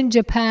 It was in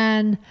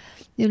Japan,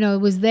 it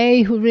was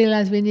they who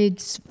realized we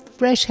need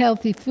fresh,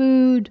 healthy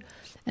food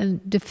and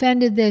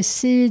defended their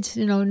seeds.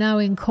 Now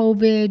in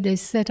COVID, they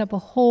set up a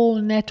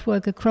whole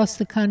network across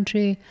the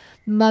country.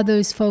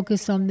 Mothers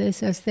focus on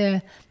this as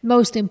their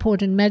most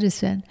important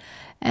medicine.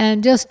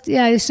 And there's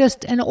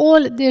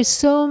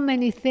so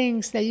many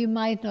things that you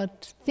might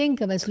not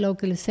think of as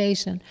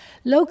localization.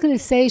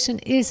 Localization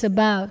is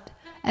about,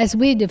 as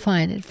we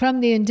define it, from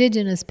the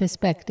indigenous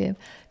perspective,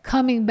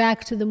 coming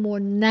back to the more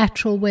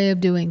natural way of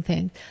doing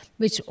things,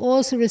 which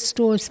also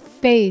restores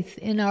faith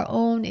in our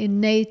own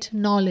innate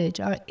knowledge,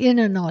 our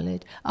inner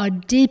knowledge, our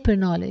deeper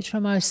knowledge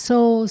from our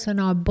souls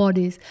and our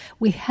bodies.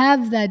 We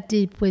have that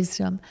deep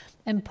wisdom.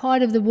 And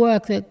part of the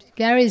work that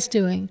Gary's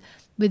doing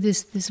with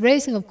this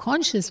raising of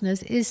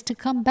consciousness is to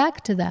come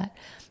back to that.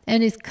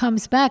 And it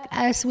comes back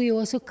as we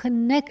also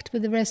connect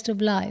with the rest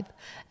of life.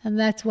 And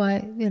that's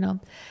why,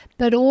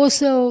 But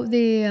also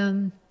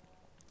I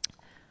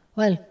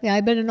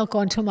better not go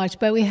on too much,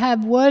 but we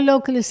have World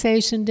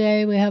Localization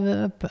Day. We have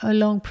a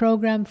long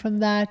program from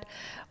that.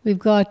 We've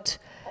got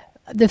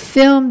the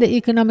film, The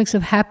Economics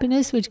of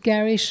Happiness, which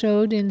Gary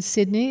showed in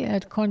Sydney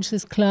at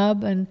Conscious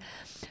Club, and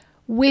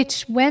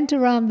which went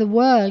around the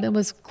world and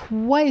was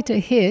quite a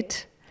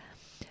hit.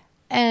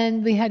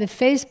 And we had a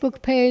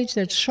Facebook page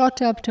that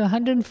shot up to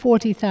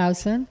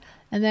 140,000,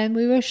 and then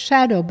we were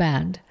shadow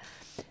banned.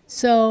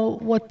 So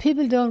what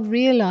people don't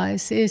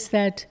realize is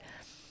that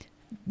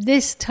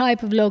this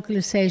type of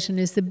localization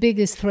is the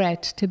biggest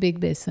threat to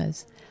big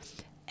business.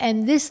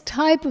 And this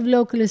type of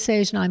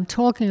localization I'm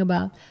talking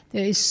about,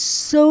 there is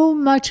so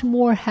much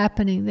more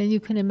happening than you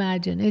can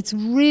imagine. It's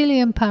really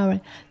empowering.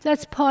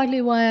 That's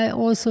partly why I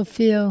also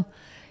feel,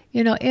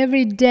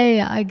 every day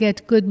I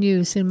get good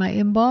news in my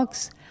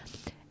inbox.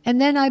 And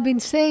then I've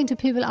been saying to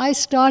people, I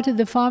started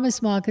the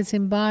farmers markets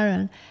in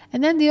Byron.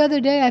 And then the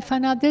other day I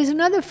found out there's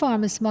another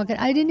farmers market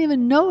I didn't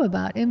even know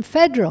about in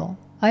Federal.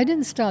 I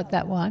didn't start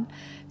that one.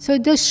 So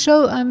it does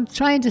show, I'm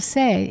trying to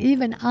say,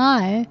 even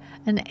I,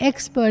 an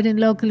expert in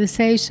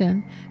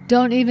localization,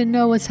 don't even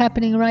know what's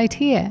happening right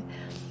here.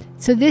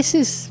 So there's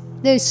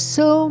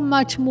so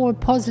much more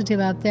positive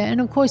out there. And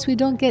of course we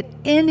don't get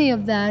any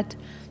of that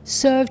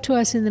served to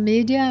us in the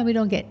media, and we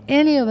don't get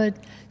any of it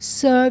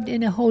served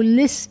in a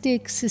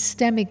holistic,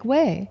 systemic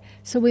way,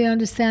 so we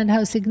understand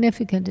how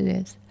significant it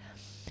is.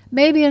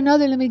 Let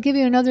me give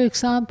you another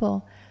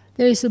example.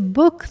 There is a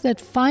book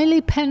that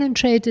finally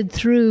penetrated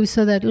through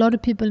so that a lot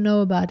of people know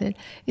about it.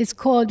 It's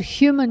called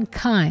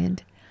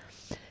Humankind.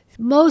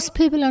 Most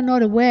people are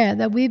not aware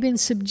that we've been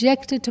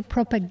subjected to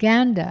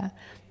propaganda,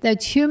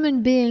 that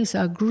human beings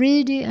are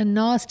greedy and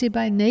nasty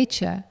by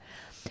nature.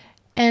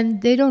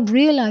 And they don't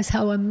realize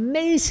how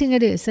amazing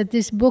it is that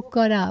this book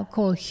got out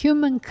called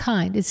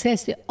Humankind. It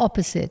says the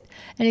opposite.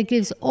 And it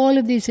gives all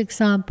of these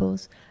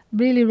examples.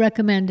 Really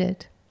recommend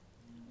it.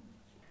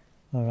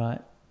 All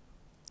right.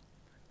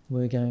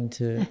 We're going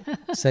to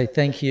say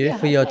thank you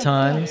for your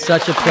time.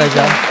 Such a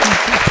pleasure.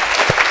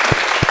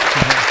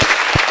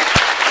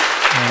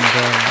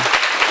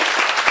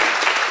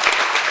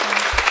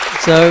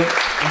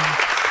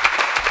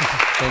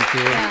 Thank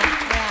you.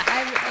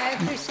 I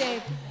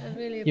appreciate.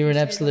 You're an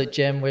absolute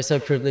gem. We're so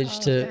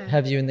privileged to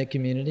have you in the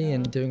community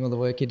and doing all the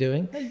work you're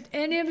doing.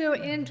 Any of you are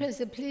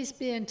interested, please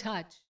be in touch.